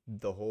 like,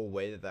 the whole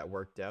way that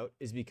worked out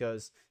is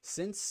because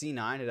since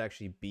C9 had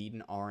actually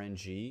beaten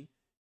RNG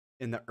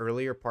in the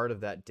earlier part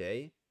of that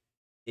day,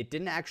 it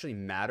didn't actually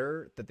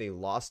matter that they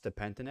lost to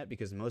Pentanet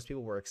because most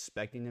people were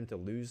expecting them to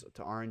lose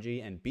to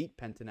RNG and beat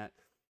Pentanet.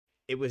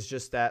 It was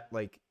just that,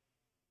 like,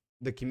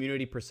 the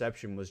community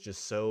perception was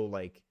just so,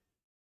 like,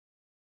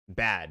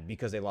 bad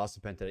because they lost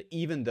to Pentanet,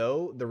 even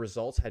though the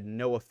results had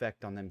no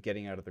effect on them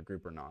getting out of the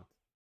group or not.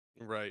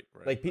 Right.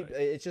 Like, people,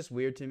 it's just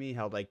weird to me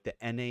how, like, the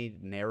NA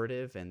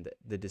narrative and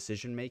the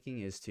decision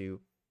making is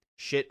to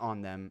shit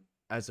on them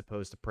as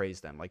opposed to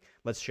praise them. Like,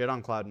 let's shit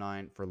on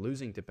Cloud9 for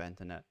losing to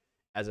Pentanet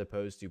as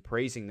opposed to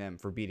praising them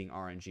for beating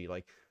RNG.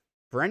 Like,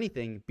 for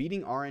anything,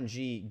 beating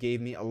RNG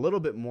gave me a little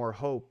bit more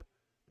hope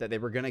that they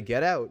were going to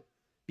get out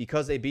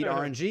because they beat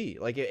RNG.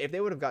 Like, if they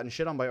would have gotten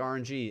shit on by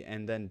RNG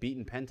and then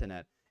beaten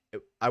Pentanet,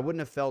 I wouldn't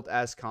have felt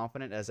as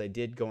confident as I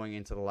did going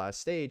into the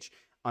last stage.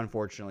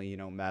 Unfortunately, you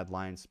know, Mad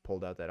Lions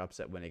pulled out that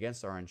upset win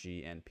against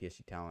RNG, and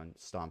PSG Talon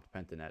stomped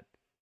Pentanet,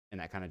 and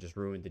that kind of just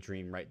ruined the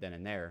dream right then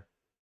and there.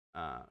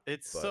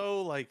 It's But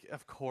so like,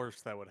 of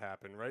course that would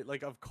happen, right?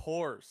 Like, of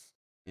course.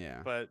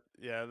 yeah, But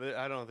yeah,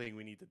 I don't think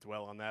we need to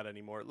dwell on that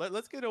anymore.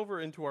 Let's get over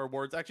into our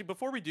awards. Actually,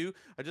 before we do,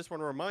 I just want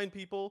to remind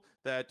people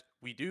that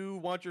we do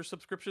want your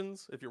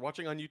subscriptions. If you're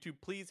watching on YouTube,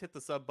 please hit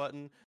the sub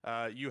button.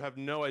 You have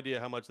no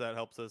idea how much that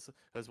helps us,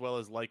 as well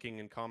as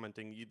liking and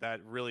commenting. That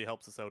really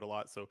helps us out a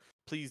lot. So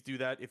please do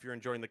that if you're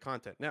enjoying the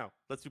content. Now,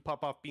 let's do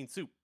Pop Off Bean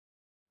Soup.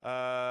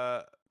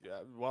 Yeah,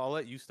 well, I'll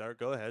let you start.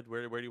 Go ahead.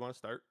 Where do you want to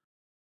start?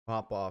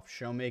 Pop Off,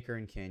 Showmaker,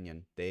 and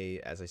Canyon. They,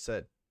 as I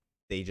said,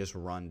 they just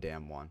run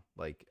damn one.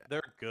 Like,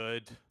 They're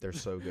good. they're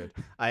so good.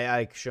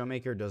 I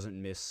Showmaker doesn't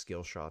miss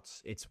skill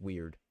shots. It's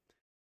weird.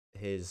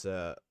 His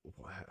it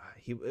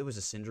was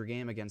a Syndra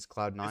game against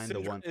Cloud9. The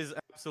Syndra one is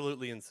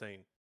absolutely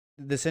insane.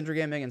 the Syndra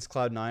game against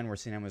Cloud9 where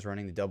Sinam was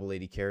running the double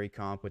 80 carry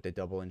comp with the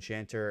double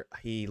enchanter.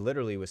 He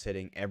literally was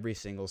hitting every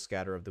single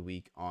scatter of the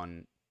week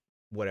on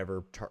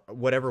whatever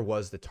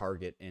was the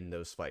target in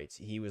those fights.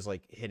 He was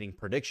like hitting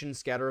prediction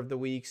scatter of the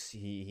weeks.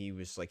 He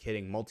was like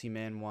hitting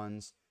multi-man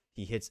ones.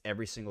 He hits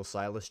every single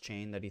Silas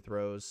chain that he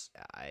throws.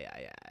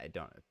 I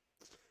don't.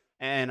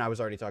 And I was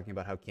already talking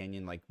about how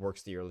Canyon like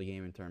works the early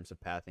game in terms of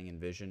pathing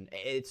and vision.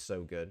 It's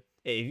so good.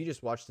 If you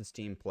just watch this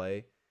team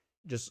play,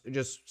 just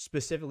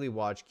specifically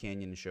watch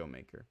Canyon and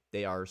Showmaker.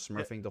 They are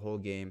smurfing the whole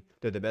game.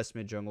 They're the best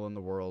mid jungle in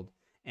the world.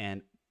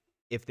 And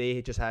if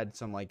they just had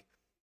some like,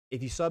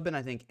 if you sub in,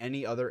 I think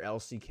any other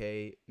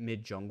LCK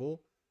mid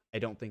jungle, I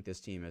don't think this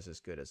team is as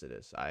good as it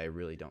is. I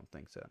really don't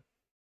think so.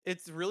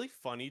 It's really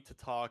funny to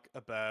talk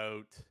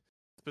about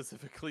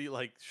specifically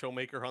like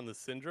Showmaker on the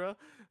Syndra,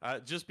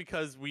 just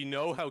because we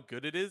know how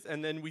good it is,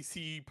 and then we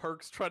see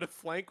Perks try to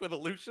flank with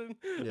Illusion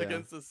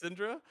against the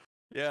Syndra.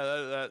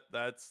 Yeah,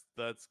 that's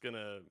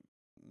gonna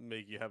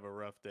make you have a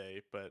rough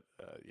day. But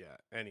yeah,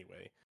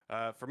 anyway,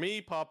 for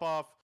me, Pop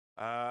Off.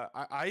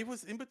 I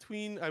was in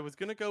between. I was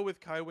gonna go with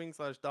Kai Wing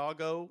 /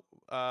 Doggo,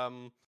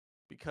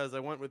 because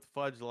I went with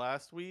Fudge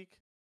last week,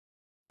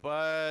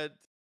 but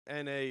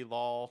NA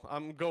lol.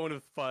 I'm going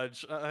with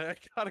Fudge. I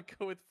gotta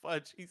go with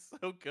Fudge. He's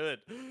so good.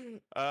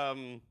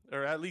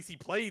 Or at least he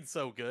played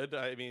so good.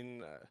 I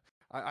mean,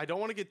 I don't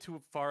want to get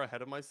too far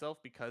ahead of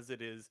myself because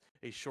it is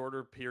a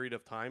shorter period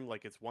of time.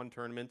 Like, it's one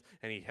tournament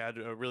and he had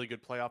a really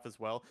good playoff as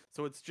well.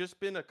 So it's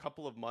just been a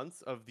couple of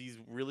months of these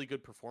really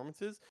good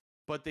performances,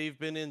 but they've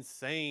been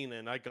insane,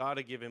 and I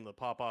gotta give him the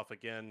Pop Off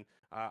again.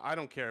 I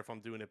don't care if I'm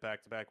doing it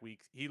back-to-back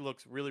weeks. He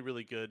looks really,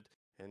 really good,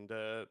 and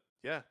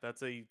yeah,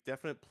 that's a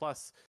definite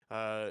plus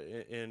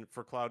in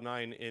for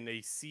Cloud9 in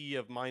a sea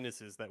of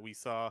minuses that we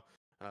saw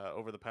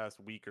over the past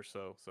week or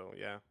so. So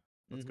yeah,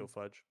 let's go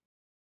Fudge.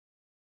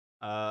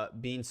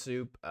 Bean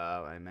Soup,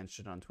 I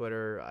mentioned on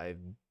Twitter.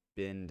 I've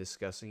been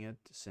discussing it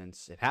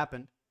since it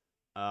happened.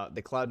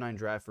 The Cloud9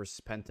 draft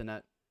versus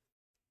Pentanet,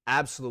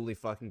 absolutely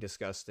fucking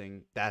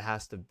disgusting. That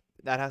has to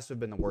have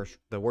been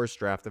the worst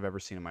draft I've ever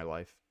seen in my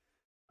life.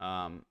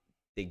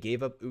 They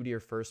gave up Udyr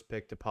first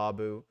pick to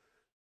Pabu,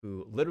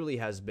 who literally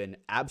has been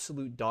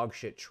absolute dog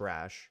shit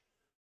trash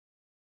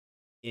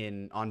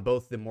on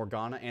both the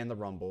Morgana and the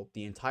Rumble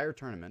the entire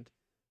tournament,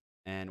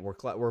 and where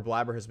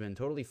Blabber has been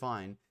totally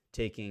fine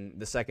taking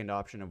the second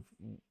option of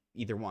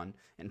either one,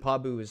 and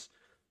Pabu has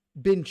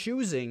been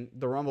choosing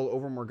the Rumble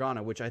over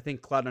Morgana, which I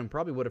think Cloud9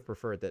 probably would have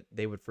preferred that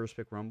they would first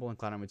pick Rumble and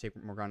Cloud9 would take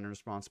Morgana in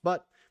response,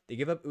 but they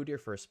give up Udyr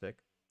first pick.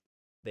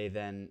 They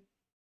then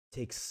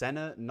take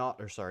Kaisa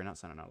Nautilus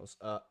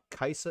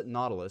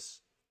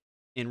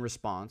in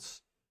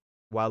response,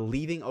 while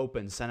leaving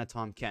open Senna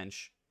Tahm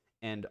Kench.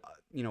 And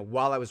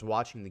while I was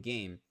watching the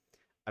game,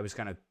 I was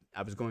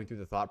going through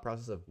the thought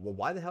process of, well,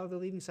 why the hell are they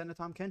leaving Senna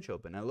Tahm Kench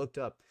open? And I looked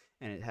up,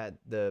 and it had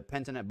the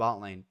Pentanet bot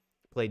lane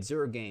played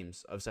 0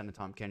 games of Senna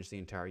Tahm Kench the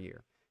entire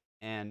year.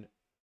 And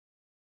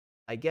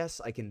I guess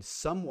I can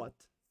somewhat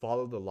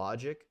follow the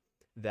logic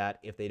that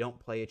if they don't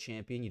play a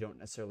champion, you don't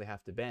necessarily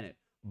have to ban it.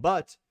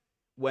 But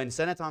when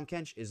Senna Tahm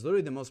Kench is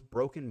literally the most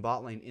broken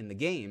bot lane in the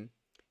game,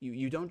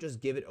 you don't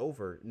just give it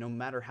over, no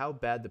matter how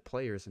bad the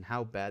players and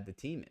how bad the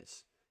team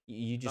is.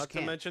 You just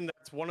can't. Not to mention,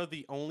 that's one of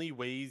the only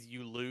ways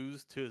you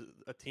lose to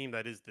a team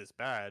that is this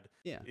bad.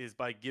 Yeah. Is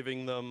by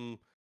giving them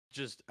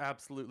just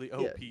absolutely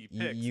OP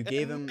picks. You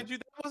gave them. That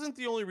wasn't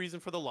the only reason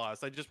for the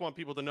loss. I just want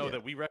people to know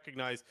that we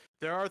recognize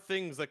there are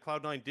things that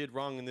Cloud9 did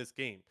wrong in this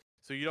game.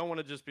 So you don't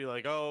want to just be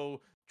like, oh,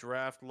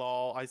 draft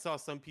lol. I saw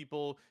some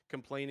people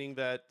complaining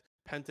that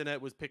Pentanet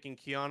was picking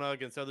Kiana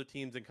against other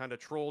teams and kind of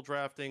troll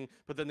drafting,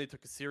 but then they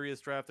took a serious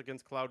draft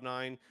against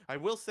Cloud9. I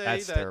will say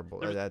that's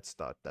terrible. That's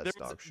dog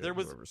shit.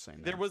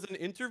 There was an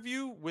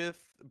interview with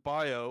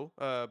Bio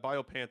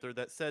Panther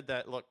that said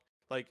that, look,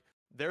 like,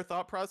 their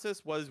thought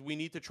process was we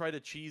need to try to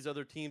cheese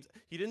other teams.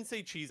 He didn't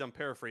say cheese, I'm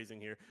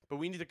paraphrasing here, but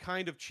we need to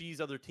kind of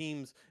cheese other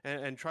teams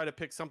and try to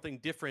pick something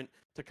different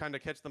to kind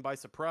of catch them by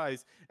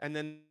surprise. And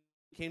then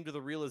came to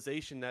the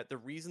realization that the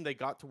reason they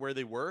got to where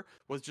they were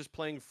was just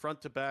playing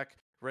front to back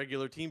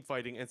regular team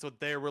fighting. And so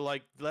they were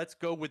like, let's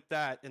go with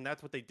that. And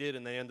that's what they did.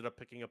 And they ended up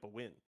picking up a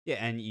win. Yeah,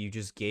 and you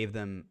just gave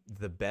them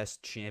the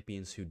best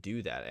champions who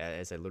do that.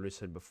 As I literally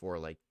said before,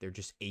 like they're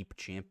just ape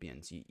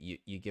champions.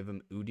 You give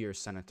them Udyr,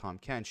 Senna, Tahm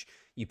Kench.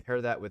 You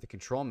pair that with a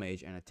control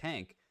mage and a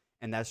tank,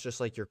 and that's just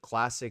like your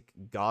classic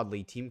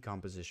godly team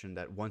composition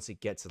that once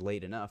it gets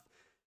late enough,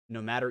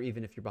 no matter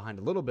even if you're behind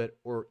a little bit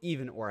or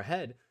even or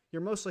ahead,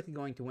 you're most likely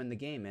going to win the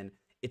game. And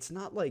it's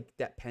not like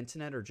that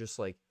Pentanet are just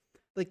like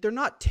they're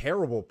not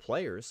terrible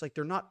players. Like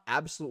they're not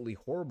absolutely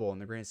horrible in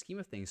the grand scheme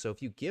of things. So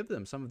if you give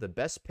them some of the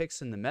best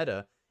picks in the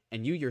meta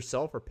and you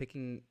yourself are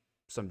picking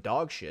some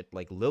dog shit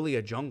like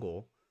Lilia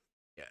jungle,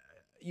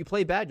 you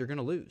play bad, you're going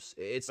to lose.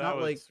 It's That not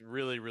was like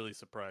really, really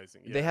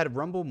surprising. they Yeah. had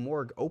Rumble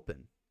Morg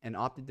open and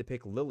opted to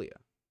pick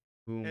Lilia,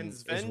 who And is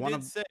Sven one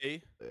did of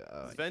say,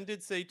 Sven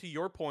did say to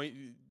your point,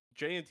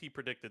 JNT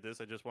predicted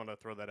this. I just want to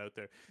throw that out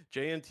there.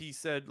 JNT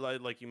said,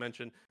 like you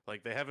mentioned,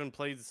 like they haven't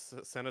played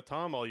Senna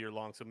Tom all year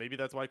long, so maybe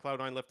that's why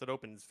Cloud9 left it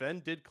open.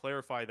 Sven did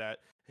clarify that.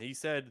 He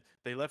said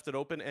they left it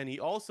open, and he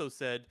also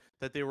said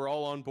that they were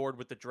all on board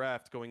with the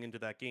draft going into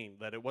that game.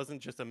 That it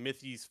wasn't just a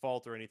Mythi's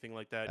fault or anything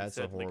like that. That's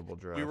He a said like horrible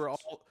draft.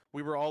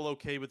 we were all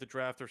okay with the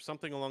draft or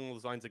something along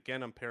those lines.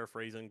 Again, I'm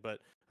paraphrasing, but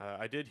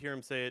I did hear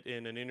him say it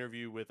in an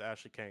interview with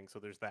Ashley Kang. So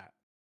there's that.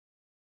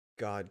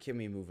 God, can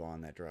we move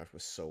on? That draft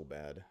was so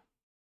bad.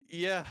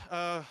 Yeah,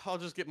 I'll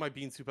just get my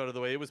bean soup out of the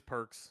way. It was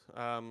Perks.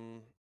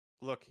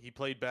 Look, he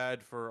played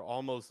bad for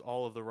almost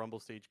all of the Rumble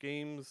stage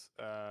games.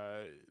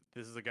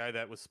 This is a guy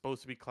that was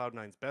supposed to be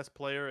Cloud9's best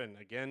player, and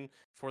again,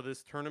 for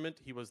this tournament,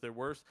 he was their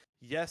worst.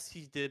 Yes,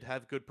 he did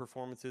have good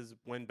performances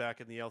when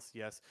back in the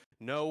LCS.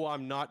 No,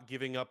 I'm not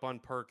giving up on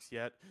Perks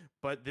yet,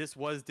 but this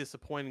was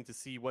disappointing to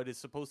see what is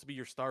supposed to be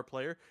your star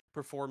player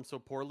perform so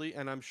poorly,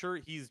 and I'm sure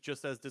he's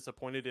just as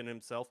disappointed in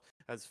himself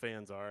as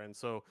fans are. And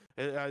so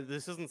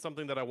this isn't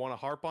something that I want to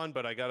harp on,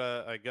 but I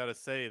gotta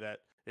say that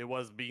it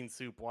was bean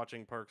soup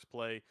watching Perks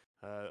play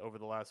over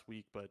the last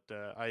week. But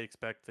I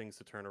expect things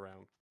to turn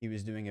around. He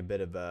was doing a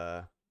bit of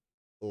a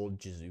old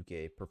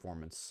Jizuke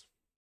performance.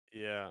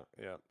 Yeah,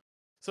 yeah.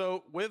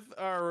 So with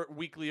our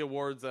weekly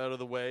awards out of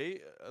the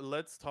way,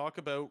 let's talk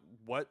about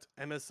what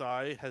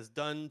MSI has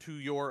done to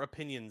your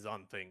opinions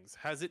on things.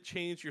 Has it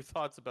changed your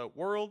thoughts about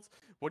Worlds?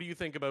 What do you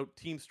think about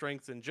team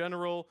strengths in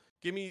general?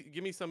 Give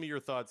me some of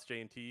your thoughts,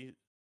 JNT.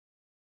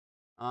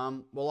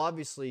 Well,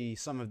 obviously,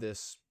 some of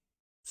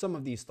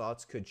these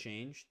thoughts could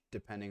change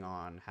depending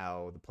on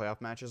how the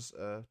playoff matches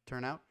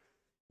turn out.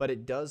 But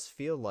it does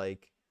feel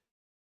like,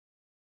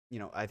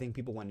 I think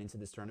people went into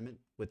this tournament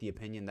with the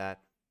opinion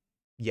that,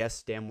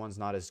 yes, Damwon's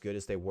not as good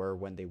as they were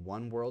when they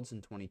won Worlds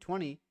in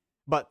 2020,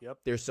 but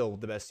they're still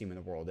the best team in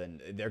the world,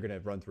 and they're going to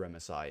run through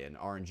MSI, and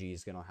RNG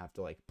is going to have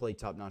to play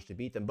top-notch to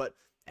beat them. But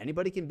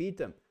anybody can beat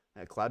them.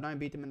 Cloud9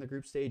 beat them in the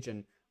group stage,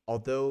 and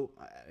although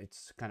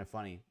it's kind of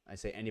funny, I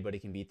say anybody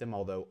can beat them,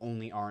 although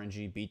only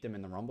RNG beat them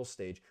in the Rumble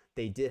stage,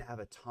 they did have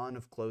a ton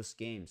of close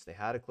games. They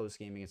had a close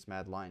game against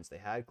Mad Lions. They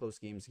had close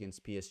games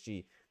against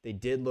PSG. They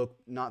did look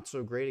not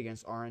so great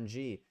against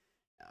RNG.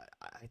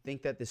 I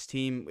think that this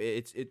team,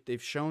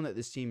 they've shown that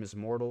this team is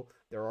mortal.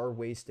 There are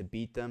ways to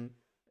beat them.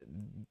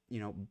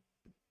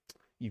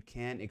 You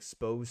can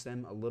expose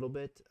them a little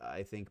bit.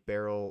 I think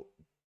Beryl,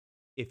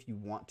 if you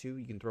want to,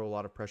 you can throw a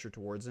lot of pressure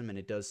towards him, and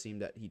it does seem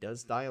that he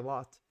does die a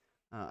lot.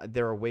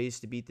 There are ways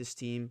to beat this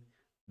team.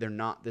 They're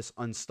not this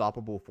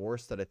unstoppable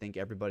force that I think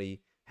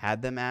everybody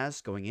had them as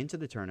going into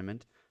the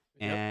tournament.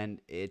 Yep.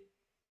 And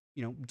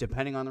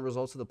depending on the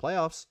results of the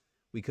playoffs,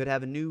 we could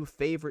have a new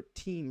favorite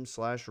team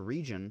 /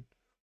 region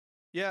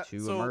to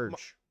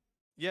emerge.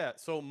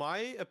 So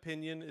my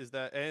opinion is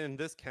that, and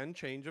this can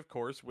change, of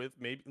course, with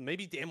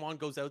maybe Damwon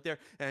goes out there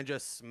and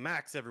just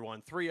smacks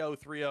everyone 3-0,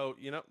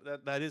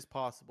 3-0. That is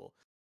possible.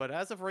 But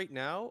as of right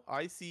now,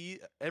 I see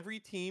every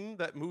team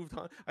that moved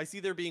on. I see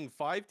there being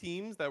 5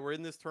 teams that were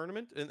in this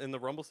tournament, in the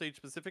Rumble stage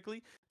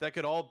specifically, that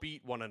could all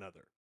beat one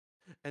another.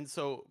 And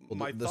so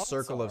the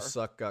circle of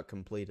suck got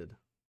completed.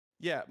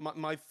 Yeah,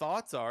 my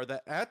thoughts are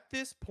that at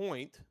this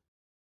point,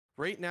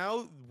 right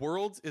now,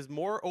 Worlds is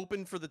more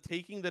open for the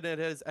taking than it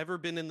has ever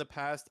been in the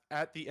past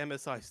at the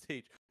MSI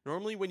stage.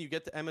 Normally, when you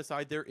get to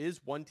MSI, there is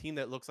one team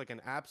that looks like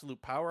an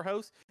absolute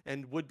powerhouse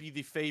and would be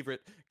the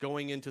favorite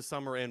going into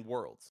Summer and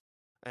Worlds.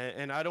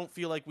 And I don't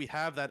feel like we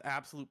have that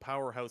absolute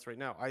powerhouse right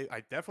now.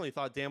 I definitely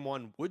thought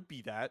Damwon would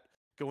be that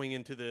going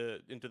into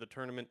the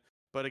tournament.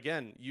 But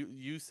again,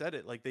 you said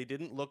it, like they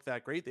didn't look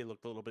that great. They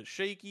looked a little bit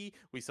shaky.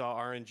 We saw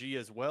RNG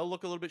as well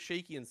look a little bit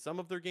shaky in some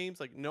of their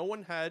games. Like no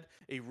one had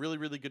a really,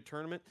 really good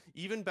tournament.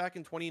 Even back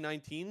in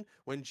 2019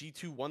 when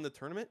G2 won the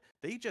tournament,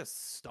 they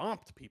just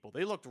stomped people.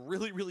 They looked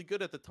really, really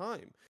good at the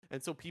time.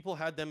 And so people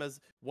had them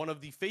as one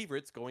of the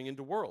favorites going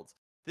into Worlds.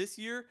 this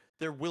year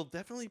there will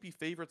definitely be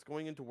favorites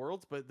going into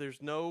Worlds, but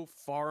there's no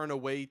far and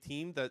away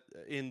team that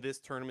in this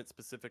tournament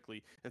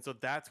specifically. And so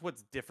that's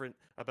what's different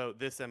about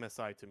this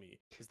MSI to me,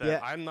 is that Yeah,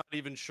 I'm not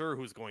even sure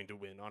who's going to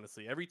win,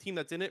 honestly. Every team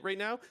that's in it right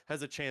now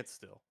has a chance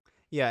still.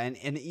 yeah,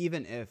 and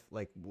even if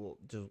like we'll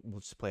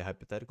just play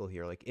hypothetical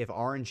here, like if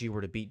RNG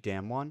were to beat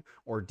Damwon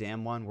or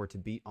Damwon were to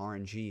beat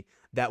RNG,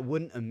 that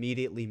wouldn't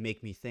immediately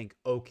make me think,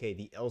 okay,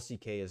 the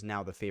LCK is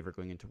now the favorite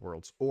going into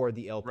Worlds, or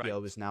the Right.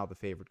 LPL is now the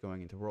favorite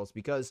going into Worlds,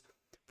 because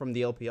from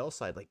the LPL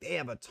side, like they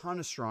have a ton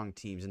of strong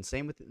teams, and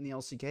same with the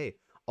LCK.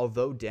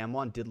 Although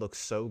Damwon did look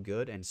so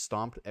good and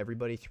stomped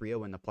everybody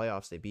 3-0 in the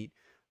playoffs, they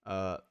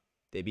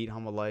beat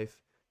Hama Life,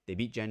 they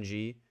beat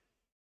Genji.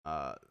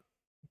 Uh,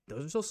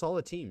 those are still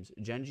solid teams.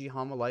 Genji,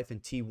 Hama Life,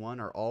 and T1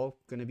 are all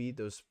going to be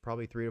those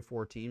probably 3 to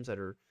 4 teams that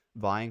are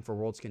vying for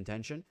World's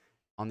contention.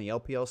 On the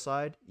LPL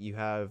side, you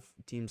have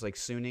teams like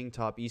Suning,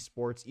 Top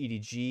Esports,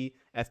 EDG,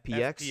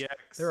 FPX.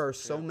 There are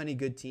so Yeah. many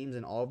good teams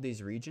in all of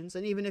these regions.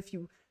 And even if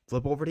you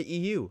flip over to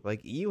EU,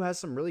 like EU has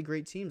some really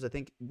great teams. I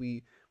think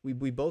we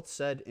both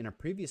said in a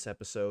previous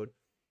episode,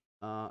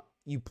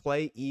 you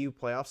play EU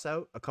playoffs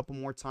out a couple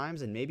more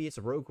times, and maybe it's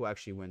Rogue who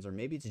actually wins, or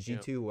maybe it's Yeah.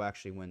 G2 who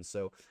actually wins.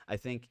 So I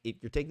think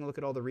if you're taking a look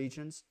at all the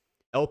regions,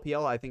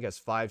 LPL I think has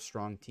 5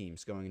 strong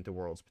teams going into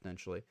Worlds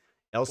potentially.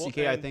 Well,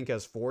 LCK I and think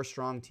has 4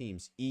 strong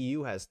teams.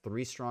 EU has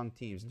 3 strong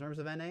teams. In terms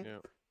of NA, yeah.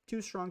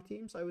 2 strong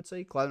teams I would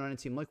say, Cloud9 and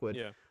Team Liquid.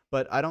 Yeah.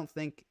 But I don't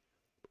think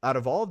out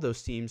of all of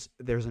those teams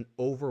there's an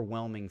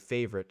overwhelming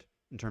favorite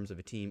in terms of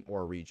a team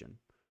or a region.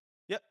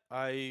 Yeah,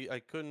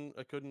 I couldn't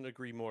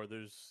agree more.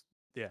 There's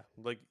yeah,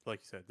 like you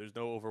said, there's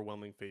no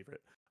overwhelming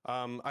favorite.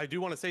 I do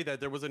want to say that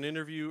there was an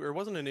interview, or it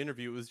wasn't an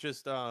interview, it was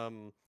just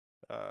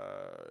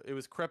it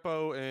was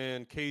Crepo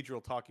and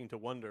Cadrill talking to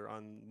Wonder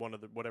on one of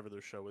the whatever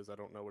their show is. I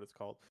don't know what it's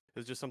called.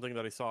 It's just something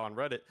that I saw on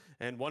Reddit,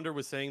 and Wonder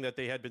was saying that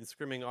they had been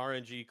scrimming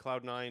RNG,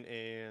 Cloud9,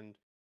 and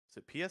is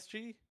it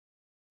PSG?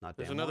 Not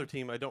There's damn another one.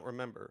 team I don't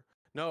remember.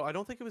 No, I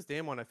don't think it was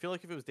Damwon. I feel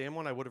like if it was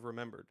Damwon, I would have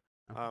remembered.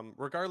 Okay.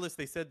 Regardless,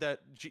 they said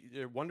that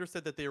Wonder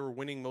said that they were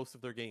winning most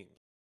of their games,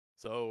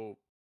 so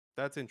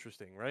that's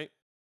interesting, right?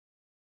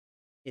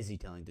 Is he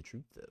telling the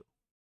truth though?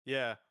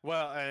 Yeah.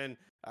 Well, and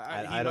he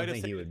I might don't have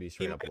think said he would be he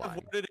straight up might have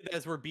lying. worded it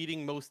as we're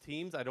beating most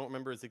teams. I don't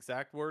remember his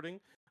exact wording.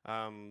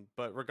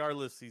 But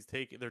regardless,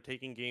 they're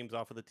taking games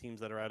off of the teams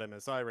that are at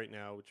MSI right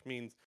now, which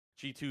means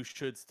G2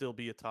 should still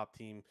be a top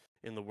team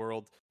in the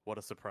world. What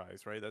a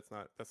surprise, right? That's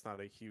not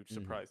a huge Mhm.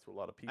 surprise to a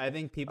lot of people. I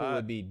think people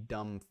would be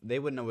dumb. They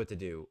wouldn't know what to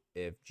do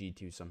if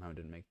G2 somehow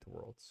didn't make the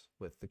Worlds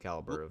with the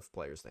caliber of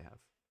players they have.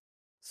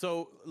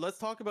 So let's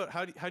talk about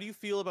how do you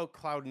feel about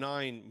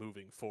Cloud9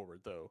 moving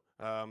forward, though?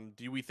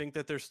 Do we think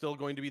that they're still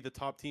going to be the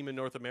top team in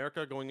North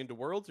America going into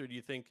Worlds, or do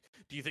you think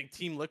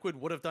Team Liquid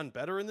would have done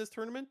better in this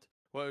tournament?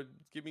 Well,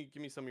 give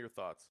me some of your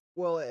thoughts.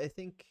 Well, I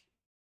think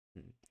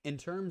in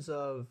terms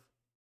of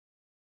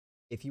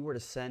if you were to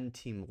send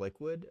Team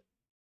Liquid,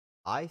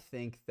 I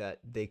think that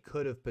they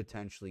could have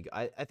potentially.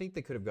 I think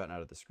they could have gotten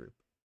out of this group.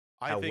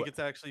 I think it's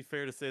actually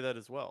fair to say that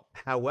as well.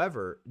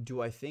 However,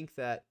 do I think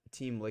that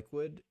Team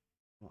Liquid?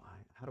 Well,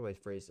 how do I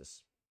phrase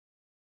this?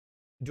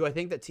 Do I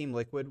think that Team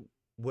Liquid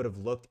would have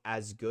looked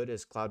as good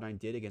as Cloud9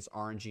 did against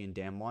RNG and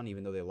Damwon,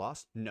 even though they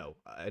lost? No,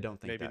 I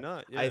don't think Maybe that.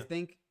 not. I Yeah.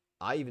 think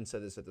I even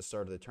said this at the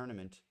start of the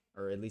tournament,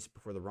 or at least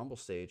before the Rumble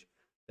stage,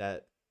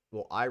 that,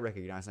 well, I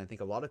recognize, and I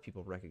think a lot of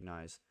people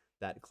recognize,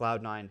 that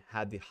Cloud9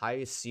 had the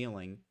highest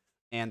ceiling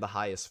and the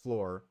highest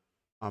floor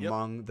Yep.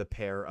 among the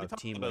pair We of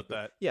talked Team about Liquid.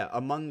 that. Yeah,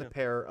 among the Yeah.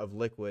 pair of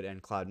Liquid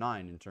and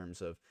Cloud9 in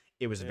terms of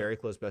it was a Yeah. very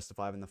close best of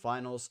 5 in the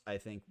finals. I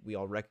think we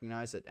all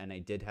recognize that NA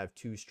did have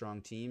 2 strong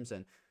teams,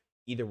 and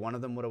either one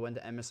of them would have went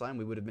to MSI, and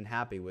we would have been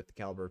happy with the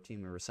caliber of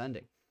team we were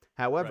sending.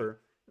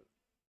 However,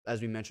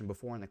 as we mentioned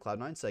before in the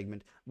Cloud9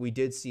 segment, we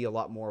did see a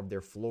lot more of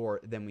their floor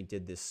than we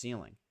did this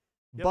ceiling.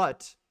 Yep.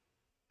 But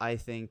I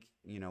think,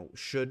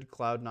 should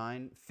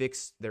Cloud9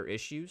 fix their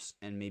issues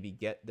and maybe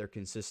get their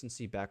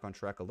consistency back on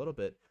track a little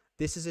bit,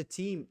 this is a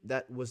team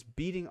that was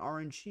beating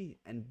RNG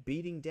and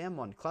beating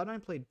Damwon.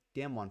 Cloud9 played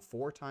Damwon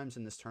 4 times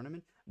in this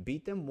tournament,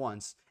 beat them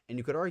once, and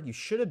you could argue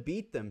should have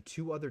beat them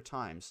 2 other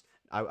times.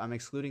 I'm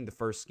excluding the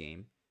first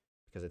game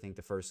because I think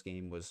the first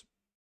game was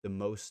the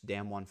most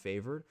Damwon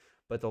favored.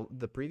 But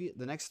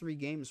the next 3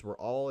 games were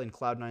all in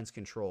Cloud9's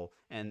control,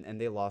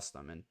 and they lost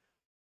them. And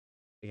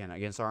again,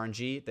 against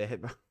RNG, they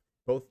had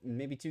both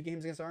maybe 2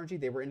 games against RNG.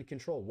 They were in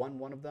control, won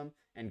one of them,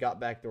 and got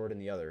backdoored in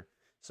the other.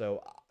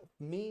 So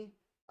me,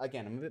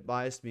 again, I'm a bit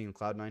biased being a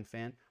Cloud9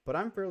 fan, but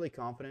I'm fairly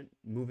confident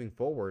moving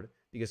forward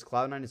because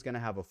Cloud9 is going to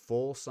have a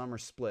full summer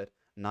split,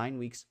 9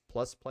 weeks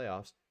plus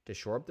playoffs to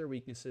shore up their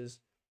weaknesses,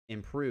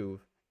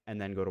 improve,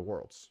 and then go to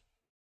Worlds.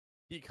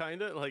 He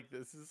kind of like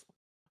this is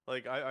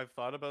like I've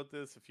thought about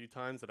this a few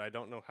times, and I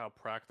don't know how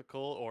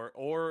practical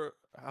or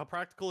how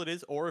practical it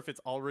is, or if it's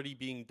already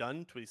being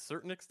done to a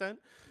certain extent.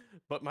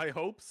 But my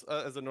hopes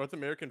as a North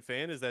American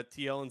fan is that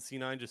TL and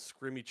C9 just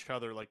scrim each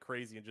other like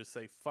crazy and just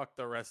say fuck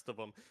the rest of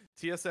them.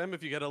 TSM,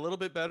 if you get a little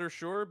bit better,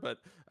 sure, but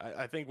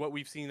I think what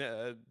we've seen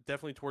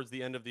definitely towards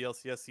the end of the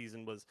LCS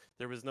season was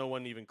there was no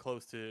one even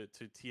close to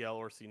TL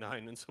or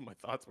C9, and so my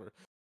thoughts were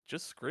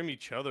just scrim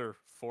each other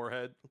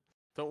forehead.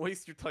 Don't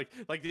waste your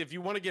like if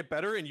you want to get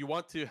better and you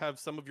want to have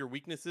some of your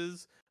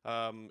weaknesses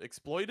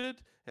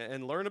exploited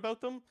and learn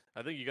about them,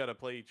 I think you got to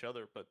play each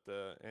other. But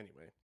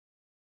anyway,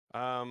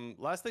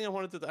 last thing I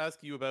wanted to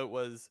ask you about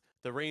was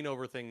the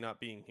Reignover thing not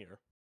being here.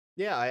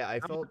 Yeah, I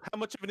felt How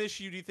much of an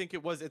issue do you think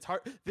it was? It's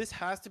hard. This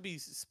has to be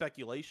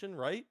speculation,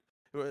 right?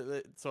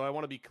 So I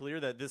want to be clear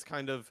that this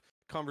kind of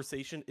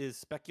conversation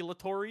is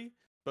speculatory.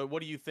 But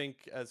what do you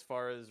think as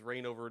far as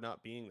Reignover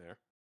not being there?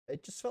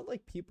 it just felt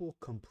like people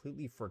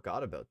completely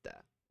forgot about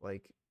that.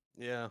 Like,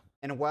 Yeah,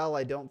 and while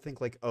I don't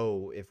think like,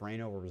 oh, if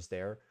Reignover was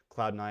there,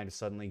 Cloud9 is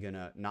suddenly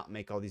gonna not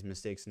make all these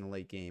mistakes in the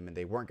late game, and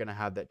they weren't gonna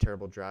have that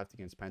terrible draft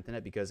against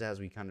Pentanet because, as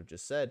we kind of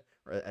just said,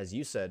 or as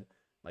you said,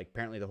 like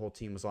apparently the whole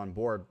team was on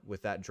board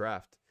with that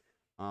draft.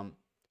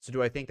 So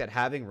do I think that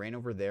having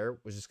Reignover there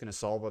was just gonna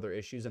solve other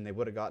issues and they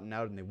would have gotten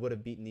out and they would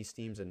have beaten these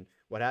teams and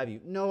what have you?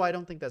 No, I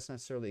don't think that's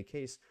necessarily the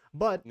case,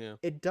 but yeah,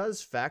 it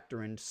does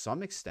factor in to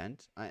some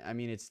extent. I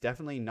mean, it's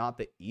definitely not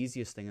the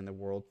easiest thing in the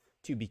world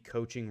to be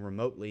coaching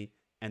remotely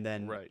and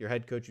then right. your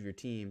head coach of your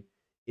team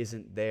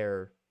isn't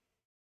there,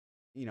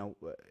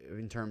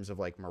 in terms of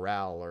like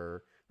morale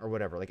or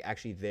whatever, like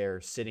actually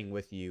there sitting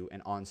with you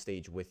and on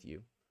stage with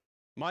you.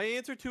 My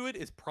answer to it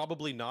is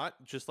probably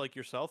not, just like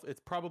yourself. It's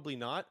probably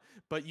not,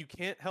 but you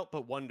can't help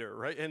but wonder,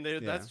 right? And Yeah.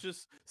 that's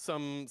just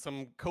some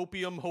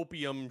copium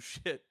hopium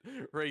shit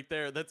right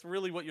there. That's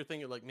really what you're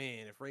thinking. Like,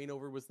 man, if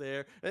Reignover was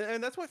there,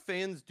 and that's what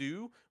fans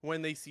do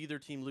when they see their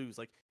team lose.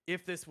 Like,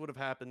 if this would have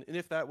happened, and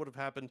if that would have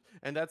happened,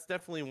 and that's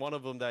definitely one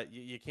of them that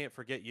you can't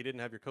forget. You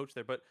didn't have your coach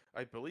there, but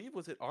I believe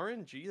was it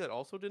RNG that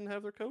also didn't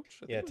have their coach?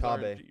 I think Yeah, it was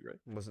Tabe RNG, right?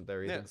 wasn't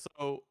there Yeah. either.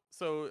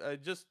 So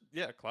just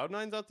yeah,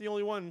 Cloud9's not the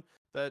only one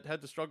that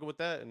had to struggle with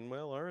that. And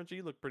well,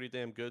 RNG looked pretty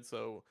damn good.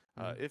 So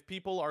Mhm. if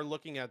people are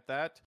looking at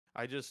that,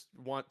 I just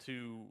want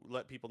to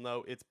let people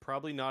know it's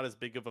probably not as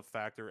big of a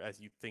factor as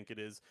you think it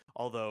is.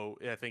 Although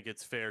I think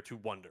it's fair to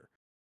wonder.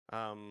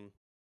 Um,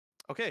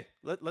 okay,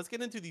 let's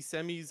get into the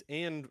semis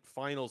and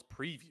finals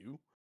preview.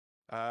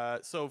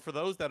 So for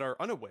those that are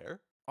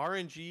unaware,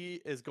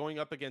 RNG is going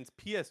up against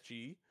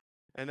PSG,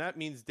 and that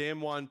means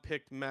Damwon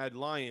picked Mad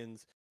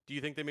Lions. Do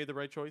you think they made the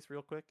right choice,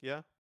 real quick?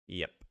 Yeah.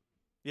 Yep.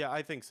 Yeah,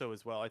 I think so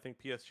as well. I think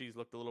PSG's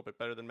looked a little bit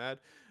better than Mad.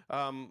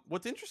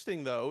 What's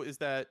interesting though is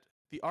that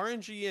the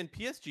RNG and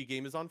PSG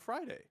game is on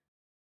Friday,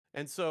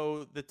 and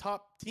so the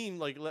top team,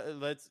 like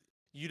let's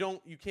you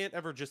can't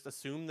ever just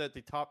assume that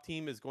the top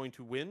team is going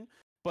to win,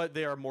 but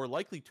they are more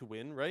likely to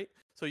win, right?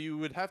 So you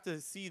would have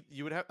to see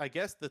you would have I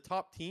guess the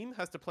top team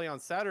has to play on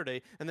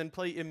Saturday and then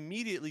play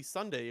immediately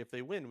Sunday if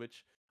they win,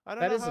 which I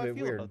don't That know is how a I bit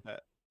feel weird. about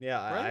that, Yeah,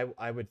 right?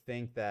 I would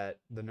think that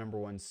the number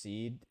one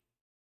seed,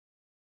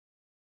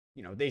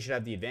 they should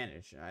have the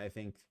advantage. I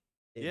think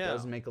it Yeah,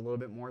 does make a little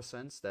bit more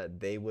sense that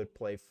they would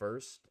play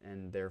first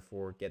and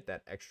therefore get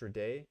that extra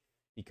day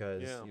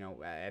because, yeah,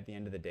 at the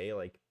end of the day,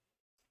 like,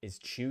 is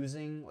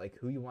choosing like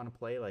who you want to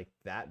play like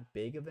that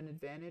big of an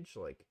advantage?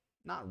 Like,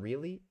 not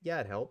really. Yeah,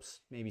 it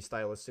helps. Maybe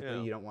stylistically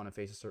yeah, you don't want to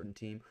face a certain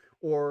team,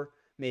 or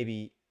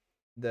maybe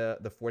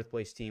the fourth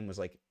place team was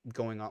like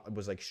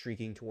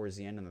streaking towards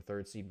the end and the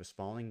third seed was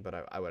falling,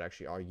 but I would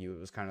actually argue it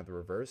was kind of the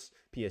reverse.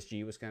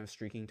 PSG was kind of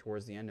streaking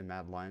towards the end and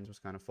Mad Lions was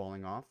kind of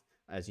falling off.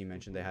 As you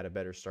mentioned, they hmm had a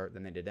better start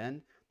than they did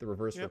end. The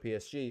reverse for yep.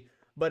 PSG.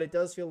 But it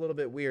does feel a little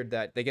bit weird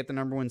that they get the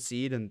number one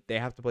seed and they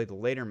have to play the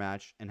later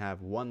match and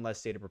have one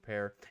less day to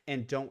prepare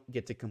and don't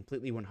get to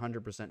completely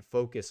 100%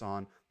 focus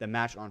on the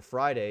match on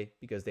Friday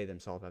because they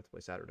themselves have to play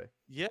Saturday.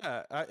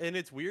 Yeah, and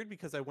it's weird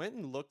because I went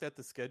and looked at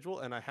the schedule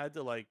and I had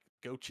to like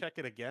go check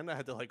it again. I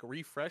had to like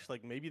refresh,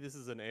 like maybe this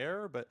is an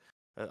error, but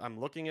I'm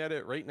looking at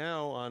it right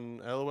now on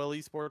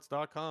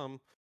lolesports.com.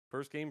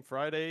 First game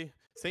Friday,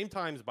 same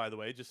times by the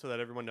way, just so that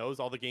everyone knows.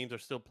 All the games are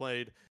still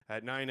played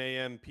at 9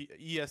 a.m.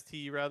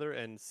 EST rather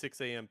and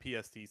 6 a.m.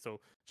 PST. So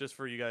just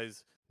for you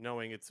guys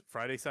knowing, it's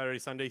Friday, Saturday,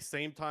 Sunday,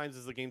 same times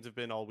as the games have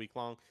been all week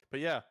long. But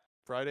yeah,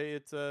 Friday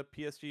it's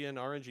PSG and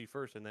RNG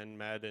first, and then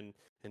Mad and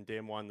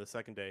Damwon the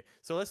second day.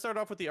 So let's start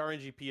off with the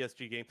RNG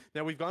PSG game.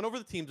 Now we've gone over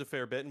the teams a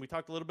fair bit, and we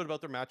talked a little bit about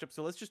their matchup.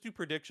 So let's just do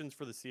predictions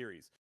for the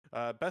series.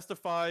 Best of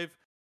five.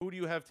 Who do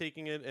you have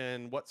taking it,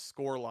 and what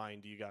score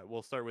line do you got?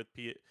 We'll start with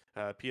PSG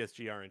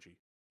RNG.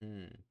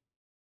 Hmm.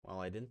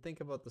 Well, I didn't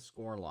think about the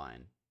score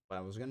line, but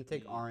I was going to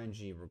take Mm,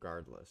 RNG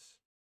regardless.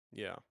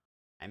 yeah,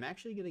 I'm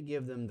actually going to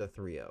give them the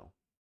 3-0.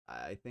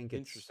 I think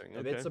it's interesting.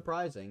 a bit Okay.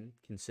 surprising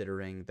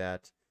considering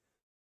that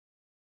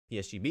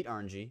PSG beat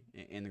RNG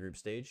in the group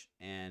stage,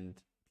 and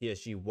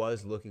PSG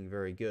was looking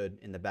very good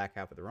in the back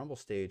half of the Rumble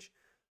stage.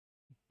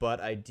 But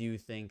I do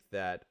think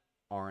that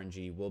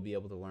RNG will be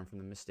able to learn from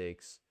the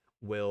mistakes,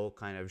 will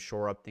kind of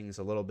shore up things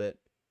a little bit,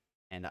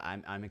 and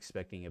I'm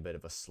expecting a bit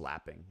of a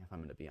slapping, if I'm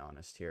going to be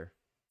honest here.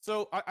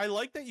 So I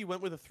like that you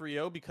went with a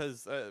 3-0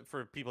 because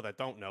for people that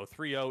don't know,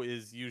 3-0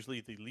 is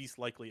usually the least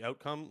likely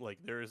outcome. Like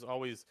there is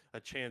always a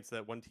chance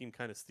that one team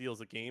kind of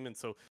steals a game, and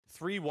so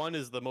 3-1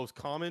 is the most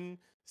common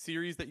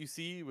series that you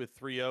see, with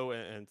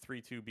 3-0 and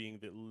 3-2 being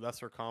the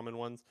lesser common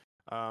ones.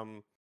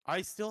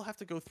 I still have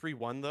to go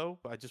 3-1 though.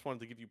 I just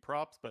wanted to give you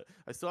props, but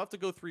I still have to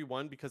go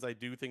 3-1 because I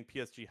do think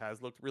PSG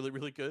has looked really,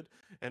 really good,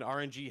 and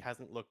RNG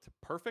hasn't looked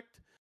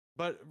perfect.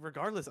 But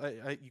regardless,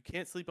 you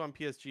can't sleep on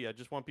PSG. I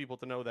just want people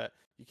to know that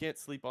you can't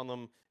sleep on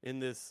them in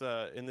this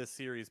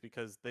series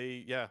because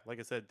they, yeah, like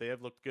I said, they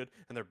have looked good,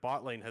 and their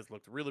bot lane has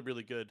looked really,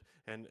 really good.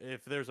 And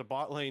if there's a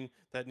bot lane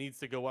that needs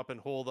to go up and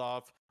hold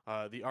off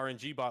the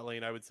RNG bot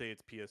lane, I would say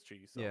it's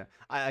PSG. So Yeah,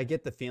 I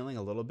get the feeling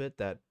a little bit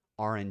that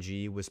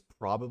RNG was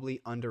probably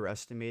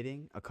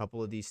underestimating a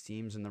couple of these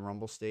teams in the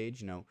Rumble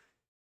stage. You know,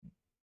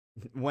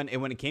 when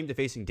it came to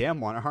facing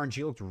Damwon,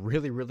 RNG looked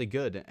really, really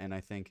good, and I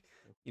think,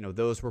 you know,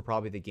 those were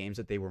probably the games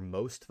that they were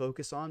most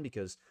focused on,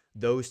 because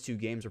those two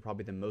games are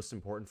probably the most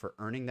important for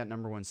earning that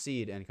 #1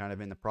 seed, and kind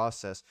of in the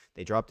process,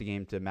 they dropped the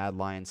game to Mad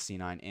Lions,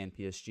 C9, and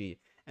PSG,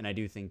 and I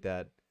do think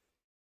that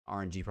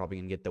RNG probably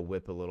gonna get the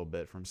whip a little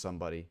bit from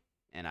somebody,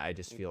 and I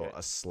just feel okay.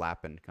 a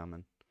slapping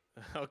coming.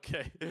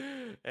 Okay.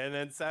 And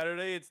then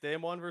Saturday, it's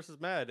Damwon versus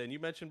Mad. And you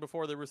mentioned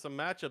before there were some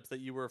matchups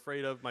that you were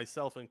afraid of,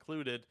 myself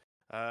included.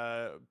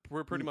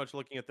 We're pretty much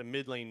looking at the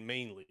mid lane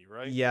mainly,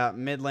 right? Yeah,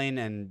 mid lane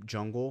and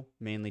jungle,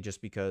 mainly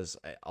just because,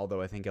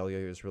 although I think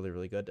Elyoya is really,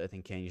 really good, I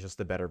think Canyon's just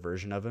the better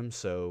version of him.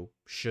 So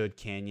should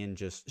Canyon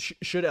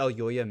should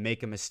Elyoya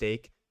make a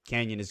mistake,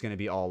 Canyon is going to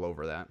be all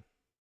over that.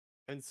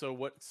 And so,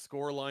 what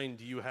score line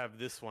do you have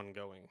this one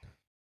going?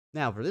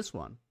 Now, for this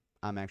one,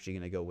 I'm actually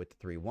going to go with the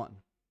 3-1,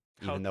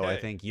 even though I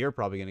Okay. think you're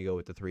probably going to go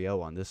with the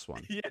 3-0 on this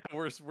one. Yeah,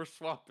 we're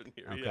swapping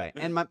here. Okay.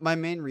 Yeah. And my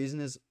main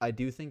reason is I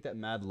do think that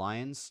Mad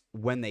Lions,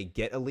 when they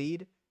get a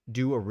lead,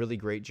 do a really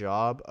great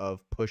job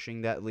of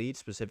pushing that lead,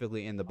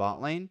 specifically in the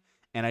bot lane.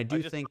 And I I do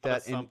just think thought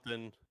of that in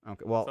something.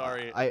 okay, well,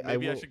 Sorry, I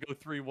maybe I will. should go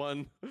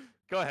 3-1.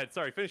 Go ahead.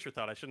 Sorry, finish your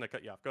thought. I shouldn't have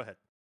cut you off. Go ahead.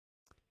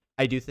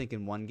 I do think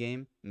in one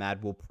game,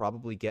 Mad will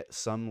probably get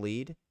some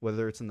lead,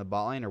 whether it's in the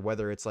bot lane or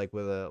whether it's like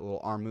with a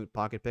little Armut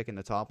pocket pick in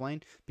the top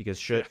lane.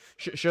 Because Yeah.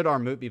 should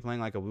Armut be playing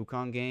like a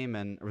Wukong game,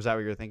 and or was that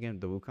what you were thinking,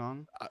 the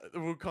Wukong?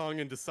 Wukong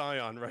into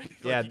Sion, right?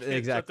 Yeah, Like you can't shut down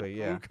exactly.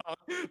 Yeah,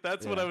 Wukong.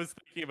 That's what I yeah, was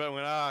thinking about.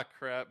 When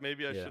crap,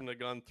 maybe I yeah. shouldn't have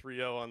gone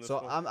 3-0 on this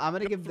So one. I'm gonna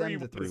Go give them 3-1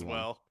 the three as one.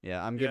 well.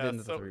 Yeah, I'm Yeah. giving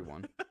the So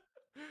 3-1.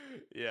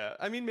 yeah,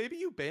 I mean, maybe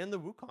you ban the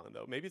Wukong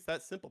though. Maybe it's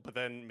that simple. But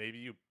then maybe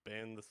you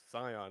ban the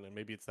Scion, and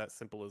maybe it's that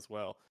simple as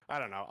well. I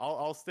don't know.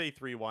 I'll stay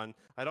 3-1.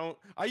 I don't.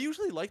 I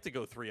usually like to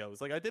go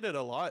 3-0s. Like I did it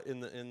a lot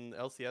in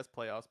LCS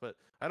playoffs, but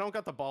I don't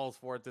got the balls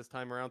for it this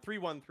time around.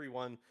 3-1,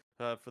 3-1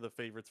 for the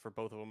favorites for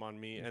both of them on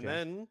me. And Okay.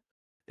 then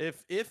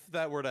if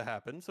that were to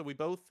happen, so we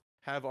both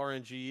have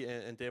RNG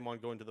and Damon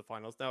going to the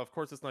finals. Now, of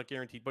course, it's not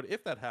guaranteed, but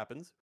if that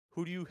happens,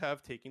 who do you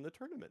have taking the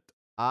tournament?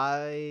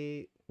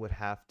 I would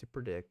have to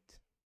predict,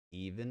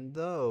 even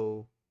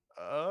though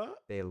Uh.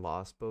 they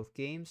lost both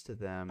games to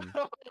them.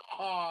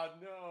 Oh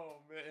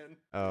no, man.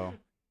 Oh,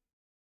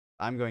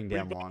 I'm going We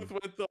Damwon. both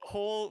went the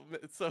whole.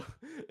 So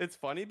it's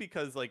funny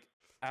because like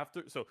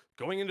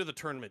going into the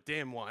tournament,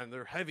 damn one,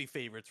 they're heavy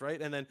favorites,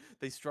 right? And then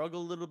they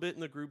struggle a little bit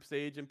in the group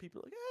stage, and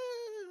people are like,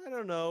 I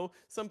don't know.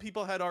 Some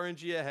people had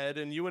RNG ahead,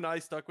 and you and I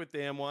stuck with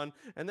Damwon.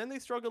 And then they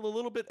struggled a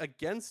little bit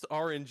against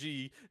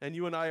RNG, and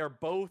you and I are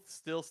both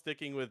still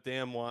sticking with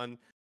Damwon.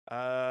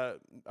 Are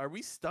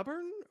we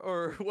stubborn,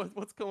 or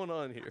what's going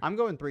on here? I'm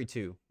going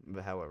 3-2.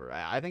 However,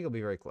 I think it'll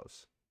be very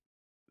close.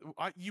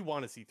 You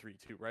want to see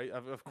 3-2, right?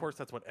 Of course,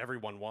 that's what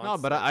everyone No,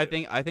 wants. but I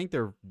think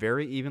they're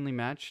very evenly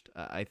matched.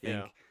 I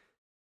Yeah. think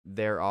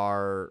there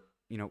are,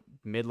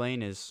 mid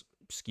lane is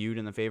skewed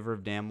in the favor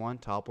of Damwon,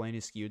 top lane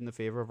is skewed in the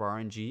favor of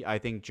RNG. I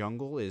think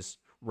jungle is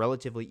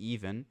relatively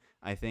even.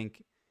 I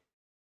think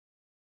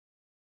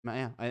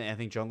yeah, I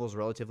think jungle is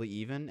relatively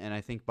even, and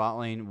I think bot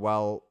lane,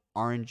 while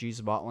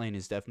RNG's bot lane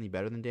is definitely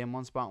better than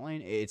Damwon's bot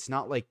lane, it's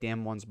not like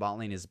Damwon's bot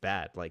lane is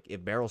bad. Like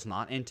if Barrel's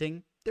not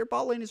inting, their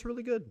bot lane is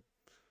really good.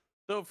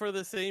 So for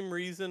the same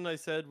reason I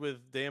said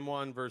with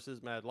Damwon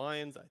versus Mad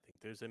Lions, I think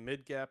there's a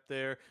mid gap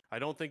there. I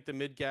don't think the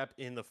mid gap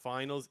in the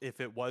finals, if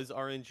it was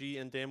RNG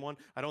and Damwon,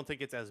 I don't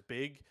think it's as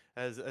big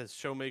as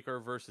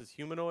Showmaker versus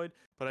Humanoid,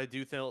 but I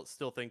do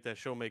still think that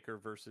Showmaker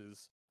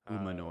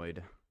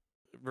Humanoid.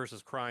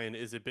 versus Cryan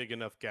is a big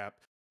enough gap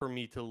for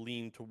me to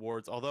lean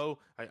towards. Although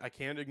I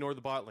can't ignore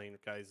the bot lane,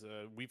 guys.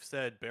 We've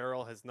said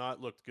Beryl has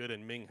not looked good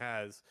and Ming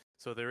has,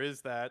 so there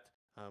is that.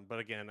 But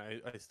again,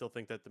 I still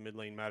think that the mid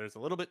lane matters a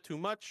little bit too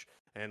much.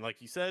 And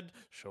like you said,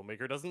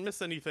 Showmaker doesn't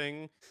miss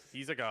anything.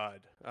 He's a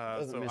god.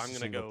 Doesn't So miss I'm a gonna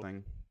single go.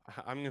 thing.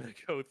 I'm gonna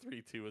go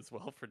 3-2 as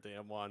well for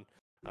Damwon.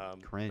 But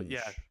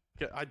yeah,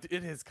 Cringe.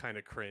 it is kind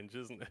of cringe,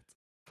 isn't it?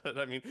 But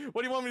I mean,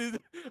 what do you want me to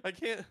do? I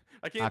can't.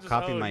 I I can't just.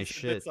 copy Oh, my he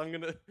said this. shit. I'm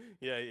gonna.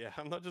 Yeah, yeah.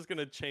 I'm not just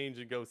gonna change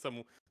and go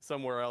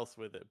somewhere else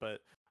with it. But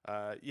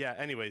yeah.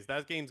 Anyways,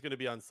 that game's gonna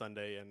be on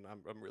Sunday, and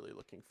I'm really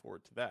looking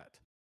forward to that.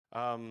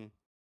 Um,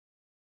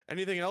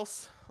 Anything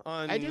else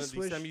on I the just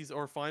wish semis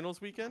or finals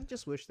I weekend?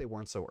 just wish they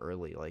weren't so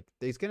early. Like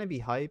there's gonna be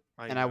hype,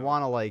 I and I know.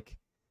 wanna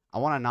I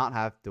wanna not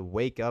have to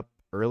wake up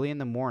early in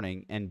the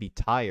morning and be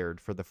tired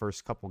for the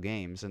first couple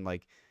games and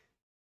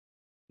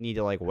need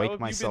to How wake have you been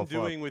myself up.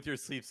 doing with your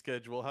sleep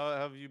schedule? How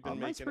have you been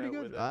Mine's making pretty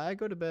out good. with it? I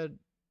go to bed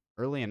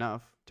early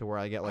enough to where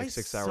I get I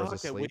 6 hours of suck at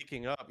sleep.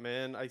 waking up,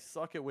 man. I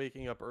suck at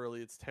waking up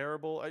early. It's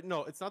terrible.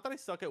 No, it's not that I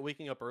suck at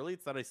waking up early.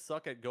 It's that I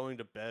suck at going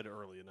to bed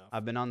early enough.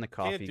 I've been on the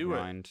Can't coffee do it.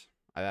 grind.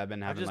 I've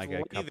been I having just like a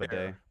lay cup a day.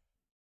 there.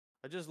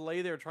 I just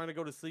lay there trying to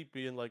go to sleep,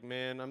 being like,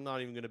 man, I'm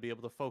not even going to be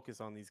able to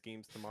focus on these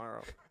games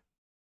tomorrow.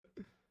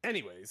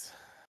 Anyways,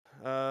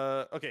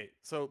 okay,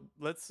 so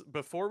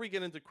before we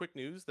get into quick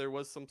news, there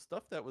was some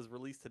stuff that was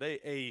released today.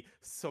 A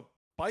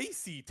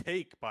spicy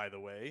take, by the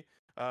way,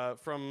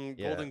 from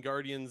Yeah. Golden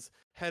Guardians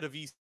head of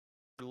East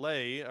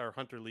Lay, or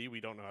Hunter Lee.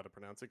 We don't know how to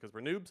pronounce it because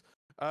we're noobs.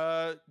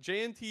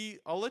 JNT,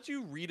 I'll let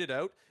you read it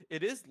out.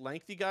 It is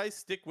lengthy, guys.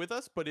 Stick with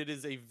us, but it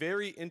is a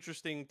very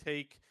interesting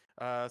take.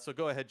 So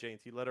go ahead,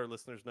 JNT. Let our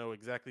listeners know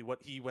exactly what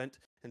he went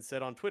and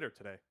said on Twitter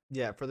today.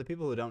 Yeah, for the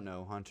people who don't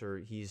know, Hunter,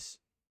 he's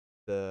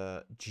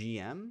the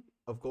GM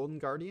of Golden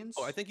Guardians.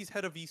 Oh, I think he's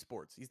head of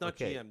esports. He's not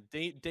Okay.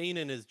 GM.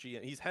 Danon is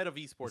GM. He's head of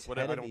esports. He's head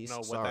I of don't know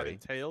what that sorry.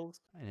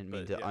 entails. I didn't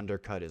mean but to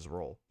undercut his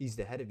role. He's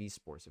the head of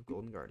esports of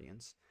Golden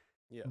Guardians.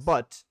 Yes.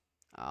 But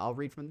I'll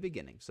read from the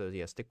beginning. So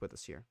yeah, stick with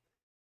us here.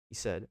 He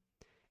said,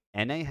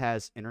 NA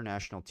has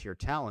international tier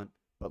talent,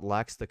 but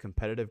lacks the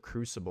competitive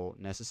crucible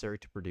necessary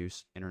to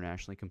produce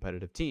internationally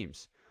competitive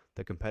teams.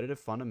 The competitive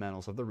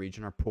fundamentals of the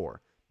region are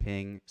poor.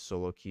 Ping,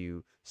 solo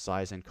queue,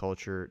 size and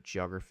culture,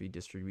 geography,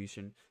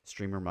 distribution,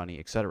 streamer money,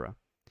 etc.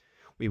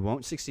 We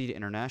won't succeed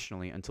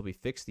internationally until we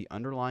fix the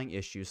underlying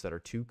issues that are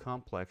too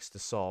complex to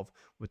solve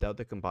without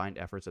the combined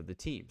efforts of the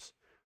teams.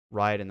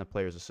 Riot and the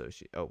Players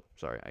Association. Oh,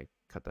 sorry, I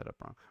cut that up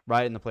wrong.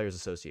 Riot and the Players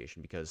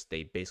Association, because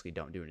they basically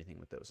don't do anything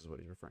with those, is what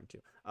he's referring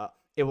to.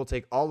 It will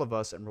take all of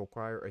us and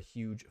require a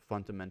huge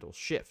fundamental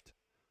shift.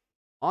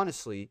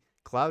 Honestly,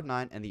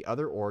 Cloud9 and the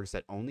other orgs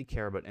that only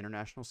care about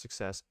international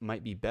success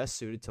might be best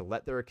suited to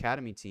let their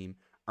academy team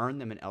earn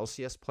them an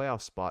LCS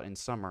playoff spot in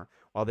summer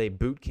while they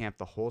boot camp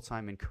the whole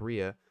time in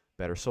Korea.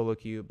 Better solo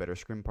queue, better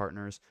scrim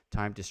partners,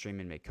 time to stream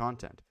and make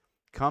content.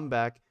 Come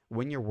back,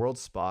 win your world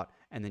spot,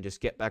 and then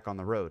just get back on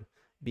the road.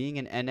 Being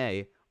an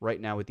NA right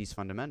now with these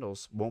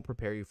fundamentals won't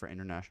prepare you for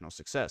international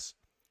success.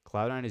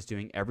 Cloud9 is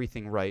doing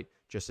everything right,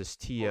 just as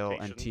TL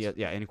and TS,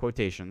 in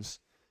quotations,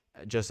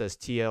 just as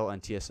TL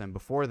and TSM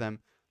before them.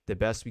 The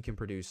best we can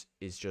produce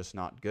is just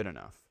not good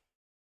enough.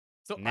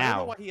 So I don't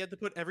know why he had to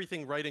put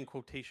everything right in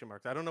quotation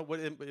marks. I don't know what.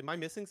 Am I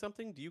missing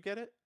something? Do you get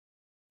it?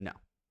 No,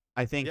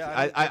 I think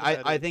yeah,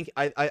 I think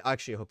I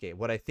actually okay.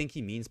 What I think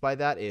he means by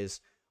that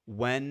is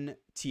when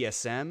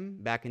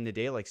TSM back in the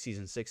day, like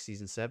season 6,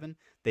 season 7,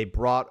 they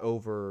brought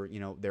over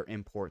their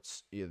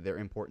imports, their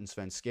import in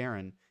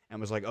Svenskeren, and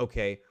was like,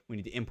 okay, we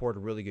need to import a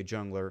really good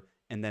jungler,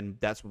 and then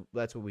that's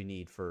what we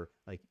need for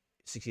like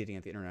succeeding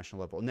at the international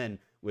level. And then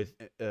with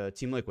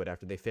Team Liquid,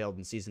 after they failed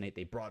in season 8,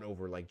 they brought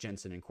over like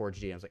Jensen and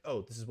CoreG, and I was like,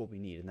 oh, this is what we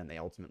need. And then they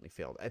ultimately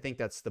failed. I think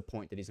that's the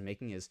point that he's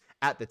making, is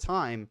at the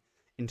time,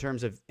 in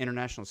terms of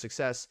international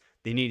success,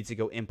 they needed to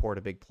go import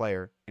a big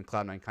player, and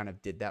Cloud9 kind of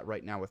did that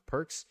right now with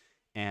Perkz.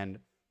 And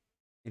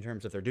in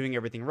terms of they're doing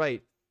everything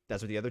right,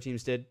 that's what the other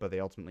teams did, but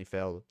they ultimately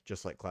failed,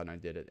 just like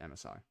Cloud9 did at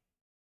MSI.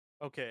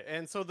 Okay,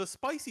 and so the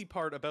spicy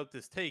part about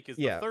this take is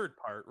the third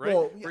part, right?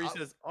 Well, where he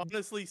says,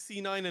 honestly,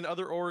 C9 and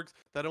other orgs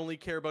that only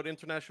care about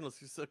international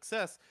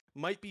success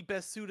might be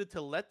best suited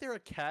to let their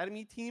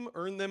academy team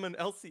earn them an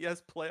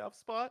LCS playoff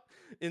spot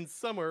in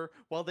summer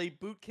while they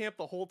boot camp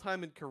the whole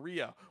time in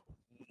Korea.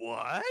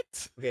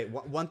 What? Okay,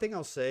 one thing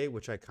I'll say,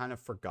 which I kind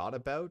of forgot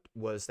about,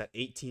 was that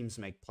 8 teams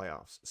make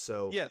playoffs.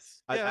 So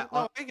yes, I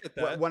get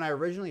that. When I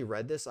originally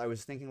read this, I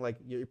was thinking like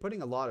you're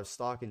putting a lot of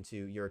stock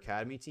into your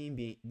academy team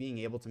being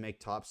able to make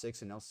top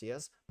 6 in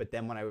LCS. But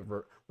then when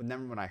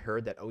I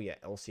heard that, oh yeah,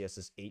 LCS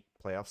is 8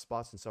 playoff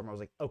spots in summer, I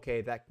was like,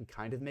 okay, that can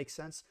kind of make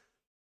sense.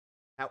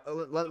 Now,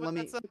 let me.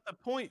 That's not the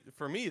point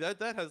for me.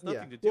 That has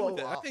nothing to do with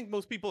it. I think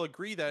most people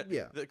agree that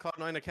the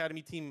Cloud9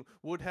 Academy team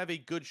would have a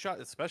good shot,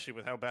 especially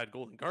with how bad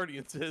Golden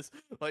Guardians is.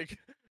 Like,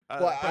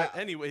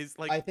 anyways,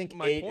 like I think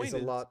 8 is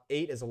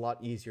a lot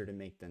easier to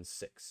make than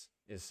 6.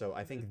 So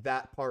I think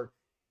that part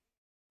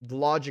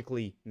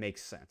logically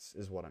makes sense,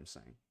 is what I'm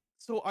saying.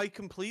 So I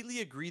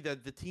completely agree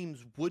that the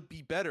teams would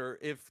be better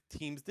if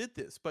teams did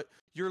this, but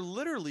you're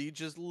literally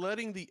just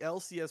letting the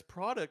LCS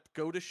product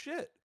go to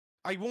shit.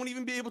 I won't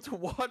even be able to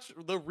watch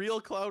the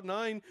real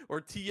Cloud9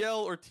 or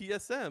TL or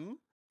TSM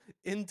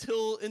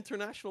until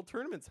international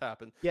tournaments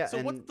happen. Yeah.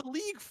 So what's the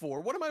league for?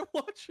 What am I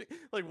watching?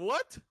 Like,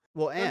 what?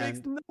 Well, that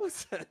makes no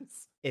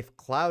sense. If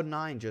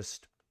Cloud9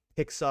 just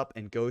picks up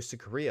and goes to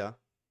Korea,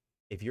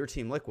 if you're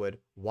Team Liquid,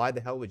 why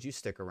the hell would you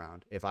stick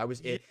around? If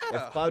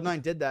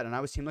Cloud9 did that and I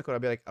was Team Liquid,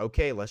 I'd be like,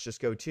 okay, let's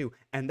just go too.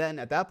 And then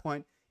at that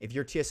point, if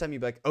you're TSM,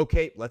 you'd be like,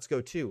 okay, let's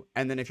go too.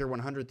 And then if you're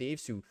 100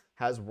 Thieves, who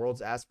has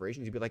world's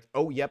aspirations, you'd be like,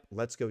 oh, yep,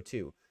 let's go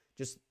too.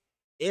 Just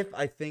if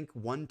I think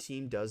one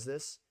team does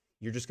this,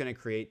 you're just going to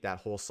create that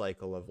whole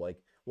cycle of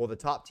like, well, the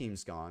top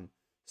team's gone,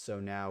 so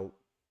now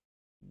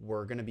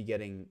we're going to be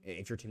getting,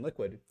 if your Team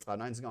Liquid,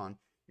 Cloud9's gone,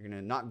 you're going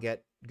to not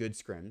get good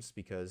scrims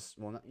because,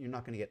 well, you're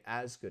not going to get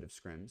as good of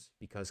scrims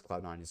because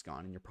Cloud9 is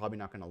gone, and you're probably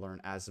not going to learn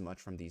as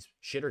much from these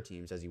shitter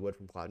teams as you would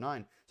from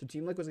Cloud9. So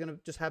Team Liquid's going to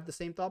just have the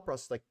same thought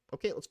process, like,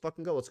 okay, let's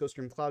fucking go. Let's go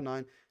scrim Cloud9.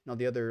 And all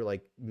the other,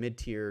 like,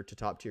 mid-tier to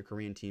top-tier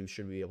Korean teams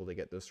should be able to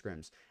get those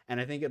scrims. And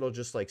I think it'll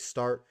just, like,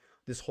 start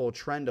this whole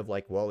trend of,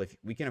 like, well, if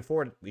we can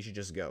afford it, we should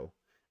just go.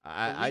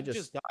 The league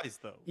just dies,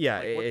 though. Yeah,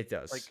 Like, it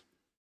does.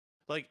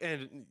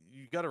 And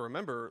you got to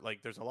remember,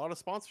 like, there's a lot of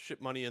sponsorship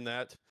money in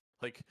that.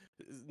 Like,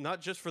 not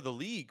just for the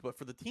league, but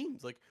for the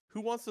teams. Like,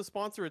 who wants to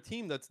sponsor a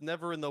team that's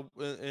never in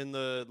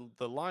the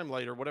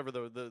limelight or whatever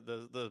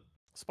the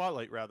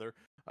spotlight rather?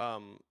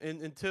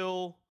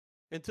 Until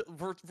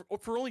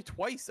for only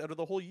twice out of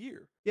the whole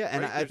year. Yeah,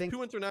 and right? I think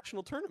 2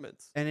 international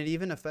tournaments. And it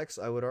even affects,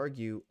 I would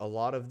argue, a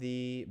lot of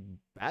the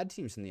bad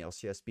teams in the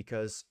LCS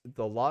because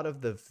a lot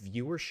of the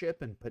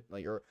viewership and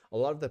or a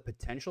lot of the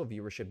potential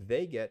viewership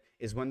they get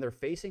is when they're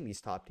facing these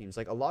top teams.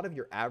 Like a lot of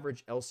your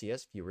average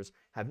LCS viewers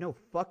have no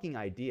fucking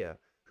idea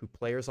who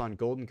players on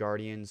Golden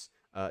Guardians,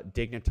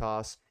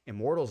 Dignitas,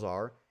 Immortals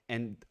are.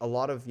 And a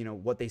lot of,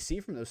 what they see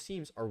from those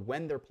teams are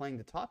when they're playing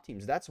the top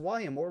teams. That's why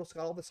Immortals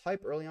got all this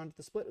hype early on to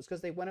the split. It was because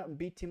they went out and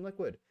beat Team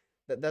Liquid.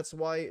 That's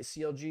why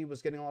CLG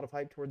was getting a lot of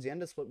hype towards the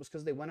end of the split, was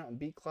because they went out and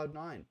beat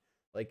Cloud9.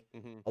 Like,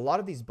 a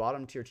lot of these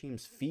bottom tier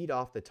teams feed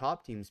off the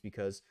top teams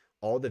because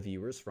all the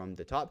viewers from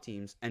the top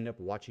teams end up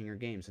watching your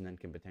games and then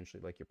can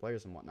potentially like your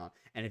players and whatnot.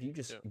 And if you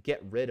just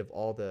get rid of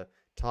all the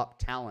top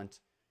talent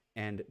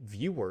and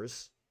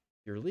viewers,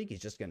 your league is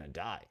just going to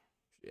die.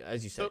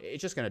 As you said,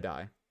 it's just going to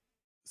die.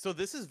 So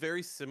this is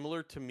very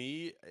similar to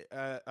me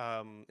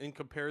in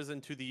comparison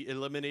to the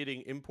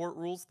eliminating import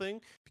rules thing,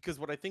 because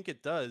what I think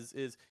it does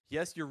is,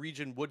 yes, your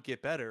region would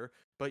get better,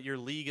 but your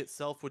league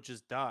itself would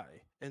just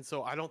die. And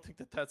so I don't think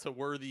that that's a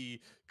worthy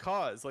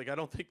cause. Like, I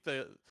don't think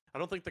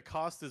the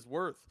cost is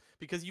worth,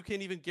 because you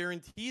can't even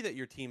guarantee that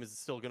your team is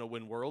still going to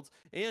win Worlds,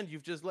 and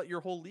you've just let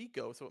your whole league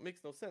go. So it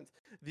makes no sense.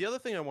 The other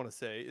thing I want to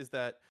say is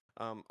that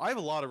I have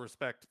a lot of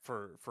respect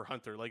for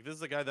Hunter. Like, this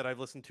is a guy that I've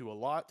listened to a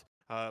lot.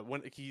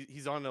 When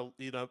he's on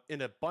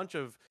in a bunch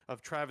of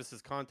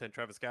Travis's content,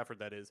 Travis Gafford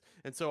that is,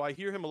 and so I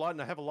hear him a lot,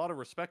 and I have a lot of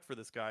respect for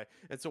this guy,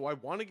 and so I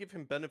want to give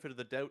him benefit of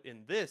the doubt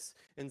in this,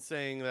 in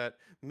saying that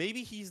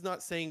maybe he's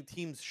not saying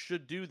teams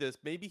should do this,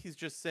 maybe he's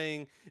just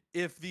saying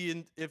if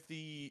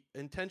the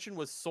intention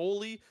was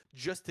solely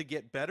just to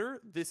get better,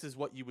 this is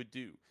what you would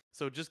do.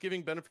 So just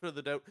giving benefit of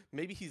the doubt,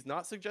 maybe he's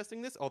not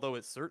suggesting this, although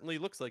it certainly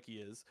looks like he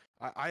is.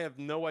 I have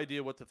no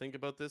idea what to think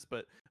about this,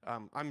 but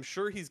I'm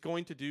sure he's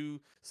going to do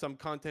some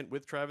content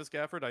with Travis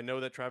Gafford. I know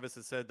that Travis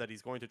has said that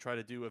he's going to try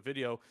to do a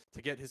video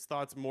to get his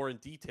thoughts more in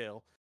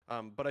detail.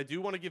 But I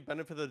do want to give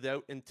benefit of the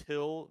doubt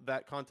until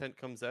that content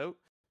comes out,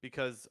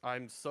 because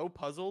I'm so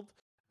puzzled.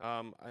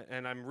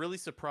 And I'm really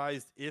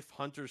surprised if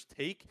Hunter's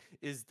take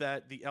is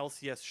that the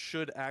LCS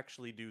should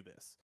actually do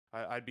this.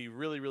 I'd be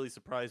really, really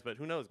surprised, but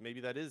who knows? Maybe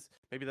that is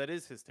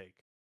his take.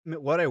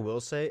 What I will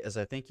say is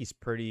I think he's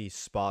pretty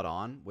spot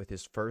on with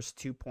his first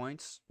 2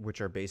 points,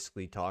 which are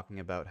basically talking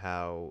about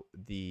how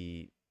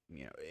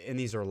and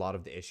these are a lot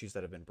of the issues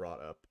that have been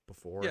brought up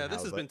before. Yeah,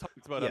 this has been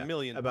talked about a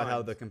million about times.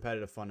 how the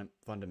competitive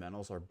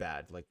fundamentals are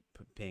bad, like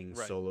paying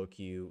solo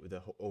queue,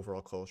 the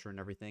overall culture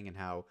and everything, and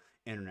how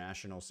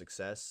international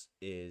success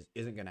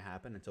isn't going to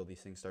happen until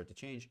these things start to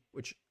change,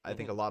 which I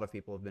think a lot of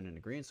people have been in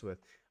agreement with.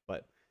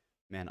 But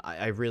man,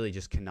 I really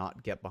just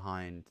cannot get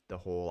behind the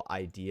whole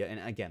idea. And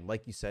again,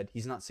 like you said,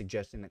 he's not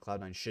suggesting that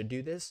Cloud9 should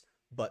do this,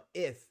 but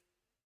if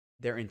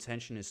their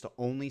intention is to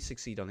only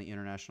succeed on the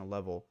international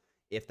level,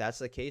 if that's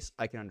the case,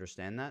 I can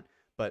understand that.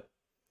 But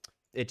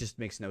it just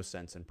makes no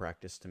sense in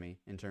practice to me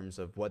in terms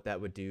of what that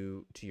would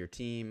do to your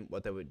team,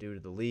 what that would do to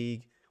the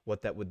league,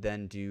 what that would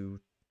then do,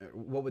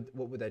 what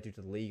would that do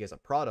to the league as a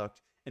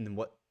product, and then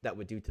what that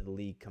would do to the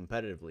league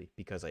competitively.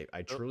 Because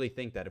I truly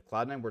think that if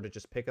Cloud9 were to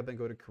just pick up and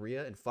go to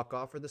Korea and fuck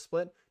off for the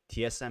split,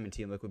 TSM and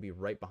Team Liquid would be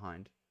right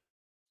behind.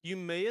 You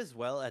may as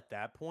well at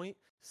that point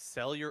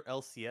sell your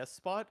LCS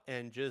spot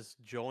and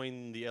just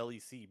join the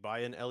LEC, buy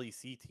an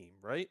LEC team,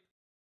 right?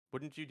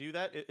 Wouldn't you do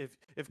that?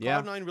 If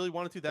Cloud9 really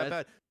wanted to that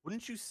bad,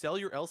 wouldn't you sell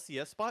your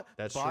LCS spot,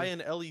 buy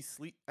an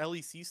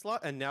LEC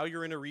slot, and now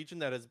you're in a region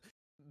that is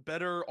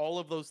better all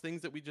of those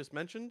things that we just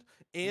mentioned,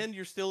 and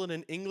you're still in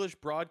an English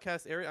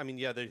broadcast area? I mean,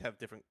 yeah, they have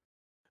different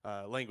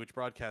language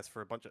broadcasts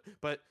for a bunch of,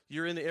 but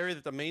you're in the area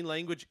that the main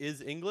language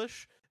is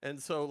English,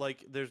 and so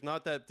like there's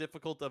not that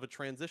difficult of a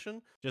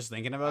transition. Just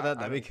thinking about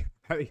that'd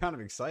be kind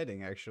of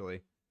exciting,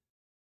 actually.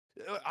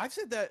 I've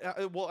said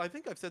that. Well, I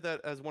think I've said that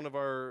as one of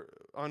our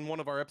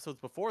episodes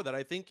before, that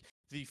I think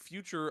the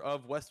future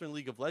of Western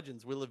League of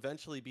Legends will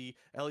eventually be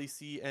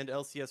LEC and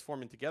LCS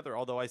forming together.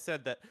 Although I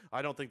said that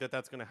I don't think that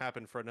that's going to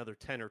happen for another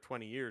 10 or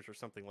 20 years or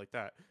something like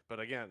that. But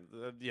again,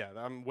 yeah,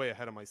 I'm way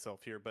ahead of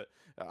myself here. But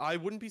I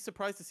wouldn't be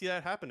surprised to see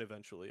that happen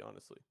eventually,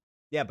 honestly.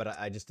 Yeah, but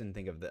I just didn't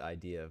think of the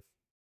idea of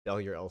sell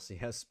your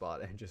LCS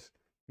spot and just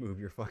move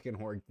your fucking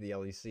org to the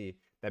LEC.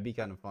 That'd be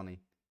kind of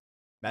funny.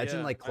 Imagine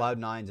Yeah, like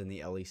Cloud9's in the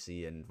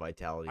LEC and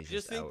Vitality's I just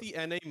just think out.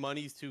 the NA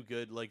money's too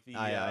good. Like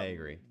I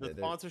agree. the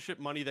sponsorship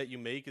money that you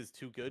make is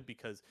too good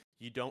because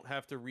you don't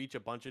have to reach a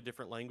bunch of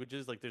different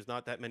languages. Like there's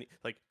not that many.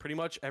 Like pretty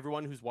much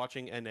everyone who's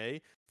watching NA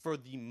for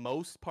the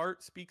most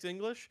part speaks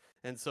English,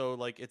 and so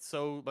like it's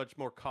so much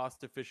more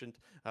cost efficient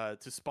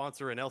to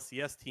sponsor an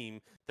LCS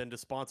team than to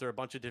sponsor a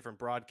bunch of different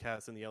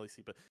broadcasts in the LEC.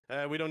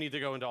 But we don't need to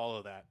go into all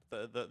of that.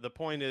 The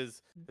point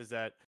is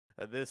that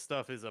this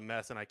stuff is a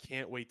mess, and I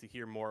can't wait to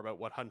hear more about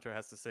what Hunter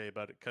has to say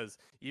about it. Because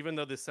even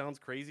though this sounds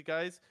crazy,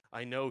 guys,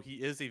 I know he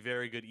is a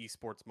very good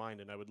esports mind,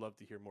 and I would love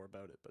to hear more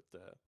about it. But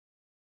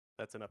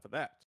that's enough of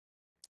that.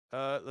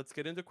 Let's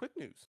get into quick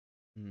news.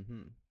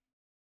 Mm-hmm.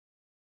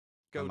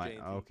 Go,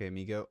 JNT. Okay,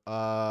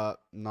 Migo.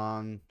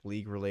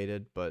 Non-league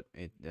related, but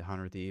the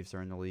 100 Thieves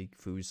are in the league.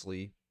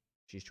 Foosley,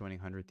 she's joining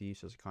 100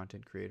 Thieves as a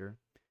content creator.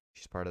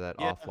 She's part of that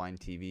Yeah. offline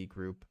TV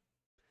group.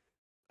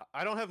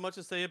 I don't have much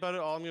to say about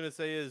it. All I'm gonna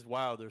say is,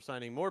 wow, they're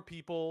signing more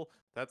people.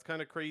 That's kind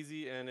of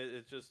crazy, and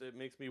it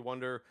makes me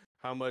wonder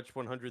how much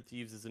 100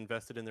 Thieves is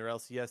invested in their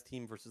LCS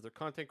team versus their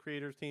content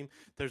creators team.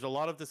 There's a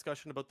lot of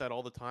discussion about that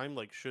all the time.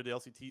 Like, should the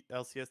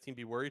LCS team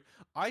be worried?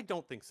 I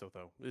don't think so,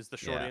 though. Is the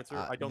short answer.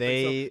 I don't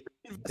think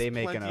so. They Invest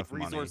make plenty enough of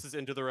resources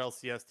into their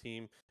LCS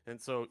team, and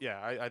so yeah,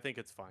 I think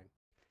it's fine.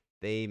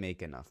 They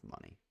make enough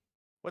money.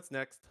 What's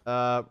next?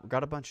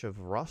 Got a bunch of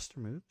roster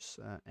moves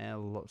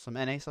and some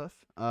NA stuff.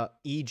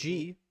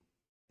 EG,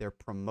 they're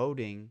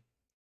promoting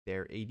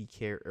their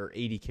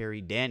 80 carry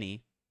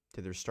Danny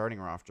to their starting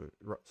roster.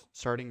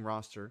 Starting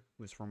roster,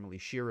 who was formerly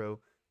Shiro,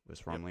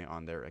 was formerly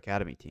on their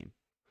academy team.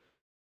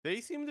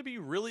 They seem to be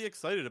really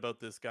excited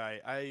about this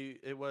guy.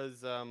 It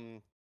was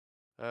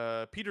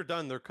Peter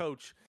Dunn, their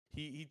coach.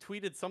 He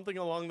tweeted something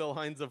along the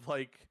lines of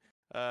like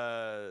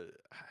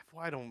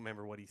I don't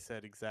remember what he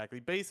said exactly.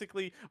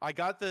 Basically, I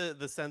got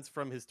the sense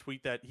from his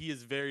tweet that he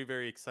is very,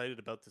 very excited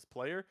about this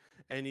player,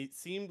 and it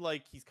seemed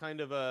like he's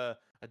kind of a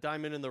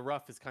diamond in the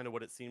rough is kind of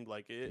what it seemed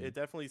like. It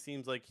definitely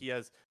seems like he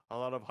has a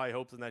lot of high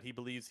hopes and that he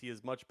believes he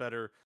is much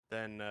better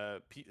than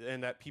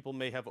and that people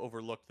may have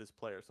overlooked this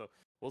player. So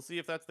we'll see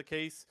if that's the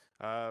case.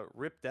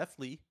 Rip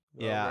Deathly.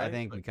 Yeah, right? I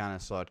think we kind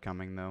of saw it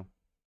coming though.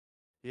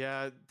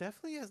 Yeah,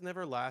 definitely has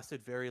never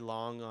lasted very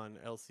long on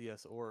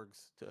LCS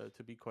orgs.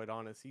 To be quite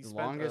honest, he The spent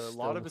a longest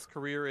lot of of- his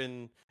career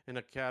in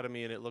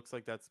academy, and it looks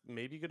like that's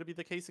maybe going to be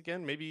the case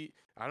again. Maybe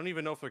I don't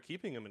even know if they're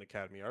keeping him in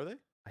academy. Are they?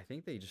 I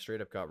think they just straight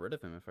up got rid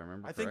of him, if I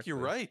remember I correctly. think you're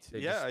right. They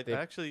Yeah, just- they-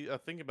 actually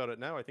think about it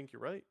now. I think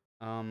you're right.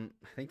 I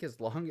think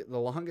the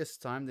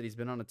longest time that he's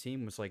been on a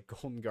team was like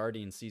Golden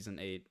Guardians season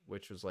 8,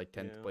 which was like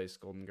 10th Yeah. place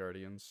Golden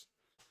Guardians.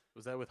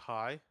 Was that with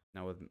High?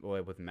 No,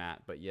 with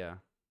Matt, but yeah,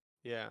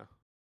 Yeah.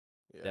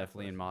 Yeah.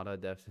 definitely in Mata,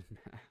 definitely.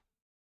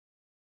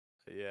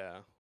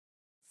 Yeah.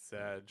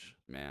 Sag.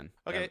 Man.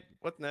 Okay,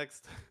 what's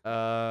next?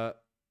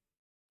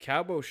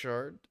 Cowboy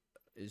Shard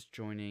is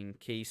joining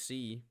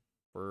KC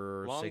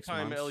for Long 6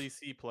 time months.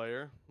 LEC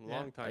player.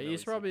 Long time.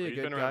 He's LEC probably player. a He's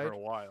good been around guy. for a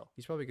while.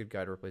 He's probably a good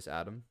guy to replace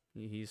Adam.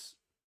 He's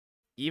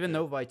even Yeah.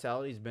 though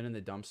Vitality's been in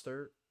the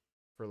dumpster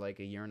for like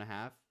a year and a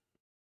half,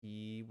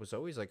 he was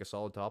always like a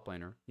solid top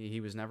laner.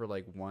 He was never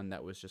like one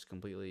that was just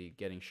completely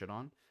getting shit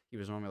on. He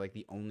was normally like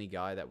the only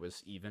guy that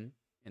was even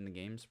in the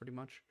games pretty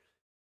much.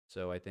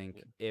 So I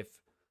think if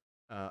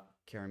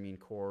Karamine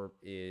Corp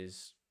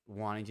is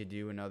wanting to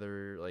do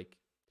another like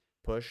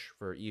push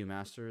for EU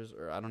Masters,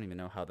 or I don't even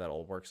know how that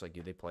all works. Like,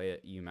 do they play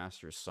at EU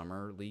Masters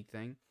Summer League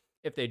thing?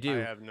 If they do,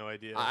 I have no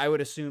idea. I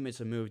would assume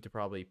it's a move to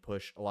probably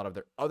push a lot of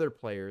their other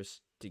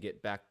players to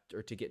get back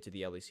or to get to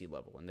the LEC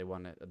level, and they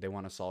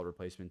want a solid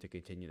replacement to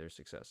continue their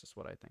success. That's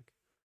what I think.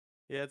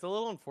 Yeah, it's a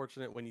little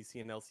unfortunate when you see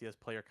an LCS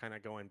player kind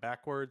of going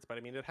backwards, but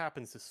I mean, it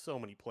happens to so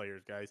many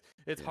players, guys.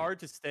 It's Yeah. hard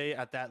to stay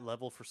at that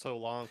level for so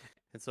long,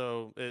 and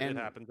so it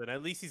happens. And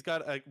at least he's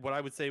got what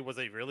I would say was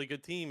a really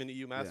good team in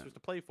EU Masters to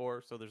play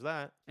for, so there's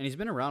that. And he's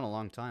been around a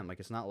long time. Like,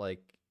 it's not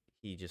like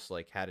he just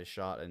like had his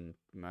shot and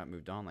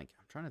moved on. Like,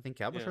 I'm trying to think.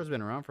 Cowboy Shard's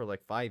been around for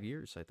like 5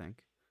 years, I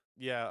think.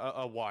 Yeah,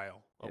 a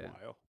while. A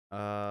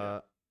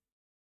while.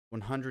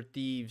 100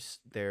 Thieves,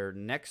 their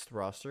next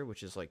roster,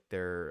 which is like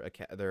their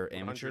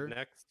amateur.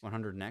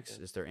 100 Next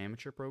is their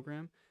amateur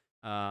program.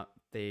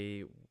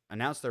 They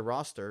announced their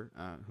roster,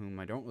 whom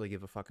I don't really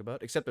give a fuck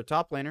about, except their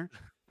top laner,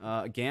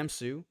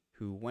 Gamsu,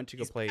 who went to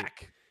go play.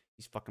 Back.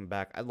 He's fucking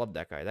back. I love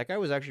that guy. That guy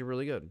was actually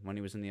really good when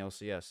he was in the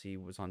LCS. He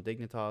was on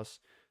Dignitas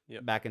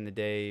back in the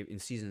day in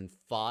season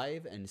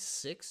 5 and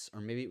 6,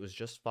 or maybe it was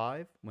just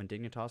 5, when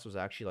Dignitas was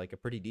actually like a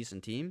pretty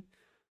decent team.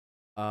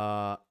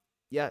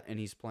 Yeah, and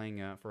he's playing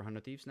for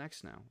 100 Thieves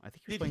next now. I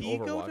think he's playing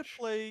Overwatch. Go to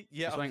play?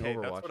 Yeah, he's playing okay,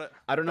 Overwatch.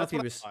 I don't know if he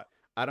was.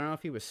 I don't know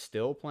if he was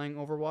still playing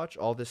Overwatch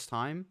all this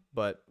time,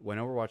 but when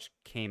Overwatch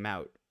came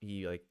out,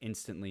 he like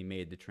instantly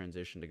made the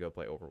transition to go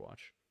play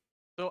Overwatch.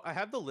 So I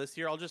have the list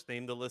here. I'll just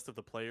name the list of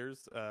the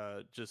players.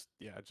 Just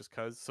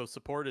cause. So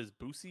support is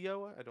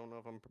Busio. I don't know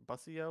if I'm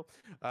Busio.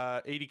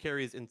 AD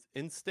carry is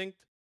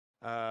Instinct.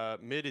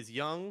 Mid is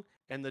Young,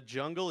 and the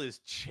jungle is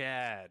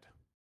Chad.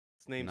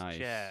 His name's Nice.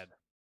 Chad.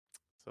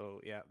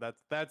 So yeah,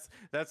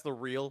 that's the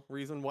real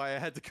reason why I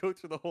had to go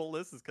through the whole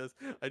list is because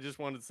I just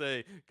wanted to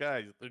say,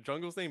 guys, the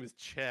jungle's name is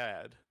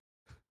Chad.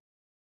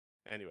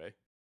 Anyway,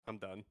 I'm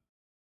done.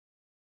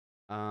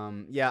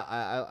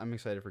 Yeah, I'm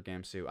excited for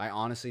Gamsu. I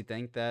honestly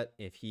think that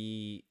if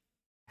he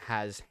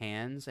has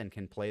hands and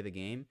can play the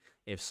game,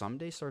 if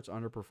someday starts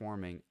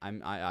underperforming,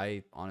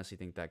 I honestly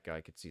think that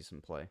guy could see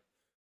some play.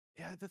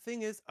 Yeah, the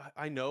thing is,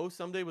 I know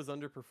Someday was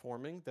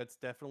underperforming. That's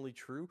definitely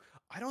true.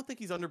 I don't think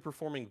he's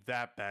underperforming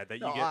that bad that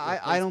No, you get I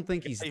replaced don't with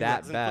think a he's guy who that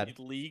hasn't bad. played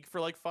League for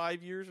like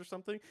 5 years or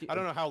something. I Uh,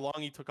 don't know how long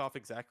he took off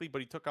exactly,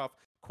 but he took off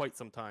quite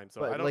some time.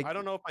 So But I like,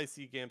 don't know if I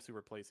see Gamsu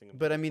replacing him. To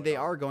but I be mean, quite they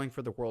honest. are going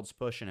for the world's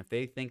push, and if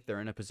they think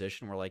they're in a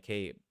position where like,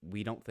 hey,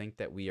 we don't think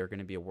that we are going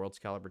to be a world's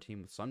caliber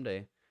team with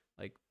someday,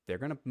 like they're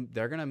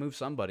gonna move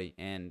somebody,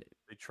 and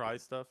They try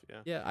stuff.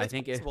 Yeah, yeah, I it's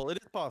think possible. It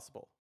is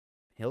possible.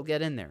 he'll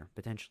get in there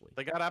potentially.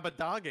 They got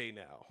Abadage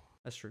now.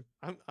 That's true.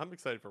 I'm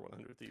excited for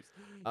 100 Thieves.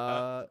 Uh,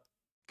 Uh,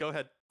 go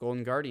ahead.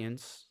 Golden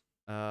Guardians.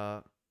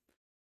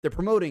 They're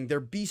promoting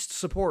their beast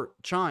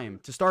support Chime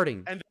to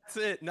starting, And that's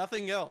it.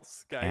 Nothing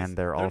else, guys. And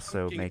they're not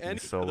also making making any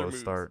solo other moves.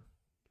 start.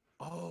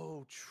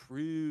 Oh,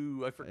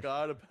 true. I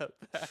forgot about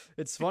that.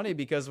 It's funny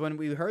because when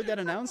we heard that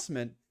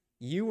announcement,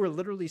 you were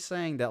literally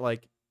saying that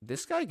like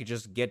this guy could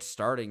just get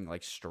starting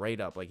like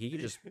straight up, like he could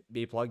just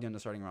be plugged into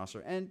starting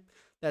roster, and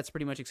that's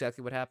pretty much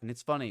exactly what happened.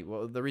 It's funny.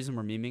 Well, the reason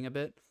we're memeing a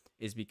bit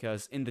is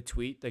because in the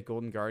tweet that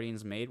Golden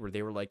Guardians made, where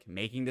they were like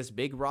making this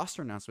big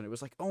roster announcement, it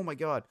was like, oh my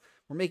god,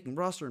 we're making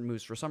roster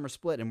moves for Summer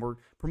Split, and we're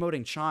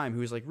promoting Chime,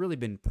 who's like really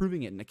been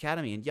proving it in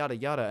Academy and yada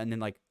yada, and then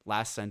like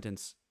last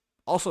sentence,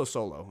 also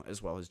solo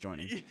as well as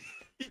joining.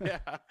 Yeah,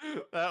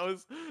 that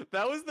was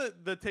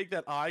the take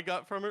that I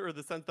got from it, or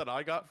the sense that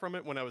I got from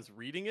it when I was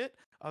reading it.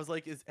 I was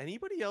like, is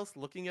anybody else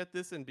looking at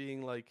this and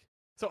being like,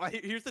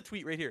 here's the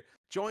tweet right here.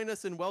 Join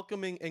us in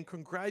welcoming and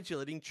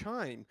congratulating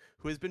Chime,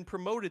 who has been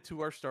promoted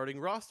to our starting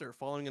roster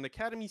following an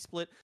academy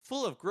split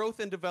full of growth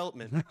and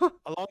development,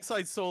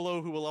 alongside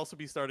Solo, who will also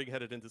be starting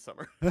headed into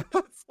summer.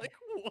 It's like,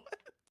 what?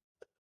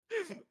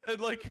 And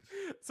like,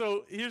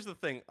 so here's the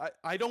thing.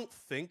 I don't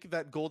think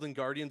that Golden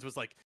Guardians was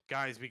like,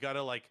 guys, we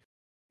gotta like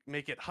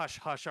make it hush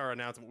hush our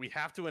announcement. We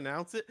have to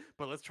announce it,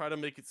 but let's try to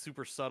make it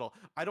super subtle.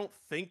 I don't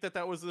think that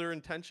that was their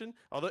intention,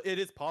 although it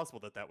is possible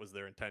that that was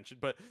their intention,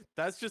 but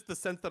that's just the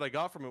sense that I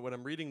got from it when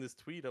I'm reading this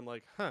tweet. I'm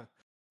like, huh,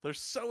 they're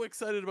so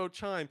excited about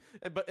Chime.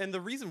 And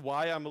the reason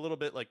why I'm a little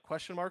bit like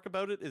question mark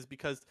about it is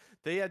because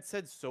they had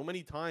said so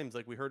many times,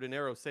 like we heard an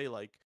Arrow say,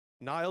 like,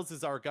 Niles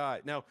is our guy.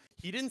 Now,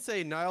 he didn't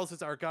say Niles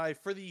is our guy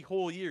for the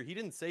whole year. He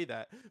didn't say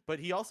that. But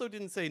he also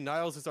didn't say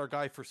Niles is our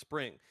guy for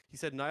spring. He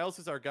said Niles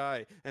is our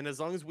guy. And as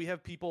long as we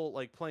have people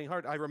like playing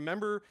hard, I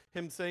remember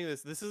him saying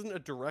this. This isn't a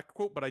direct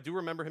quote, but I do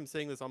remember him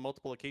saying this on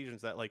multiple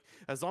occasions that like,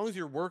 as long as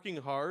you're working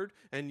hard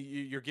and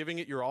you're giving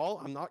it your all,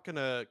 I'm not going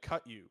to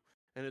cut you.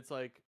 And it's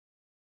like,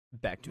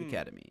 Back to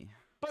Academy.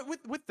 but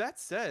with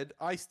that said,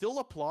 I still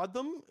applaud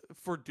them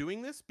for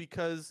doing this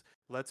because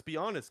let's be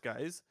honest,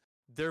 guys,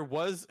 there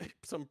was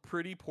some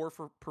pretty poor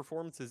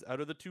performances out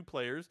of the two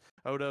players,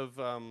 out of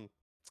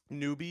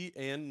Newbie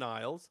and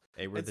Niles.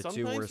 They were And the two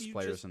sometimes worst you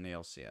players just- in the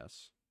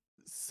LCS.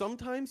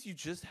 Sometimes you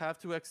just have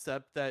to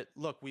accept that,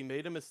 look, we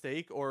made a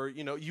mistake, or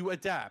you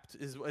adapt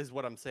is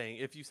what I'm saying.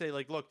 If you say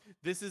like, look,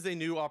 this is a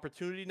new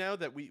opportunity now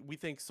that we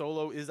think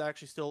Solo is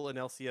actually still an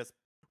LCS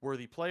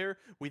worthy player.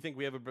 We think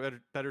we have a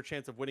better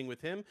chance of winning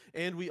with him,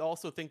 and we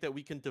also think that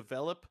we can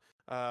develop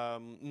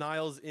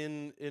Niles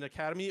in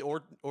Academy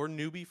or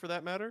Newbie for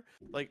that matter.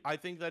 Like, I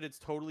think that it's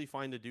totally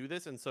fine to do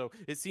this, and so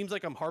it seems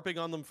like I'm harping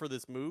on them for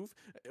this move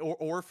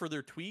or for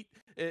their tweet.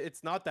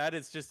 It's not that.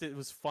 It's just it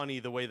was funny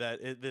the way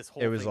that this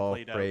whole It was thing all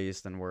played out.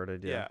 praised and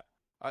worded. Yeah.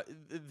 Yeah.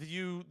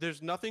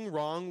 There's nothing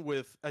wrong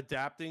with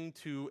adapting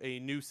to a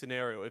new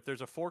scenario. If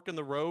there's a fork in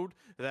the road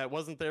that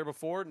wasn't there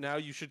before, now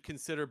you should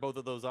consider both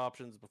of those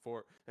options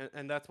before.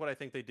 And that's what I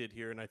think they did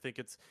here. And I think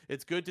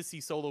it's good to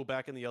see Solo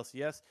back in the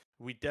LCS.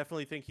 We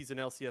definitely think he's an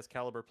LCS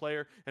caliber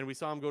player, and we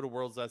saw him go to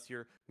Worlds last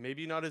year.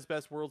 Maybe not his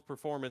best Worlds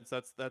performance.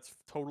 That's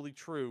totally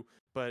true,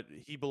 but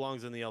he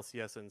belongs in the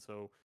LCS, and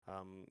so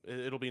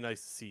it'll be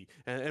nice to see.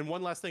 And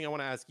one last thing I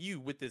want to ask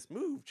you with this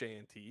move,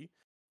 JNT,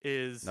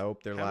 is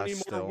Nope, they're how last many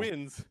more still.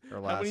 wins? They're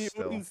How last many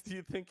still. wins do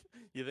you think?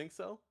 You think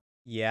so?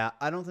 Yeah,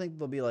 I don't think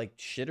they'll be like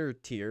shitter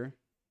tier.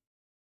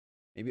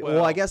 Maybe.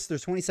 Well, I guess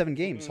there's 27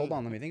 games. Hold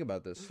on, let me think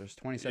about this. There's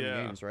 27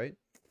 Yeah. games, right?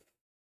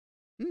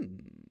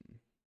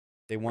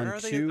 They Where won are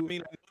they? I two.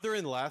 mean, I know they're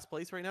in last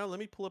place right now. Let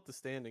me pull up the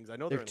standings. I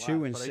know They're they're in 2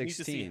 last, and but I need to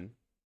see. 16,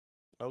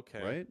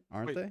 Okay. right?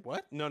 Aren't Wait, they?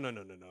 what? No.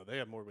 They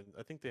have more wins.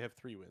 I think they have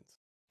 3 wins.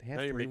 They have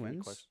Now you're 3 making me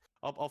wins. question.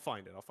 I'll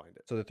find it. I'll find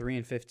it. So they're 3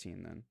 and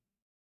 15 then.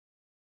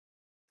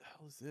 The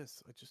hell is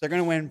this? They're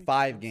gonna win show me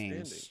 5 the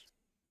games. standings.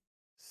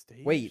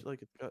 Stage? Wait.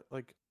 Like it's got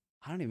like.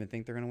 I don't even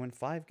think they're gonna win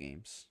 5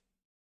 games.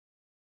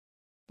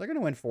 They're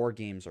gonna win 4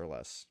 games or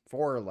less.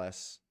 4 or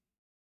less.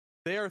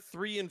 They are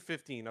 3 and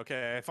 15.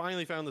 Okay, I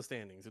finally found the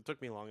standings. It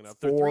took me long enough.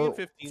 They're 3 and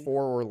 15.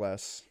 4 or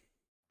less.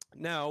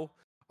 Now,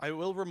 I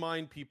will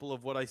remind people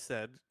of what I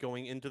said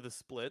going into the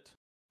split.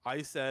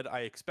 I said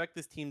I expect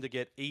this team to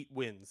get 8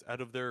 wins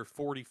out of their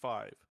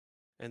 45.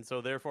 And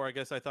so therefore I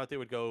guess I thought they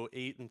would go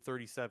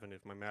 8-37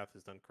 if my math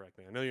is done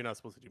correctly. I know you're not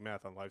supposed to do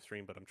math on live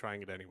stream, but I'm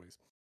trying it anyways.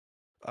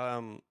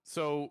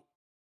 So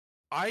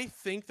I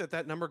think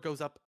that number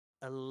goes up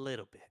a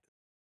little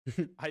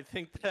bit. I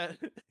think that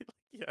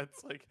yeah,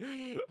 it's like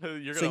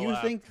you're So gonna you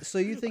laugh.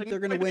 think they're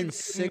gonna win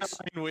 6?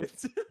 9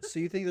 wins So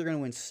you think they're gonna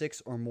win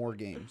 6 or more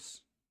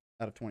games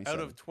out of 27?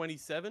 out of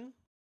 27?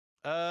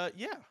 Yeah,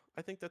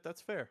 I think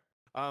that's fair.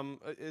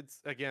 It's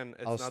again,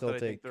 it's I'll not still that I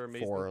think take they're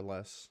amazing. 4 or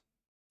less.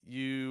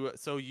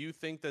 So you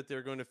think that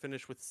they're going to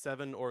finish with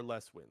 7 or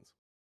less wins?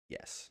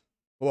 Yes.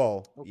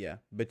 Well, Okay. yeah,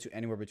 but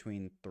anywhere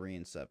between 3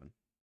 and 7.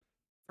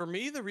 For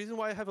me, the reason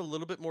why I have a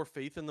little bit more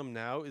faith in them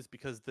now is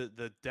because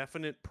the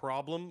definite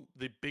problem,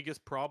 the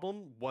biggest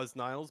problem, was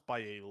Niles by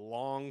a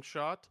long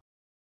shot.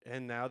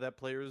 And now that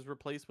player is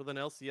replaced with an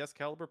LCS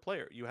caliber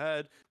player. You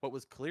had what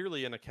was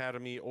clearly an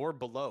academy or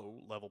below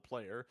level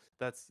player.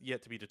 That's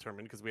yet to be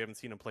determined because we haven't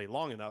seen him play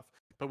long enough.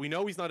 But we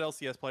know he's not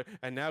LCS player,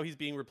 and now he's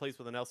being replaced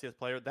with an LCS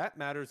player. That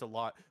matters a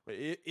lot.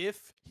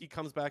 If he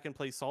comes back and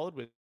plays solid,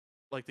 with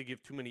like to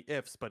give too many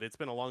ifs, but it's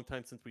been a long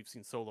time since we've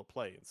seen solo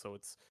play, and so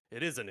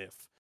it is an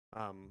if.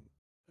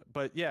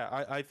 But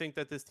yeah, I think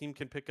that this team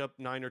can pick up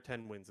 9 or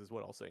 10 wins is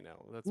what I'll say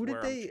now. That's Who did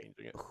where I'm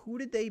changing it. Who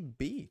did they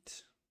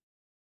beat?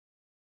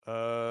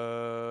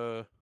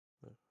 Let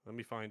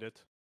me find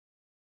it.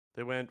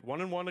 They went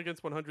 1-1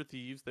 against 100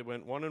 Thieves. They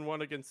went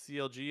 1-1 against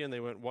CLG, and they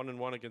went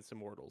 1-1 against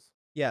Immortals.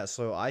 Yeah,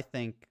 so I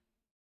think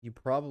you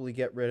probably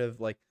get rid of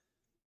like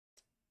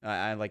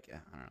I don't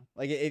know.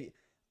 Like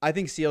I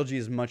think CLG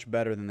is much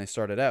better than they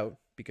started out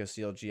because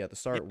CLG at the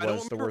start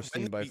was the worst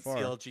team by far.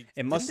 CLG.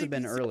 It must Didn't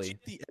have they been beat early. CLG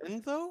at the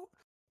end though,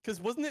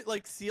 because wasn't it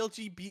like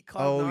CLG beat Cloud9?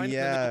 Oh and then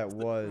yeah, it the-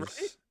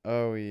 was.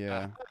 Oh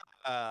yeah.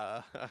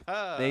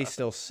 right? They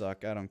still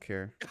suck. I don't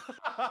care.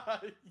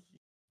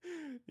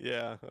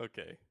 Yeah.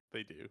 Okay.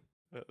 They do.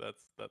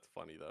 That's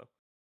funny though.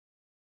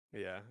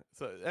 Yeah.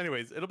 So,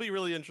 anyways, it'll be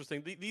really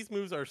interesting. These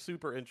moves are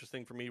super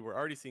interesting for me. We're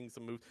already seeing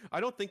some moves.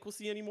 I don't think we'll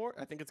see any more.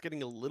 I think it's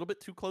getting a little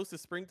bit too close to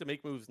spring to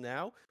make moves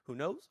now. Who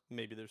knows?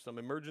 Maybe there's some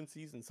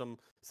emergencies and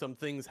some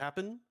things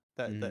happen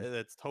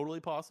that's totally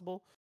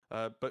possible.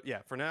 But yeah,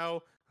 for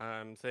now,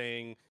 I'm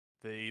saying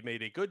they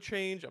made a good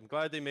change. I'm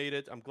glad they made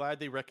it. I'm glad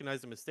they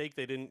recognized a mistake.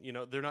 They didn't,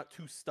 they're not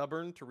too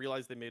stubborn to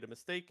realize they made a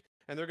mistake,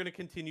 and they're going to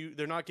continue.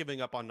 They're not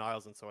giving up on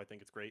Niles, and so I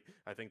think it's great.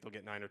 I think they'll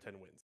get 9 or 10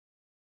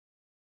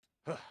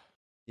 wins.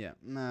 Yeah.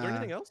 Is there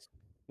anything else?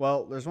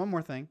 Well, there's one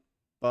more thing,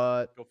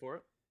 but Go for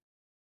it.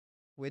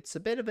 it's a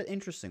bit of an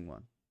interesting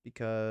one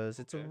because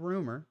it's a Okay.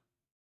 rumor,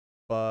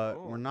 but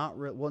Oh. we're not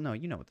real. Well, no,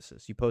 you know what this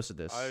is. You posted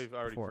this. I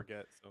already before.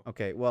 forget. So.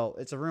 Okay, well,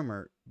 it's a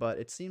rumor, but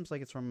it seems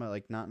like it's from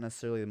like not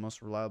necessarily the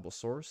most reliable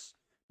source.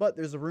 But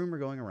there's a rumor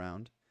going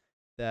around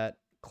that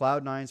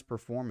Cloud9's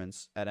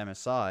performance at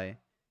MSI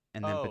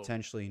and then Oh.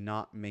 potentially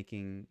not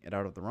making it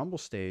out of the Rumble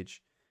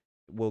stage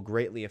will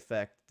greatly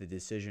affect the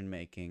decision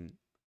making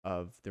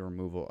of the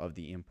removal of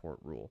the import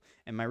rule.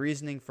 And my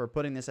reasoning for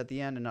putting this at the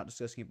end and not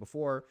discussing it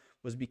before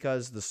was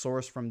because the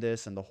source from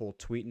this and the whole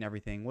tweet and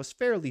everything was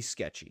fairly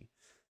sketchy.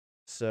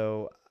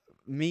 So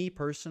me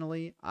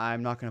personally,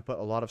 I'm not going to put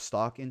a lot of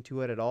stock into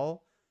it at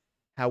all.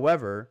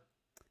 However,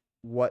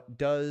 what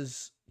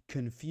does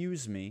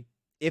confuse me,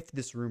 if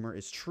this rumor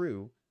is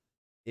true,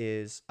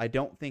 is I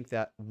don't think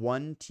that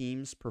one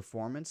team's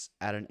performance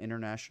at an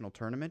international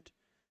tournament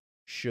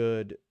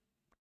should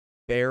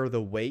bear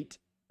the weight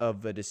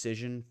of a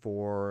decision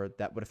for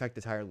that would affect the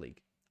entire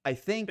league. I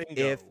think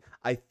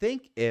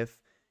if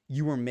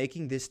you were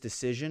making this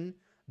decision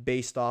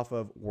based off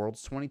of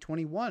Worlds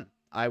 2021,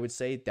 I would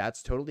say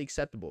that's totally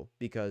acceptable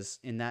because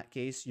in that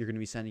case, you're going to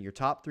be sending your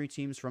top 3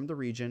 teams from the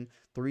region,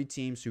 3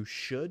 teams who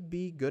should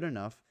be good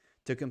enough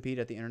to compete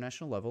at the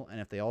international level,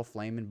 and if they all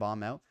flame and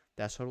bomb out,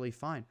 that's totally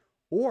fine.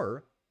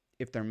 Or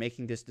if they're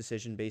making this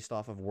decision based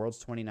off of Worlds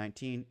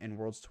 2019 and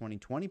Worlds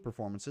 2020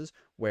 performances,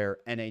 where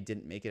NA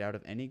didn't make it out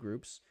of any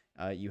groups,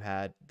 you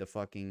had the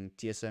fucking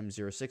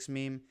TSM06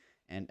 meme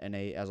and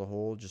NA as a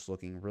whole just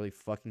looking really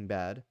fucking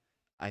bad.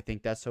 I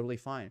think that's totally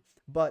fine.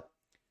 But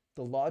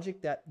the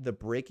logic that the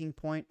breaking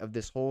point of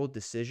this whole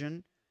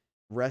decision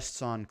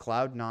rests on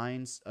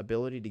Cloud9's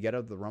ability to get out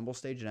of the Rumble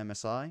stage at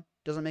MSI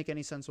doesn't make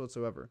any sense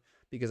whatsoever.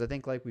 Because I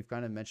think, like we've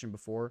kind of mentioned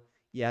before,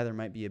 yeah, there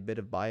might be a bit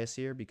of bias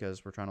here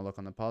because we're trying to look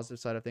on the positive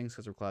side of things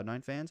because we're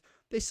Cloud9 fans.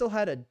 They still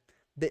had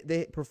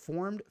they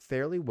performed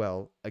fairly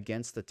well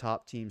against the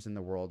top teams in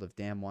the world of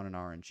Damwon and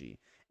RNG.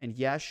 And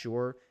yeah,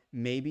 sure,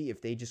 maybe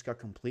if they just got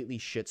completely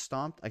shit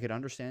stomped, I could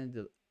understand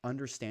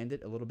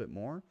it a little bit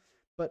more.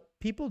 But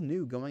people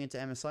knew going into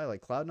MSI,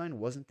 like Cloud9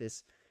 wasn't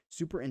this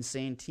super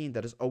insane team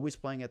that is always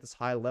playing at this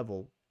high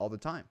level all the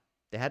time.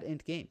 They had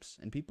int games,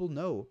 and people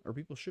know, or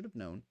people should have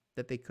known,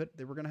 that they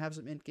were going to have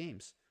some int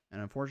games.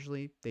 And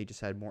unfortunately, they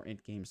just had more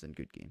int games than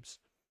good games.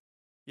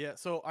 Yeah,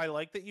 so I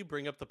like that you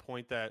bring up the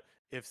point that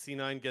if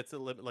C9 gets it,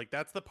 like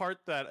that's the part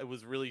that it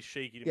was really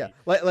shaky to me.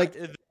 Like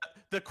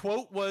the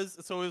quote was,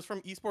 so it was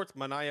from Esports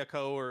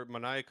Maniaco or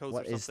Maniacos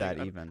What or something. is that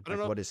even? I don't Like,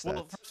 know. what is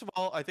Well, that? first of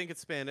all, I think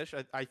it's Spanish.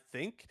 I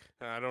think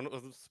I don't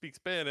know, speak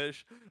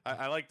Spanish.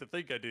 I like to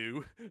think I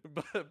do,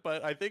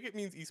 but I think it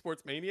means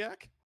Esports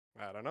Maniac.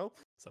 I don't know.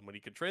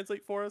 Somebody could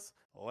translate for us.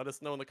 Let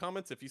us know in the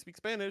comments if you speak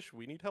Spanish.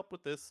 We need help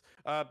with this.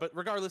 But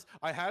regardless,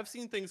 I have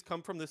seen things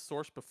come from this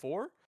source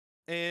before,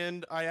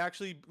 and I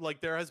actually like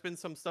there has been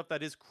some stuff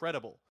that is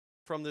credible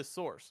from this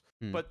source.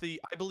 Hmm. But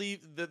I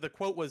believe the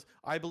quote was,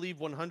 I believe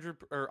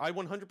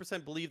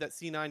 100% believe that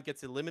C9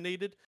 gets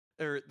eliminated,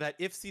 or that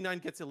if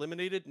C9 gets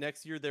eliminated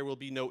next year, there will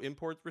be no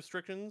import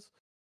restrictions.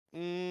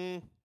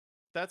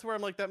 That's where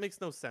I'm like, that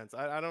makes no sense.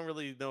 I don't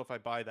really know if I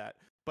buy that.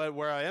 But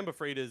where I am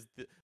afraid is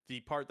the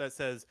part that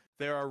says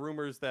there are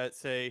rumors that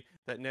say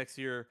that next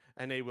year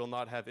NA will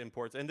not have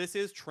imports, and this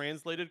is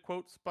translated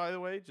quotes, by the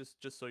way,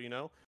 just so you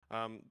know.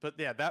 But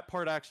yeah, that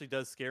part actually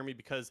does scare me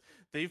because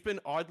they've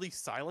been oddly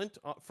silent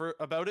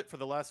about it for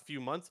the last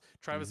few months.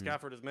 Travis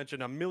Gafford has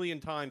mentioned a million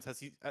times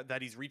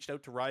that he's reached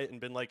out to Riot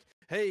and been like,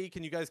 "Hey,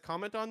 can you guys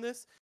comment on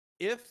this?"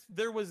 If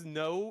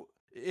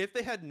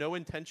they had no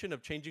intention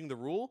of changing the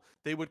rule,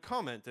 they would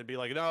comment and be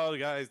like, "No,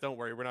 guys, don't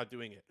worry, we're not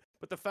doing it."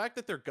 But the fact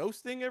that they're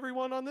ghosting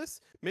everyone on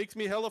this makes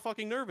me hella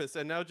fucking nervous.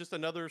 And now just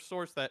another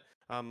source that,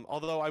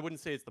 although I wouldn't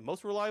say it's the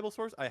most reliable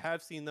source, I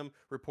have seen them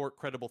report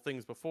credible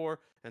things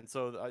before. And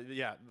so,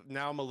 yeah,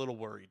 now I'm a little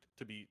worried,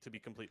 to be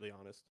completely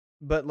honest.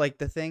 But like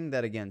the thing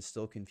that again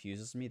still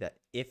confuses me, that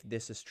if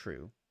this is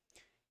true,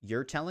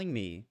 you're telling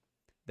me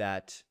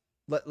that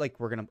we're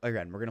gonna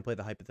play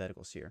the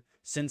hypotheticals here.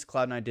 Since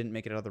Cloud9 didn't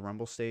make it out of the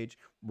Rumble stage,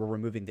 we're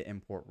removing the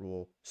import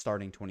rule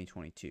starting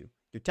 2022.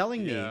 You're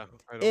telling me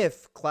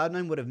if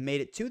Cloud9 would have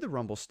made it to the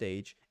Rumble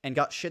stage and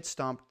got shit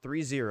stomped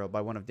 3-0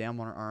 by one of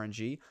Damwon or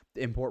RNG,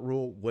 the import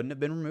rule wouldn't have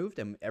been removed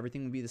and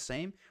everything would be the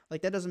same?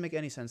 Like, that doesn't make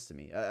any sense to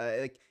me.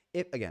 Like,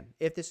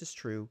 if this is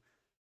true,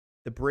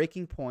 the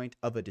breaking point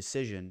of a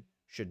decision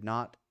should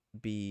not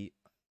be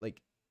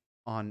like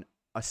on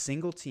a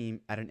single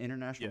team at an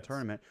international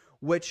tournament,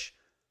 which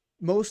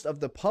most of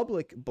the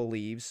public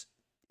believes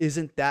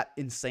isn't that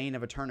insane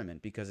of a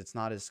tournament because it's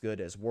not as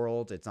good as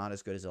Worlds, it's not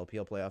as good as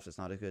LPL playoffs, it's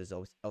not as good as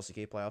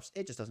LCK playoffs.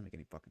 It just doesn't make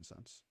any fucking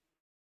sense.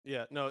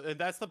 Yeah, no, and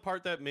that's the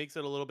part that makes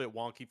it a little bit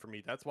wonky for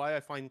me. That's why I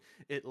find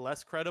it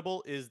less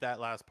credible is that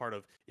last part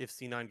of if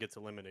C9 gets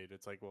eliminated.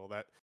 It's like, well,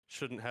 that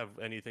shouldn't have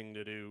anything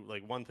to do,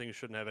 like one thing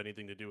shouldn't have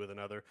anything to do with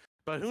another.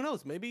 But who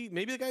knows? Maybe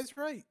the guy's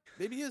right.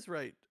 Maybe he is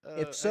right.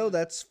 If so,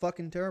 that's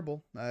fucking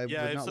terrible. I would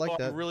not like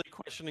that. I'm really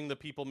questioning the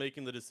people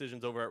making the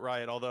decisions over at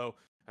Riot, although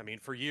I mean,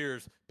 for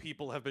years,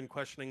 people have been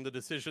questioning the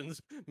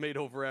decisions made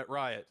over at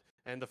Riot.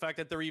 And the fact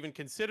that they're even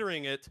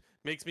considering it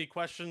makes me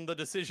question the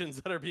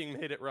decisions that are being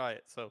made at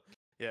Riot. So,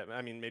 yeah,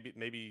 I mean,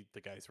 maybe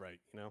the guy's right,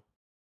 you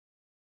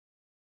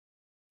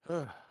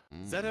know?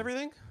 Is that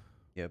everything?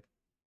 Yep.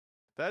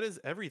 That is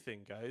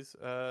everything, guys.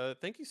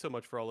 Thank you so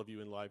much for all of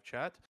you in live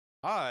chat.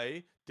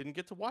 I didn't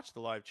get to watch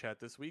the live chat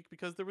this week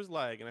because there was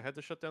lag and I had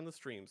to shut down the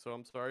stream. So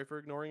I'm sorry for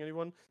ignoring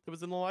anyone that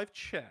was in the live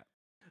chat.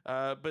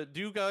 But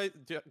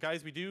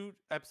guys, we do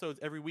episodes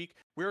every week.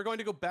 We're going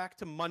to go back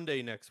to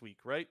Monday next week,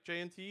 right,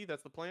 JNT?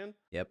 That's the plan?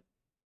 Yep.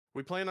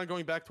 We plan on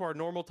going back to our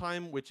normal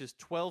time, which is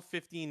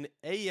 12:15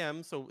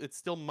 a.m. So it's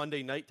still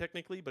Monday night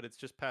technically, but it's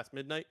just past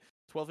midnight.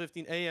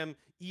 12:15 a.m.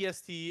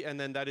 EST, and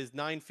then that is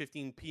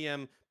 9:15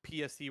 p.m.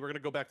 PST. We're going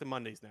to go back to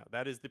Mondays now.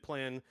 That is the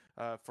plan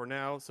for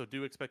now. So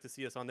do expect to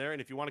see us on there.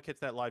 And if you want to catch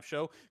that live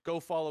show, go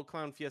follow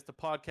Clown Fiesta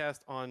Podcast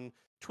on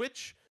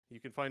Twitch. You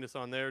can find us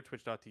on there,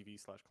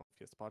 twitch.tv/Clown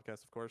Fiesta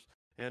Podcast, of course.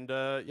 And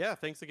yeah,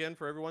 thanks again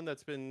for everyone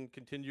that's been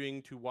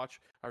continuing to watch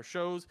our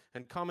shows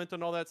and comment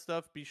on all that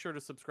stuff. Be sure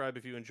to subscribe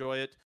if you enjoy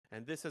it.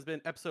 And this has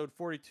been episode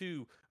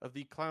 42 of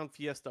the Clown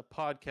Fiesta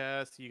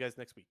Podcast. See you guys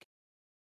next week.